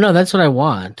 No, that's what I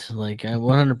want. Like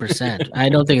 100%. I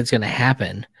don't think it's going to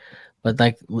happen, but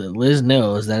like Liz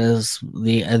knows that is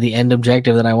the end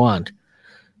objective that I want.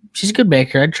 She's a good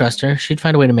baker. I'd trust her. She'd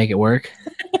find a way to make it work.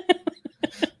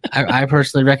 I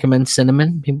personally recommend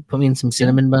cinnamon. People put me in some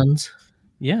cinnamon buns.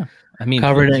 Yeah. I mean,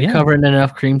 covered in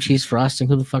enough cream cheese frosting.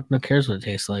 Who the fuck cares what it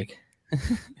tastes like?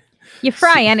 You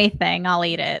fry anything, I'll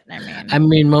eat it. I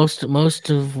mean, most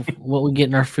of what we get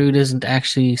in our food isn't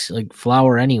actually like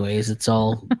flour, anyways. It's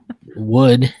all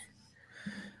wood.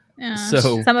 Yeah,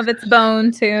 so some of it's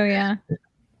bone too. Yeah.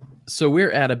 So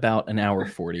we're at about an hour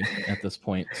 40 at this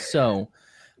point. So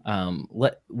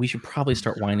we should probably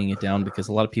start winding it down because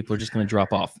a lot of people are just going to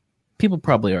drop off. People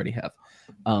probably already have.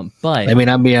 But I mean,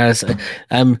 I'll be honest.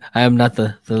 I'm not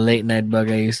the late night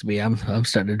bug I used to be. I'm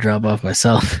starting to drop off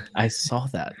myself. I saw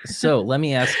that. So let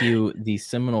me ask you the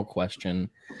seminal question,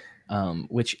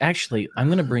 which actually I'm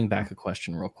going to bring back a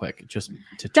question real quick, just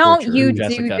to don't torture you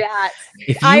Jessica. Do that?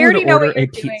 If you were to order a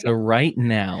pizza right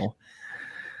now,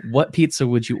 what pizza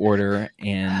would you order?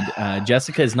 And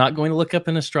Jessica is not going to look up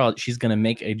an astrology. She's going to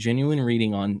make a genuine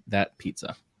reading on that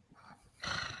pizza.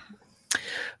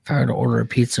 If I were to order a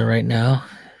pizza right now,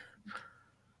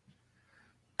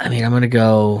 I mean, I'm going to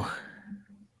go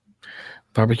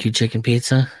barbecue chicken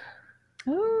pizza.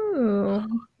 Ooh,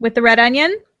 with the red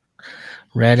onion?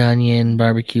 Red onion,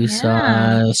 barbecue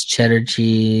sauce, cheddar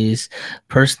cheese.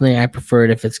 Personally, I prefer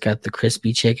it if it's got the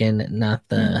crispy chicken, not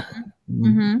the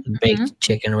baked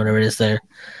chicken or whatever it is there.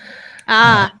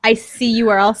 I see you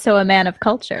are also a man of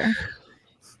culture.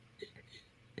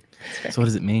 So what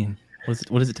does it mean?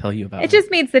 What does it tell you about it? Just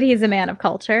means that he's a man of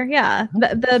culture. Yeah.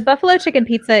 The buffalo chicken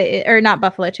pizza, or not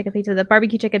buffalo chicken pizza, the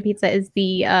barbecue chicken pizza is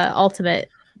the ultimate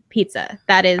pizza.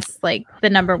 That is like the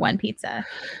number one pizza.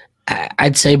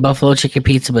 I'd say buffalo chicken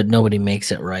pizza, but nobody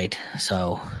makes it right.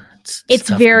 So it's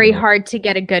very hard to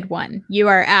get a good one. You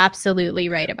are absolutely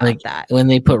right about that. When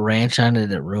they put ranch on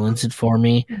it, it ruins it for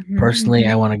me. Personally,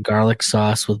 I want a garlic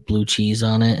sauce with blue cheese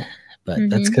on it, but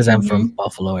that's because I'm from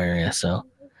Buffalo area. So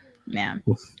yeah,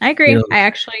 I agree. I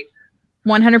actually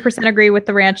 100% agree with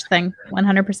the ranch thing.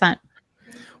 100%.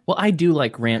 Well, I do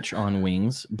like ranch on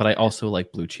wings, but I also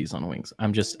like blue cheese on wings.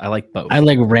 I like both. I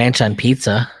like ranch on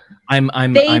pizza. I'm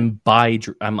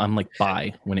like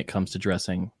bi when it comes to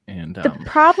dressing. And the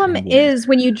problem is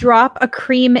when you drop a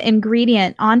cream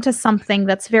ingredient onto something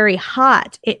that's very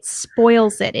hot, it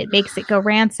spoils it. It makes it go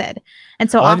rancid.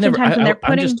 And so oftentimes when they're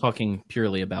putting, I'm just talking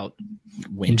purely about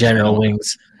wings. In general,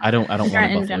 wings. I don't want a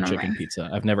buffalo chicken pizza.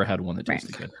 I've never had one that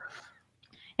tasted good.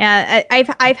 Yeah,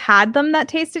 I've had them that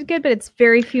tasted good, but it's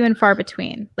very few and far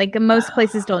between. Like most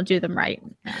places don't do them right.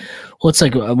 Well, it's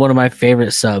like one of my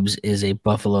favorite subs is a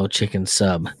buffalo chicken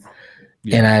sub,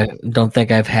 and I don't think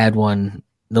I've had one.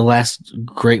 The last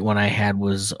great one I had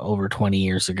was over 20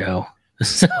 years ago.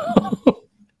 So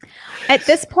at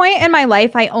this point in my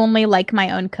life, I only like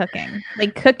my own cooking.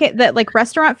 Like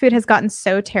restaurant food has gotten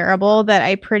so terrible that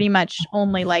I pretty much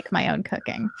only like my own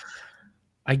cooking.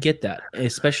 I get that,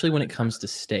 especially when it comes to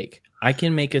steak. I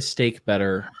can make a steak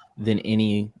better than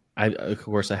any. Of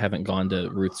course, I haven't gone to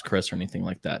Ruth's Chris or anything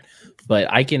like that,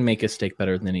 but I can make a steak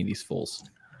better than any of these fools.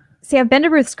 See, I've been to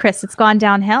Ruth's Chris. It's gone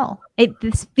downhill.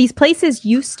 These places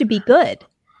used to be good.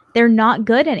 They're not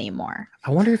good anymore.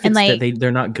 I wonder if it's that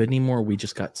they're not good anymore. We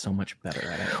just got so much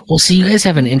better at it. Well, see, you guys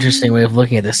have an interesting way of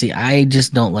looking at this. See, I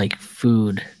just don't like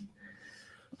food.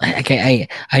 I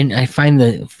find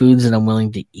the foods that I'm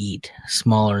willing to eat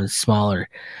smaller and smaller.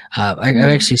 I've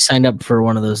actually signed up for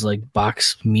one of those like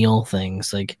box meal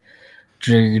things. Like,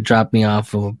 drop me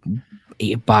off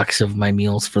a box of my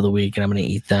meals for the week, and I'm going to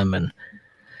eat them. And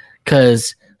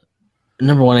because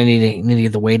number one, I need to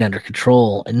get the weight under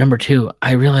control, and number two,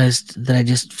 I realized that I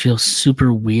just feel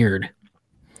super weird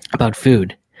about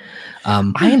food. I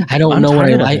don't know what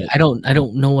I like. I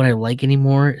don't know what I like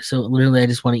anymore. So literally, I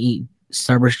just want to eat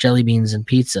Starburst jelly beans and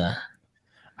pizza.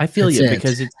 I feel you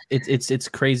because it's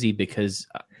crazy because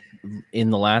in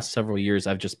the last several years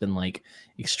I've just been like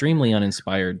extremely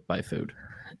uninspired by food.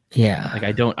 Yeah, like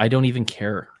I don't even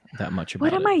care that much about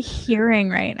it. What am I hearing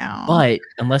right now? But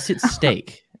unless it's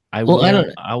steak, I will.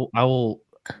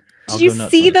 Did you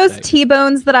see those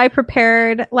T-bones that I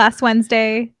prepared last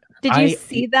Wednesday? Did you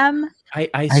see them?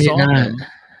 I saw them,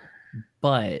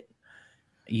 but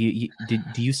do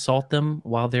you salt them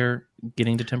while they're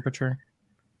getting to temperature?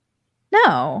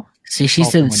 No. See, she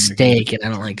said steak, and I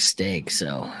don't like steak,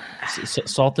 so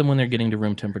salt them when they're getting to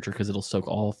room temperature because it'll soak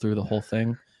all through the whole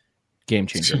thing. Game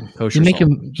changer.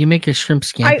 You make a shrimp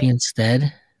scampi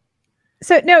instead.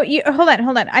 So no, you hold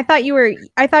on. I thought you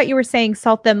were saying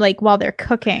salt them like while they're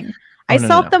cooking. I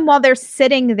salt them while they're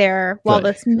sitting there while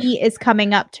this meat is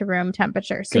coming up to room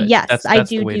temperature. So yes, that's I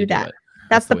do that.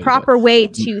 That's the proper way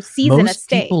to season a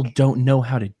steak. Most people don't know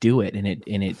how to do it, and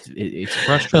it's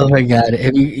frustrating. Oh my god!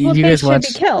 Do you guys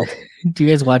watch? Be killed. Do you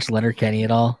guys watch Letterkenny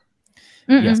at all?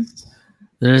 Mm-mm. Yes.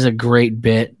 There's a great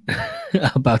bit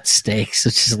about steaks,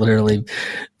 which is literally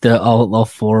all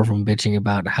four of them bitching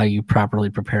about how you properly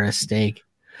prepare a steak.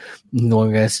 And the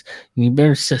one goes, "You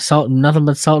better nothing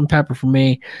but salt and pepper for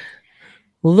me."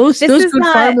 Well, those good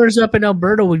farmers up in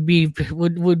Alberta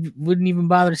wouldn't even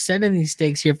bother sending these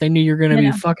steaks here if they knew you're going to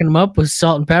be fucking them up with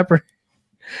salt and pepper.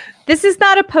 This is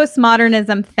not a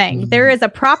postmodernism thing. There is a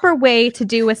proper way to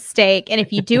do a steak, and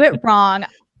if you do it wrong,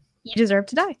 you deserve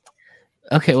to die.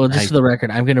 Okay, well, just for the record,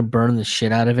 I'm going to burn the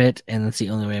shit out of it, and that's the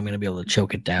only way I'm going to be able to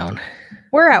choke it down.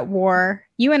 We're at war.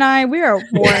 You and we're at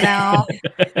war now.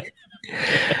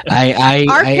 I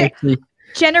actually...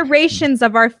 Generations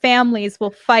of our families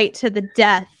will fight to the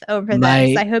death over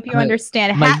this. I hope you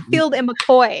understand. Hatfield and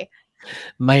McCoy.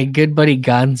 My good buddy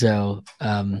Gonzo,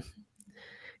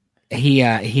 he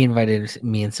invited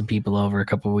me and some people over a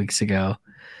couple of weeks ago.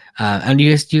 And do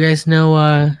you guys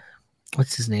know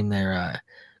what's his name there?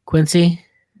 Quincy?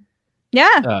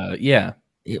 Yeah. Yeah.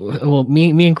 Well,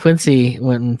 me and Quincy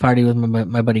went and partied with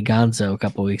my buddy Gonzo a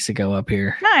couple of weeks ago up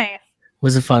here. Nice. It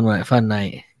was a fun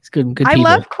night. It's good people. I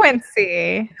love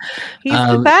Quincy. He's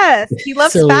the best. He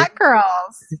loves fat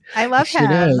girls. I love him.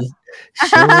 Does.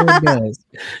 Sure does.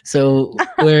 So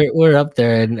we're up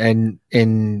there and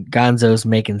Gonzo's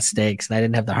making steaks, and I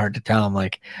didn't have the heart to tell him,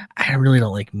 like, I really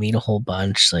don't like meat a whole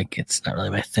bunch. Like, it's not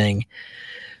really my thing.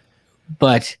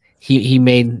 But he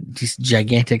made these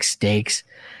gigantic steaks,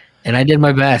 and I did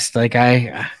my best. Like,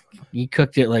 he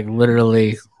cooked it like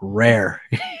literally rare.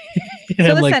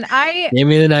 So listen, give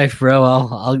me the knife, bro.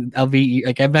 I'll be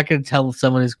like, I'm not gonna tell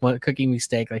someone who's cooking me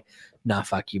steak like, nah,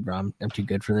 fuck you, bro. I'm too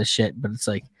good for this shit. But it's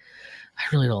like, I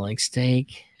really don't like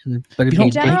steak. But if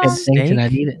you don't like steak, then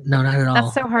I'd eat it. No, not at all.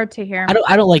 That's so hard to hear.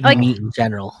 I don't like meat in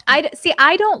general.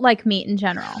 I don't like meat in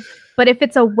general. But if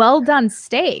it's a well done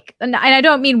steak, and I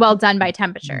don't mean well done by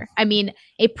temperature, I mean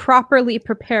a properly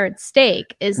prepared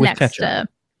steak is with next ketchup. To.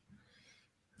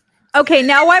 Okay,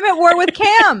 now I'm at war with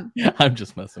Cam. I'm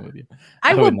just messing with you.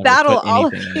 I will battle all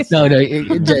of you. No,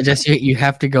 just you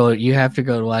have to go. You have to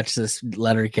go and watch this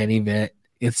Letterkenny bit.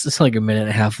 It's just like a minute and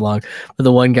a half long. But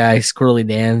the one guy, Squirrely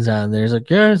Dan's on there. He's like,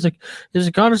 yeah, it's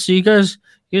like honestly, you guys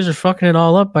are fucking it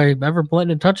all up by ever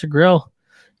letting it touch a grill.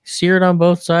 Sear it on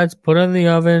both sides. Put it in the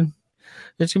oven.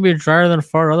 It's gonna be drier than a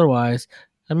fart otherwise.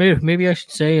 And maybe I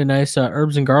should say a nice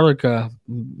herbs and garlic,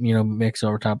 mix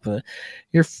over top of it.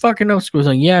 You're fucking up, Squirrel's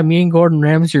like, yeah, me and Gordon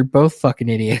Ramsay are both fucking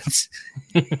idiots.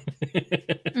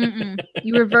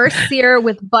 You reverse sear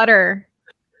with butter.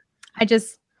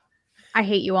 I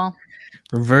hate you all.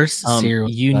 Reverse sear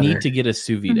with you butter. need to get a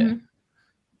sous vide.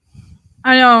 Mm-hmm.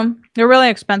 I know. They're really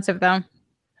expensive, though.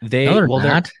 They're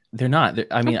not. They're not.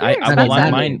 I mean,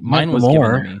 mine was given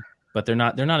to me, but they're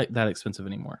not that expensive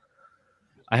anymore.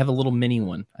 I have a little mini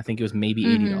one. I think it was maybe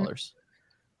 $80.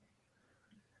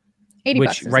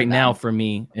 Which right now for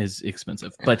me is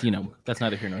expensive, but that's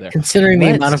neither here nor there. Considering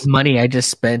the amount of money I just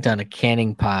spent on a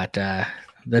canning pot,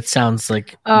 that sounds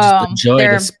like just the joy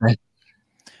to spend.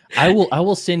 I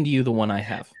will send you the one I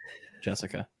have,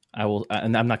 Jessica. I will,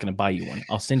 and I'm not going to buy you one.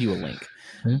 I'll send you a link.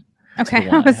 Okay,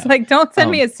 I was like, don't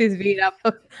send me a sous vide.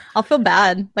 I'll feel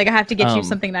bad. Like I have to get you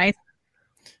something nice.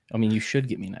 I mean, you should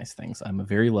get me nice things. I'm a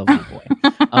very lovely boy.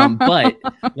 But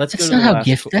let's go to the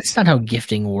last. That's not how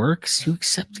gifting works. You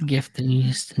accept the gift and you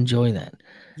just enjoy that.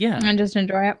 Yeah, and just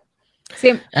enjoy it.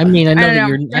 See, I mean, I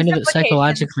know that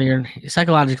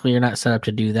psychologically you're not set up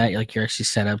to do that. Like you're actually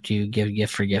set up to give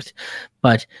gift for gift,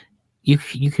 but you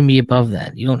can be above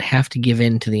that. You don't have to give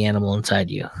in to the animal inside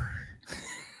you.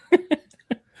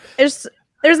 There's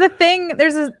a thing.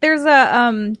 There's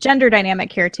a gender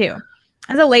dynamic here too.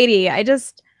 As a lady,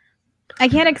 I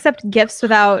can't accept gifts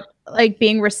without like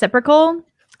being reciprocal,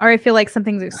 or I feel like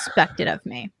something's expected of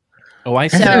me. Oh, I'm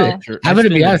gonna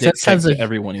be honest. That sounds like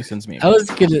everyone who sends me. I was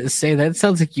gonna say that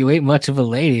sounds like you ain't much of a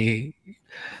lady.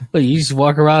 But you just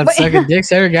walk around sucking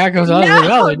dicks. Every guy comes on. No,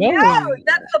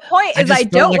 that's the point. I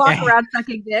don't walk around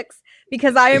sucking dicks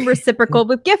because I am reciprocal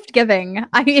with gift giving.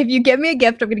 If you give me a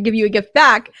gift, I'm going to give you a gift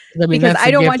back. I mean, because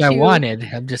I don't want you. I wanted.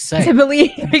 I'm just saying. To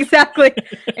believe exactly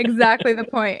the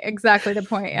point. Exactly the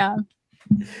point. Yeah.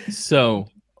 So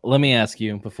let me ask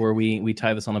you before we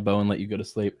tie this on a bow and let you go to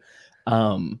sleep.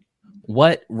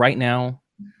 What right now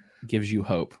gives you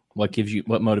hope? What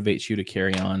motivates you to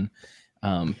carry on?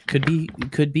 Could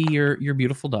be your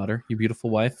beautiful daughter, your beautiful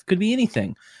wife, could be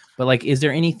anything. But like, is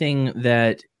there anything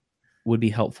that would be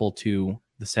helpful to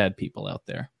the sad people out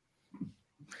there?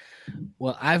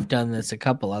 Well, I've done this a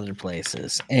couple other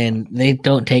places, and they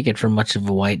don't take it for much of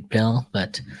a white pill,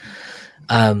 but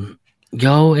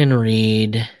go and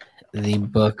read the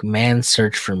book Man's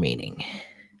Search for Meaning.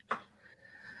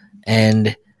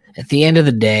 And at the end of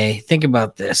the day, think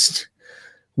about this.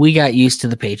 We got used to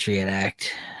the Patriot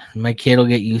Act. My kid will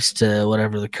get used to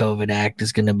whatever the COVID Act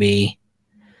is going to be.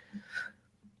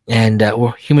 And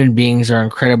human beings are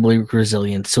incredibly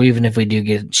resilient. So even if we do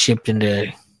get shipped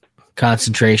into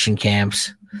concentration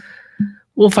camps,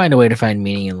 we'll find a way to find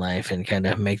meaning in life and kind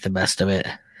of make the best of it.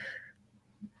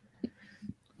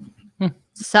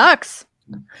 Sucks.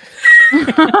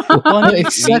 Well,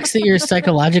 it sucks that you're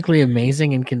psychologically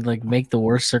amazing and can like make the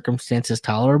worst circumstances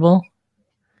tolerable.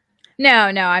 No,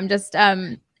 I'm just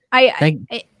I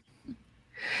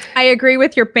agree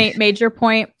with your major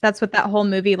point. That's what that whole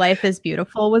movie Life is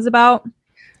Beautiful was about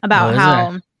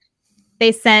how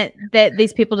they sent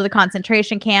these people to the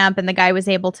concentration camp, and the guy was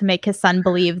able to make his son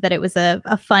believe that it was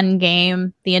a fun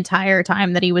game the entire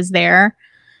time that he was there.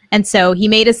 And so he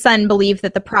made his son believe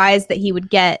that the prize that he would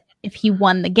get if he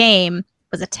won the game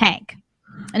was a tank.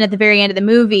 And at the very end of the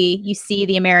movie, you see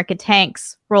the American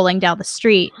tanks rolling down the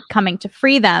street, coming to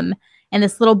free them. And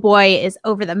this little boy is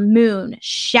over the moon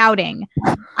shouting,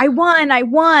 I won,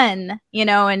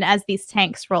 and as these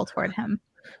tanks roll toward him.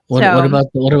 What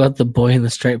about the boy in the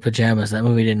striped pajamas? That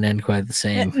movie didn't end quite the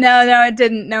same. No, it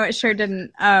didn't. No, it sure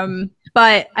didn't.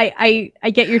 But I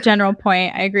get your general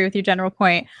point. I agree with your general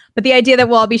point. But the idea that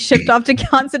we'll all be shipped off to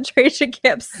concentration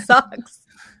camps sucks.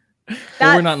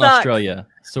 Well, we're not in Australia,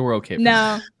 so we're okay.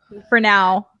 For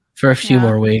now. For a few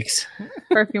more weeks.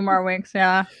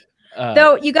 Yeah.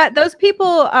 Though you got those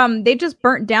people, they just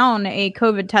burnt down a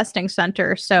COVID testing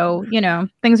center. So,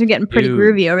 things are getting pretty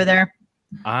groovy over there.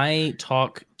 I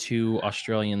talk to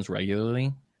Australians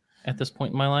regularly at this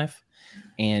point in my life,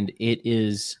 and it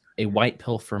is a white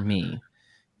pill for me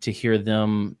to hear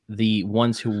them, the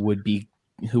ones who would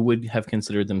have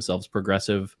considered themselves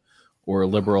progressive or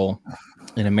liberal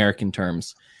in American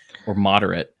terms or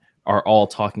moderate, are all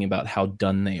talking about how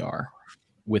done they are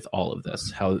with all of this,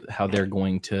 how they're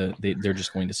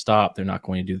just going to stop. They're not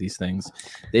going to do these things.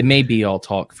 It may be all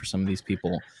talk for some of these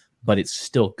people, but it's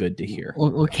still good to hear.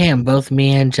 Well, Cam, both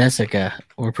me and Jessica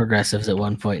were progressives at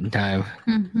one point in time.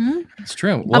 Mm-hmm. It's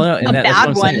true. Well, that's what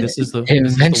I'm saying. This is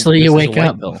eventually you wake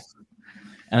up, pill.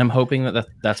 And I'm hoping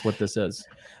that's what this is.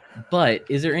 But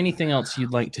is there anything else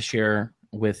you'd like to share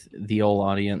with the old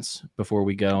audience before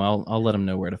we go? I'll let them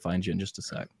know where to find you in just a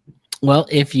sec. Well,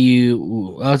 if you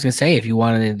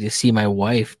wanted to see my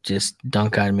wife just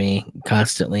dunk on me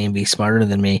constantly and be smarter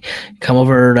than me, come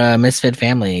over to Misfit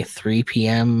Family, 3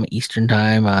 p.m. Eastern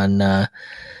time on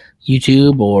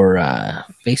YouTube or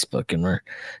Facebook, and we're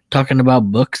talking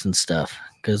about books and stuff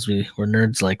because we're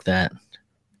nerds like that.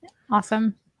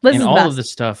 Awesome. And all of the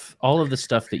stuff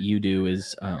that you do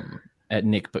is at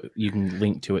Nick. You can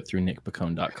link to it through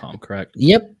nickpecone.com, correct?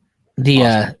 Yep.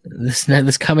 Awesome.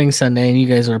 This coming Sunday, and you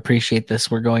guys will appreciate this,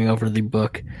 we're going over the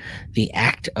book The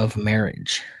Act of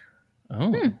Marriage.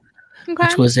 Okay.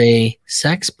 Which was a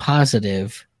sex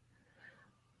positive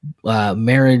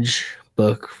marriage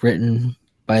book written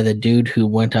by the dude who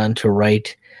went on to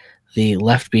write the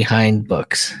Left Behind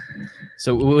books.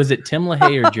 So was it Tim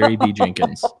LaHaye or Jerry B.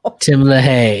 Jenkins? Tim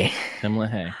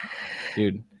LaHaye.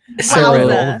 Dude. So, I read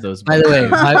all of those books. By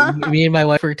the way, me and my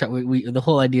wife were talking. The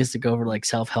whole idea is to go over like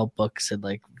self-help books and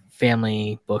like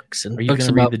family books and are you books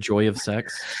going to about read The Joy of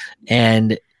Sex?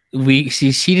 And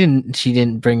she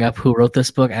didn't bring up who wrote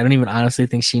this book. I don't even honestly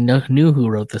think she knew who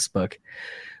wrote this book.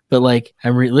 But like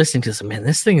I'm listening to this, man,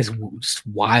 this thing is just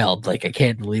wild. Like I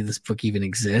can't believe this book even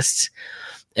exists.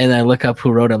 And I look up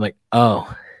who wrote it. I'm like,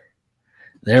 oh,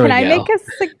 there we go. Can I make a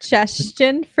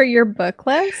suggestion for your book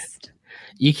list?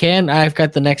 You can. I've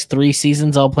got the next 3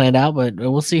 seasons all planned out, but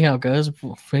we'll see how it goes.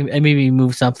 Maybe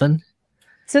move something.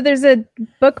 So there's a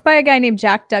book by a guy named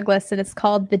Jack Douglas, and it's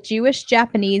called The Jewish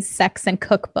Japanese Sex and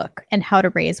Cookbook and How to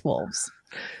Raise Wolves.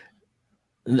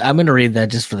 I'm going to read that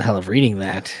just for the hell of reading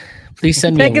that. Please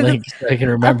send me a link so I can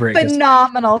remember it.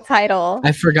 Phenomenal title.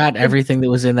 I forgot everything that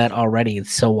was in that already.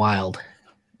 It's so wild.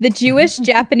 The Jewish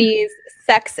Japanese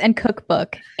Sex and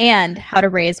Cookbook and How to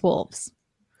Raise Wolves.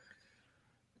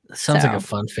 Sounds like a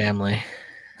fun family.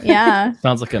 Yeah.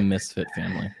 Sounds like a misfit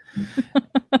family.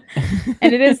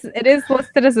 And it is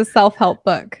listed as a self-help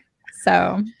book.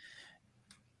 So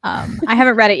I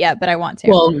haven't read it yet, but I want to.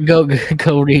 Well,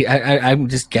 go read. I'm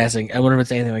just guessing. I wonder if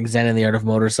it's anything like Zen and the Art of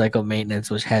Motorcycle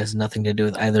Maintenance, which has nothing to do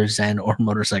with either Zen or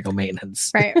motorcycle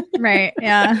maintenance. Right,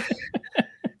 yeah.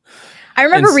 I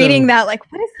remember reading that,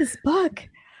 like, what is this book?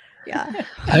 Yeah,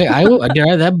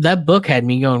 that book had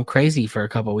me going crazy for a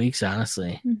couple weeks,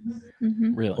 honestly.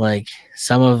 Really, like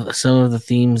some of the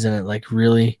themes in it, like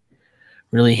really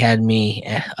had me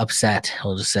upset.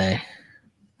 I'll just say.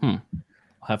 I'll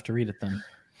have to read it then.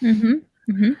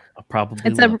 I'll probably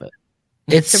love it.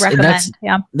 It's to recommend.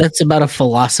 That's about a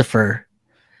philosopher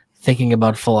thinking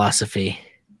about philosophy.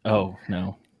 Oh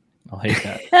no, I'll hate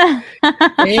that.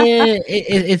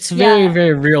 It's very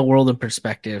very real world in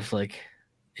perspective. Like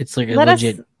it's like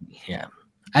legit.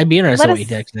 I'd be interested what you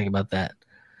think about that.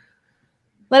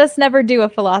 Let us never do a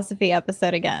philosophy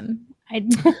episode again. I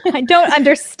don't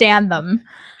understand them.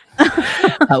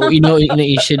 You know what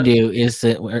you should do is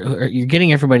that you're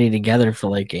getting everybody together for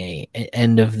like a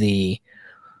end of the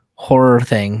horror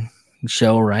thing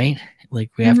show, right?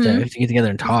 Like we have to get together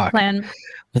and talk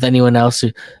with anyone else.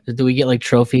 Do we get like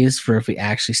trophies for if we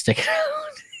actually stick it out?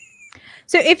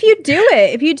 So if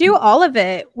you do all of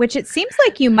it, which it seems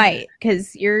like you might,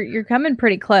 because you're coming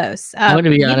pretty close. I'm going to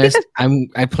be honest.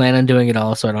 I plan on doing it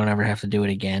all, so I don't ever have to do it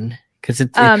again. Because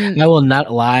I will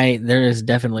not lie, there is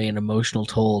definitely an emotional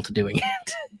toll to doing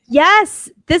it. Yes,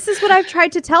 this is what I've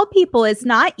tried to tell people. It's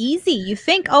not easy. You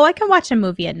think, oh, I can watch a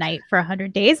movie at night for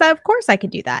 100 days. Of course I could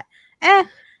do that.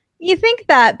 You think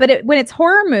that, but when it's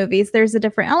horror movies, there's a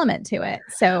different element to it.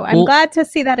 So I'm glad to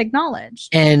see that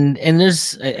acknowledged. And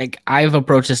there's, I've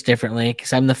approached this differently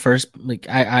because I'm the first. Like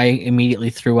I immediately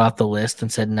threw out the list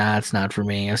and said, "Nah, it's not for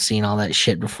me. I've seen all that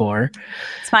shit before."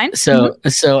 It's fine. So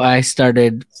I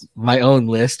started my own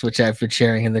list, which I've been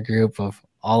sharing in the group of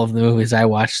all of the movies I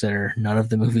watched that are none of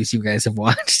the movies you guys have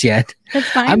watched yet. That's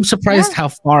fine. I'm surprised how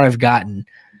far I've gotten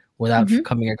without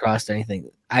coming across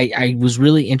anything. I was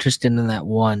really interested in that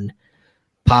one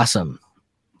possum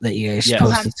that you guys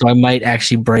posted, so I might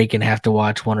actually break and have to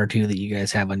watch one or two that you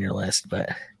guys have on your list. But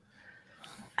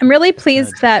I'm really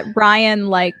pleased that Ryan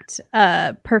liked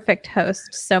Perfect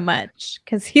Host so much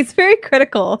because he's very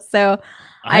critical. So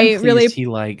he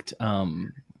liked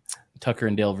Tucker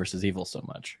and Dale versus Evil so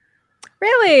much.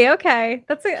 Really? Okay,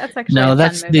 that's actually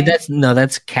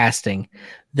that's casting.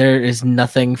 There is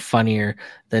nothing funnier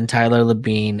than Tyler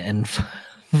Labine and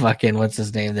fucking what's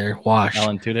his name there? Wash.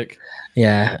 Alan Tudyk.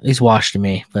 Yeah, he's Wash to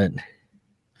me, but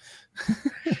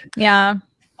yeah,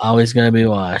 always gonna be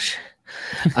Wash.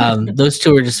 Those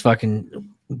two are just fucking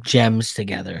gems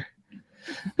together.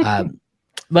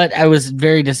 But I was I'm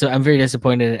very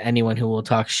disappointed at anyone who will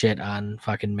talk shit on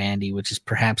fucking Mandy, which is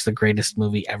perhaps the greatest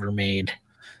movie ever made.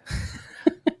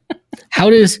 How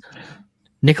does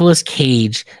Nicolas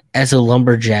Cage as a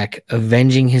lumberjack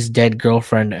avenging his dead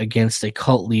girlfriend against a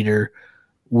cult leader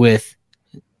with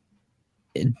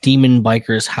demon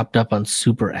bikers hopped up on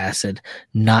super acid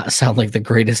not sound like the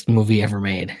greatest movie ever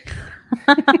made?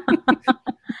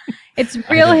 It's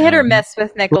real hit or miss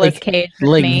with Nicolas Cage.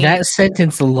 That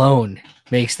sentence alone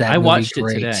makes that movie watched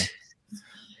great. It today.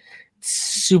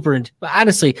 Super. But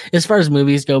honestly, as far as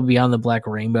movies go, Beyond the Black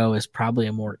Rainbow is probably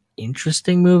a more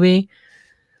interesting movie,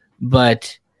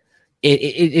 but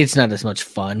it's not as much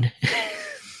fun.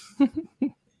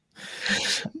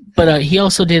 But he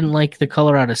also didn't like The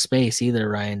Color Out of Space either,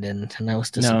 Ryan didn't, and that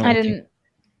was disappointing. No, I didn't.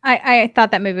 I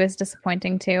thought that movie was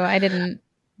disappointing too. I didn't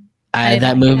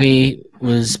that movie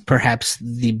was perhaps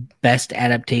the best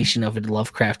adaptation of a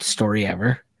Lovecraft story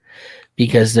ever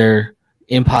because they're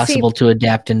impossible to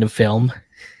adapt into film.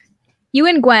 You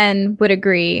and Gwen would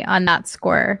agree on that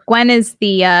score. Gwen is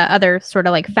the other sort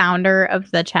of like founder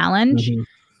of the challenge.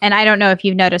 And I don't know if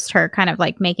you've noticed her kind of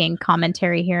like making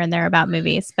commentary here and there about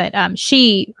movies, but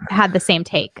she had the same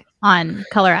take on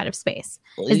Color Out of Space.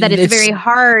 Is that it's very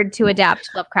hard to adapt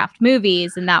Lovecraft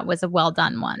movies, and that was a well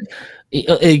done one.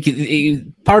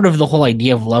 Part of the whole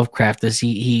idea of Lovecraft is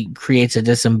he creates a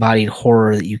disembodied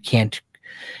horror that you can't.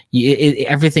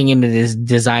 Everything in it is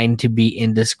designed to be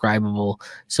indescribable,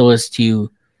 so as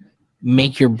to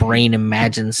make your brain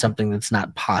imagine something that's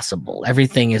not possible.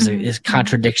 Everything is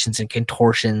contradictions and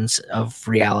contortions of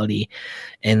reality,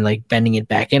 and like bending it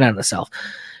back in on itself.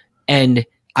 And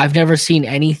I've never seen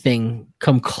anything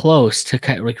come close to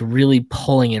kind of like really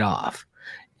pulling it off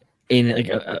in like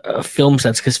a film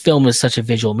sense, because film is such a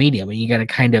visual medium, and you got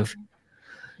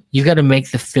to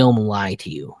make the film lie to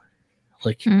you.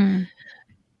 Like,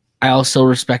 I also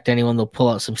respect anyone that'll pull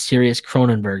out some serious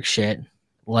Cronenberg shit,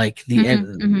 like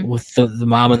with the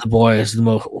mom and the boy is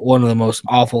one of the most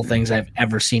awful things I've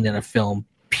ever seen in a film.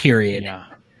 Period. Yeah.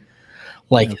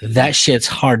 Like that shit's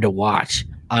hard to watch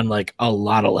on like a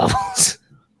lot of levels.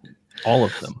 All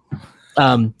of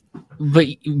them. But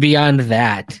beyond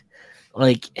that,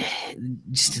 like,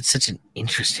 just it's such an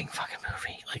interesting fucking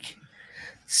movie. Like,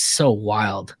 so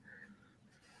wild.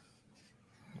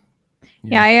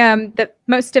 Yeah, the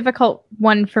most difficult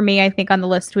one for me, I think, on the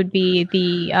list would be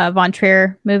the Von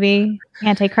Trier movie,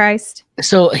 Antichrist.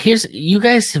 So you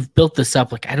guys have built this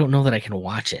up. Like, I don't know that I can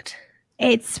watch it.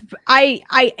 I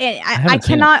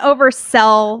cannot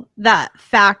oversell that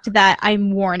fact that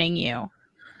I'm warning you.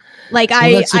 Like,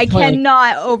 I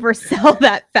cannot oversell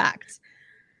that fact.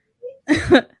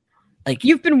 Like,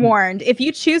 you've been warned. If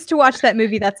you choose to watch that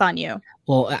movie, that's on you.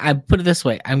 Well, I put it this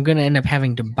way. I'm going to end up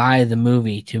having to buy the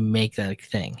movie to make that a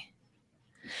thing.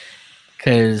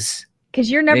 Because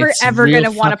you're never, ever going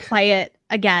to want to play it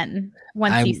again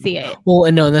once you see it. Well,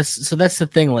 no, that's the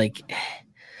thing. Like,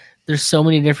 there's so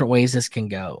many different ways this can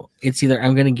go. It's either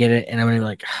I'm going to get it and I'm going to be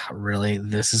like, oh, really?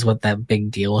 This is what that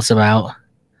big deal was about?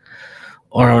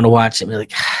 Or I'm going to watch it and be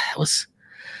like, it was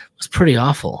pretty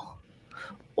awful.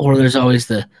 Or there's always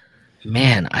the,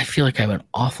 man, I feel like I'm an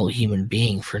awful human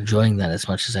being for enjoying that as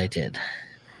much as I did.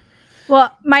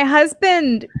 Well, my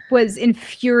husband was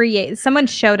infuriated. Someone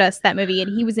showed us that movie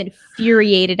and he was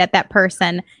infuriated at that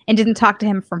person and didn't talk to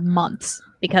him for months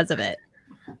because of it.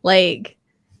 Like,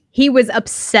 he was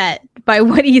upset by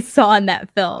what he saw in that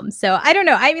film. So I don't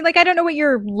know. I mean, like, I don't know what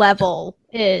your level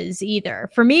is either.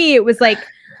 For me, it was like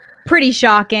pretty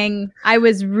shocking. I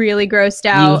was really grossed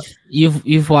out.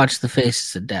 You've watched The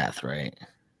Faces of Death, right?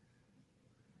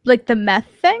 Like the meth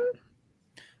thing?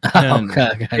 No.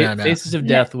 Faces of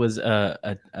Death was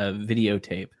a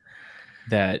videotape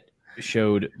that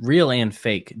showed real and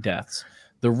fake deaths.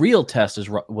 The real test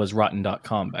was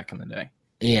rotten.com back in the day.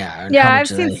 Yeah. Yeah, I've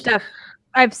seen stuff.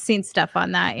 I've seen stuff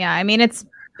on that. Yeah. I mean, it's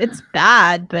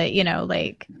bad, but you know,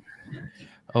 like,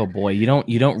 oh boy, you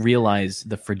don't realize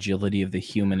the fragility of the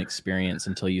human experience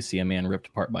until you see a man ripped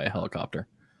apart by a helicopter.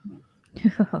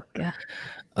 Oh god.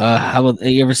 How about,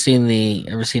 you ever seen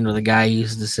where the guy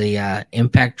uses a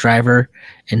impact driver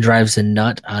and drives a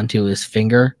nut onto his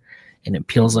finger and it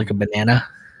peels like a banana?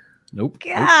 Nope.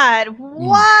 God,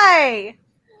 why?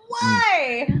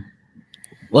 Why?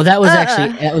 Well, that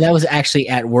was actually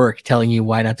at work telling you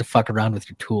why not to fuck around with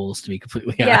your tools, to be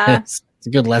completely honest. It's a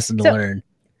good lesson to learn.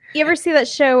 You ever see that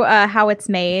show, How It's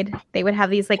Made? They would have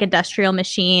these like industrial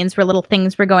machines where little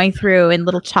things were going through and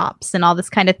little chops and all this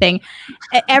kind of thing.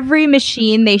 Every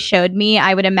machine they showed me,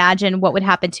 I would imagine what would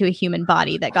happen to a human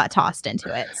body that got tossed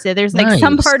into it. So there's like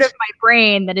some part of my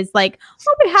brain that is like,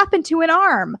 what would happen to an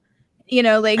arm? You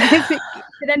know, like if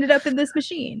it ended up in this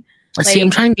machine. See, I'm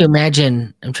trying to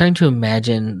imagine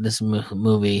this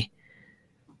movie.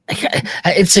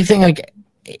 It's the thing, like,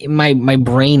 my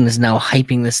brain is now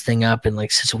hyping this thing up in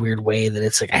like such a weird way that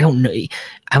it's like, I don't know.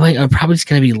 I'm probably just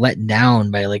going to be let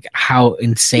down by like how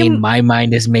insane my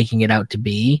mind is making it out to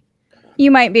be. You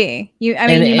might be. You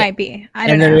might be. I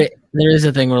don't know. There is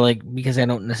a thing where, like, because I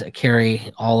don't necessarily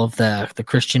carry all of the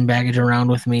Christian baggage around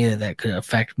with me, that could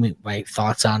affect my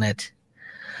thoughts on it.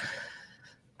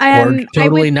 Or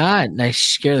totally not. And I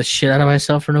scare the shit out of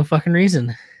myself for no fucking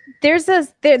reason.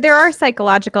 There are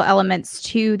psychological elements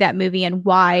to that movie and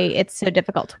why it's so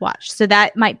difficult to watch. So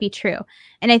that might be true.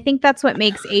 And I think that's what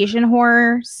makes Asian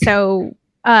horror so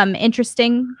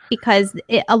interesting, because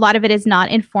a lot of it is not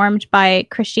informed by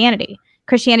Christianity.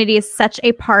 Christianity is such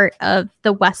a part of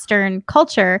the Western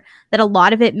culture that a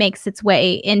lot of it makes its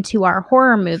way into our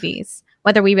horror movies,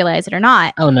 whether we realize it or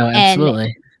not. Oh, no, absolutely.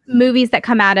 And movies that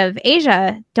come out of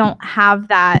Asia don't have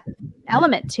that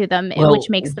element to them, which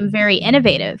makes them very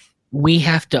innovative. We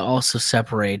have to also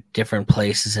separate different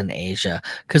places in Asia,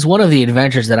 because one of the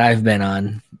adventures that I've been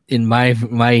on in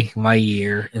my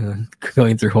year in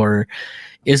going through horror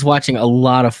is watching a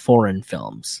lot of foreign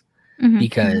films,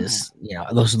 because you know,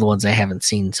 those are the ones I haven't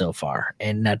seen so far,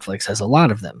 and Netflix has a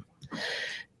lot of them.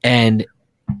 And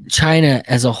China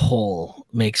as a whole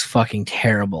makes fucking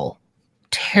terrible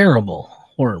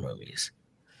horror movies.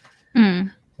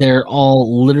 They're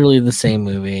all literally the same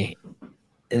movie.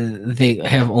 They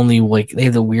have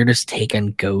the weirdest take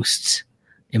on ghosts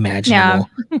imaginable,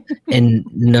 and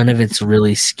none of it's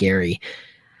really scary.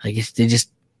 Like,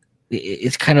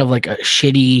 it's kind of like a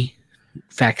shitty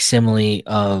facsimile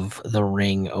of The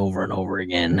Ring over and over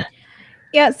again.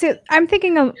 Yeah, so I'm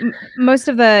thinking of most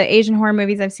of the Asian horror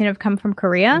movies I've seen have come from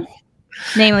Korea,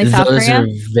 namely South Korea. Those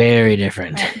are very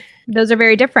different. Those are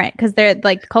very different because they're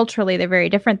like culturally they're very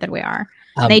different than we are.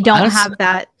 They don't have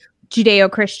that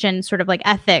Judeo-Christian sort of like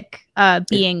ethic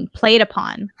being played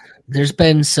upon. There's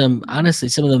been some of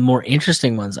the more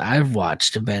interesting ones I've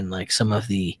watched have been like some of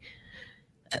the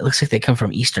It looks like they come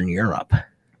from Eastern Europe.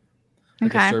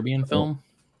 Like a Serbian film?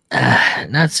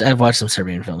 I've watched some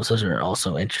Serbian films. Those are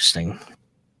also interesting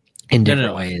in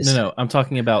different ways. No. I'm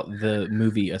talking about the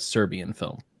movie A Serbian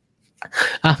Film.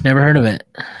 I've never heard of it.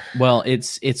 Well,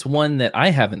 it's one that I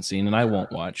haven't seen and I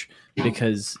won't watch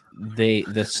because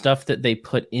the stuff that they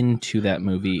put into that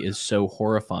movie is so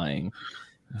horrifying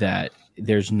that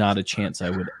there's not a chance I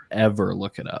would ever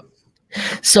look it up.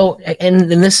 So,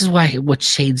 and this is what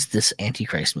shades this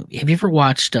Antichrist movie. Have you ever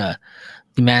watched the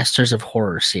Masters of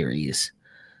Horror series?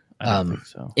 I don't think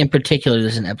so. In particular,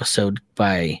 there's an episode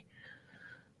by,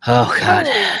 oh God.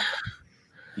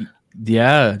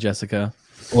 Yeah, Jessica.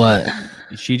 What?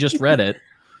 She just read it.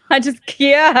 I just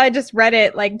read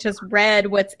it, like just read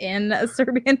what's in a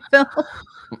Serbian film.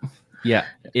 Yeah,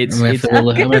 I'm gonna have to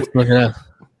look it up.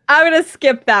 I'm gonna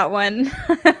skip that one.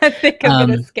 I think I'm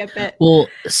gonna skip it. Well,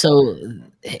 so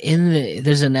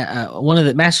there's one of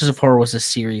the Masters of Horror was a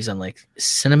series on like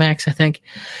Cinemax, I think,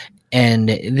 and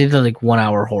they did like 1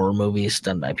 hour horror movies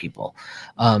done by people.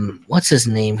 What's his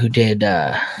name? Who did?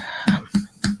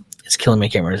 It's killing me. I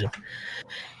can't remember his name.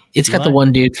 It's got the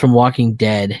one dude from Walking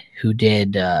Dead who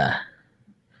did.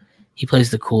 He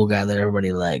plays the cool guy that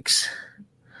everybody likes.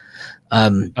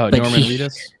 Norman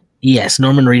Reedus. Yes,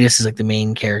 Norman Reedus is like the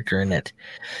main character in it,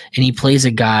 and he plays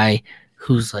a guy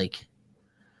who's like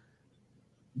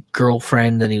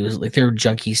girlfriend, and he was like they were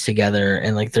junkies together,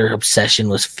 and like their obsession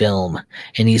was film,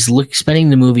 and he's spending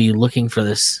the movie looking for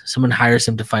this. Someone hires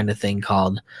him to find a thing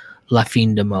called La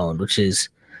Fin du Monde, which is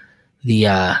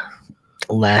the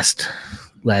last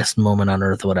moment on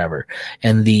Earth, or whatever.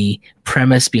 And the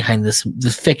premise behind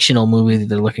the fictional movie that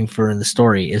they're looking for in the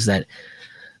story is that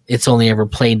it's only ever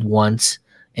played once.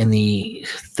 And the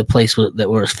place that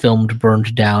was filmed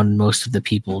burned down, and most of the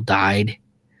people died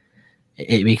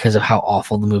because of how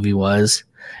awful the movie was.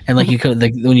 And like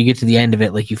when you get to the end of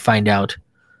it, like you find out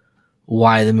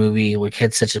why the movie like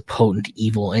had such a potent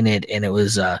evil in it, and it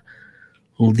was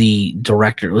the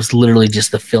director. It was literally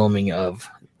just the filming of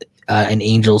an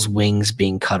angel's wings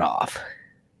being cut off.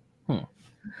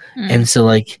 And so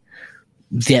like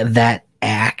that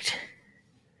act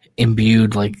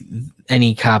imbued like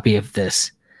any copy of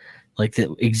this. Like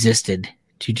that existed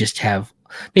to just have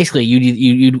basically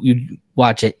you'd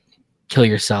watch it, kill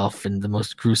yourself in the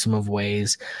most gruesome of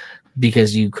ways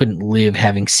because you couldn't live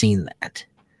having seen that.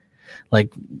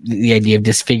 Like the idea of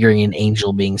disfiguring an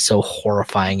angel being so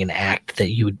horrifying an act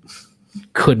that you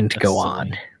couldn't go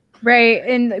on. Right.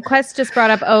 And Quest just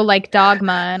brought up, like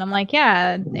Dogma. And I'm like,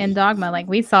 yeah, in Dogma, like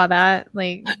we saw that.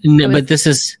 Like, no, but this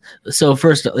is so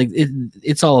first, like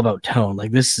it's all about tone.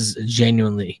 Like this is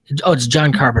genuinely, it's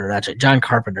John Carpenter. That's right. John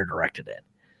Carpenter directed it.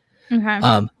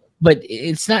 Okay. But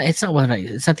it's not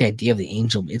the idea of the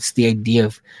angel. It's the idea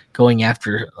of going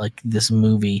after like this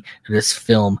movie or this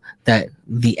film that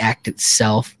the act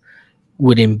itself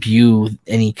would imbue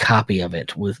any copy of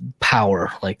it with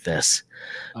power like this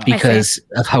because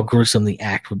of how gruesome the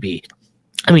act would be.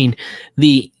 I mean,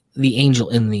 the angel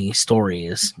in the story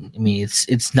is, I mean,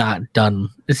 it's not done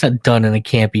in a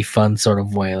campy, fun sort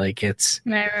of way. Like it's,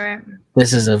 right.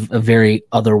 This is a very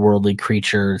otherworldly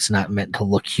creature. It's not meant to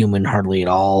look human hardly at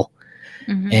all.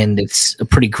 Mm-hmm. And it's a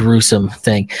pretty gruesome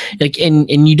thing. Like, and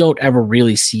you don't ever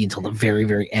really see until the very,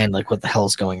 very end, like what the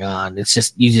hell's going on. It's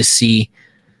just, you just see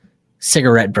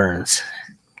cigarette burns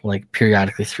like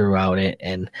periodically throughout it,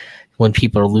 and when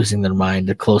people are losing their mind,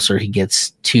 the closer he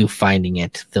gets to finding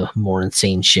it, the more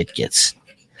insane shit gets.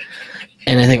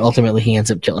 And I think ultimately he ends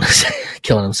up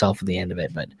killing himself at the end of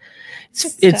it. But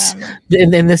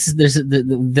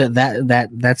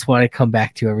that's what I come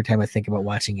back to every time I think about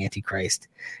watching Antichrist,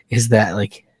 is that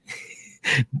like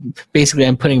basically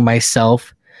I'm putting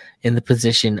myself in the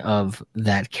position of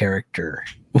that character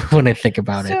when I think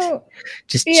about it,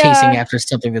 just chasing after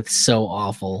something that's so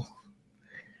awful.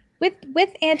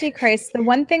 With Antichrist, the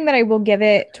one thing that I will give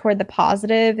it toward the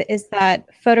positive is that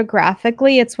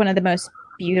photographically, it's one of the most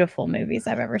beautiful movies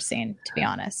I've ever seen, to be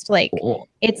honest. Like,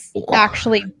 it's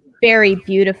actually very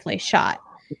beautifully shot.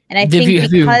 And I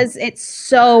think because it's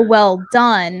so well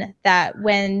done that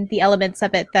when the elements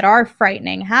of it that are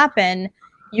frightening happen,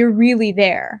 you're really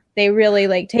there. They really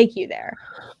like take you there.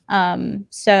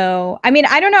 So, I mean,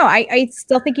 I don't know. I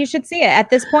still think you should see it at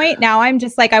this point. Now I'm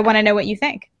just like, I want to know what you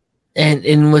think.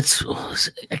 And what's,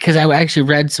 because I actually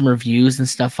read some reviews and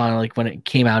stuff on like when it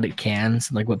came out at Cannes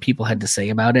and like what people had to say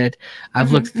about it.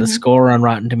 I've looked at the score on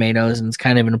Rotten Tomatoes, and it's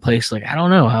kind of in a place like, I don't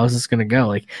know, how is this going to go?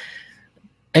 Like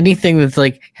anything that's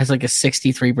like has like a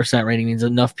 63% rating means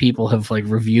enough people have like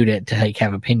reviewed it to like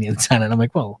have opinions on it. I'm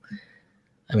like, well,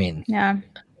 I mean, yeah,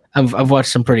 I've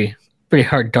watched some pretty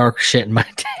hard dark shit in my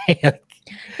day.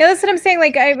 Yeah, that's what I'm saying.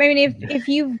 Like, I mean, if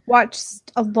you've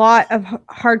watched a lot of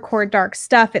hardcore dark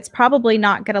stuff, it's probably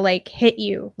not gonna like hit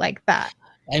you like that.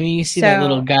 I mean, you see that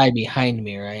little guy behind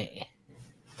me, right?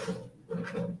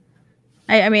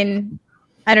 I mean,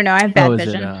 I don't know. I have bad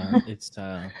vision. It's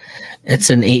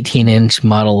an 18-inch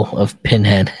model of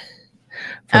Pinhead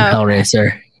from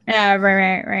Hellraiser. Yeah,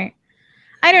 right.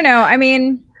 I don't know. I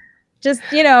mean, just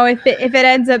if it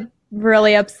ends up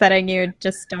really upsetting you,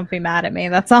 just don't be mad at me.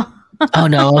 That's all. Oh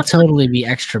no, I'll totally be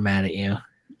extra mad at you.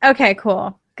 Okay,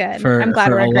 cool, good. I'm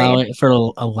glad we're agreed.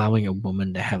 For allowing a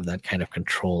woman to have that kind of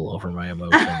control over my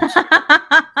emotions.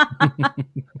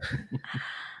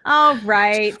 All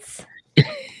right.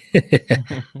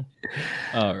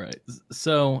 All right.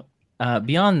 So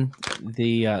beyond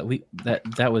the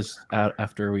that was out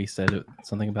after we said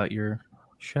something about your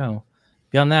show.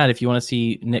 Beyond that, if you want to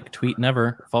see Nick tweet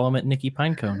never, follow him at Nicky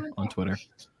Pinecone on Twitter.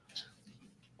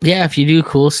 Yeah, if you do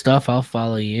cool stuff, I'll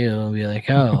follow you and be like,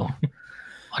 oh,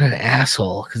 what an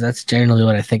asshole. Because that's generally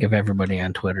what I think of everybody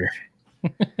on Twitter.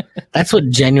 That's what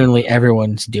genuinely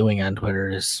everyone's doing on Twitter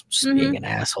is just being an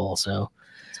asshole. So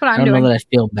that's what I'm doing. I don't know that I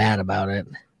feel bad about it.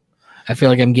 I feel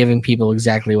like I'm giving people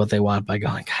exactly what they want by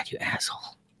going, God, you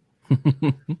asshole.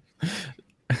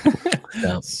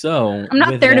 So I'm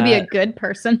not there to be a good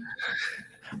person.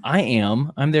 I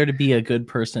am. I'm there to be a good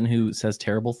person who says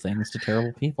terrible things to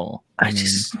terrible people. I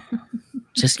just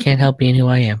can't help being who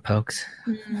I am, folks.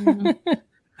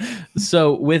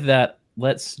 So with that,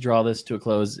 let's draw this to a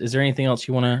close. Is there anything else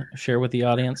you want to share with the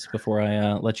audience before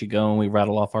I let you go and we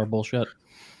rattle off our bullshit?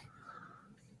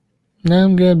 No,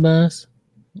 I'm good, boss.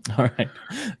 All right.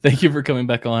 Thank you for coming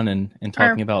back on and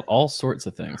talking about all sorts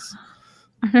of things.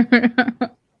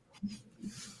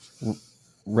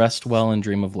 Rest well and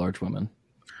dream of large women.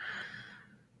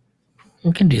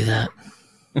 We can do that.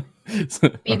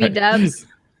 Baby dubs.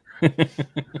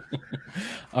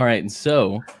 All right. And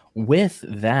so with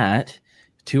that,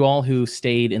 to all who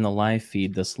stayed in the live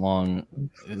feed this long,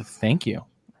 thank you.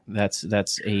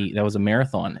 That was a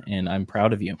marathon, and I'm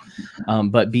proud of you.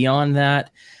 But beyond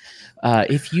that,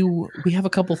 we have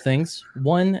a couple things.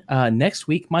 One, next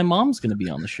week, my mom's going to be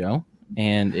on the show,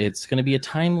 and it's going to be a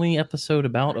timely episode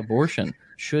about abortion.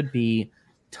 Should be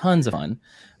tons of fun.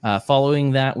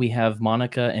 Following that, we have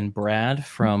Monica and Brad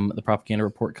from the Propaganda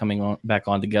Report coming back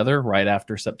on together right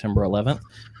after September 11th.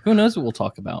 Who knows what we'll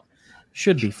talk about?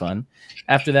 Should be fun.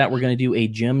 After that, we're going to do a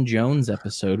Jim Jones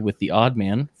episode with the Odd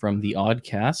Man from the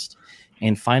Oddcast.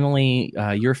 And finally,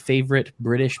 your favorite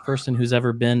British person who's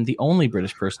ever been, the only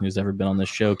British person who's ever been on this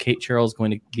show, Kate Cherrell, is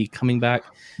going to be coming back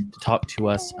to talk to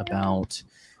us about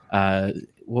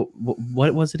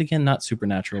what was it again? Not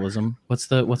supernaturalism. What's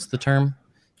the term?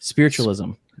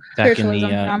 Spiritualism. Back in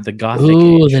the Gothic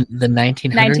age. The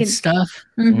 1900s stuff.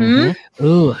 Mm-hmm.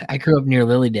 Ooh, I grew up near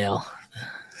Lilydale.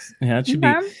 Yeah,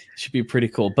 it should be pretty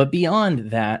cool. But beyond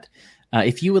that,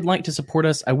 if you would like to support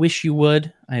us, I wish you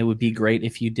would. It would be great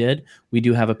if you did. We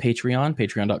do have a Patreon,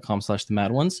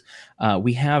 patreon.com/themadOnes.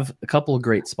 We have a couple of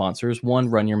great sponsors. One,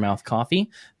 Run Your Mouth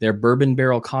Coffee. Their bourbon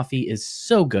barrel coffee is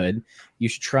so good. You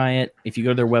should try it. If you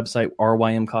go to their website,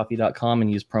 rymcoffee.com,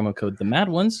 and use promo code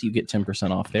TheMadOnes, you get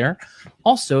 10% off there.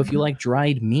 Also, if you like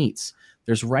dried meats,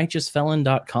 there's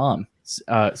righteousfelon.com.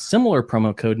 Similar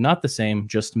promo code, not the same,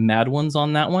 just Mad Ones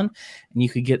on that one. And you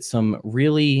could get some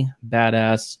really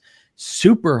badass,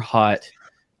 super hot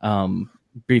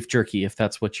beef jerky if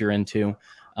that's what you're into.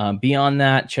 Beyond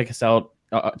that, check us out.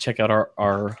 Check out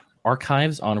our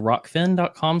archives on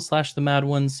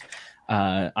rockfin.com/themadOnes.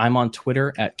 I'm on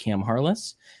Twitter at Cam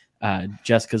Harless.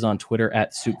 Jessica's on Twitter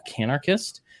at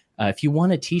SoupCanarchist. If you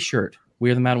want a t-shirt,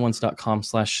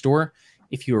 wearethemadOnes.com/store.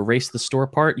 If you erase the store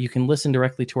part, you can listen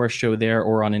directly to our show there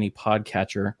or on any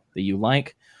podcatcher that you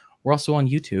like. We're also on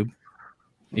YouTube.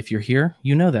 If you're here,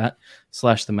 you know that,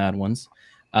 /themadOnes.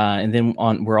 And then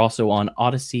we're also on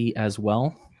Odyssey as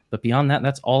well. But beyond that,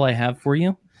 that's all I have for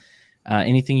you.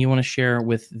 Anything you want to share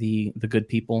with the good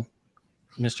people,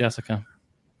 Miss Jessica?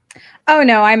 Oh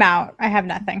no, I'm out. I have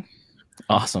nothing.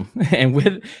 Awesome. And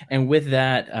with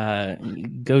that,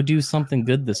 go do something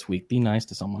good this week. Be nice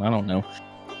to someone. I don't know.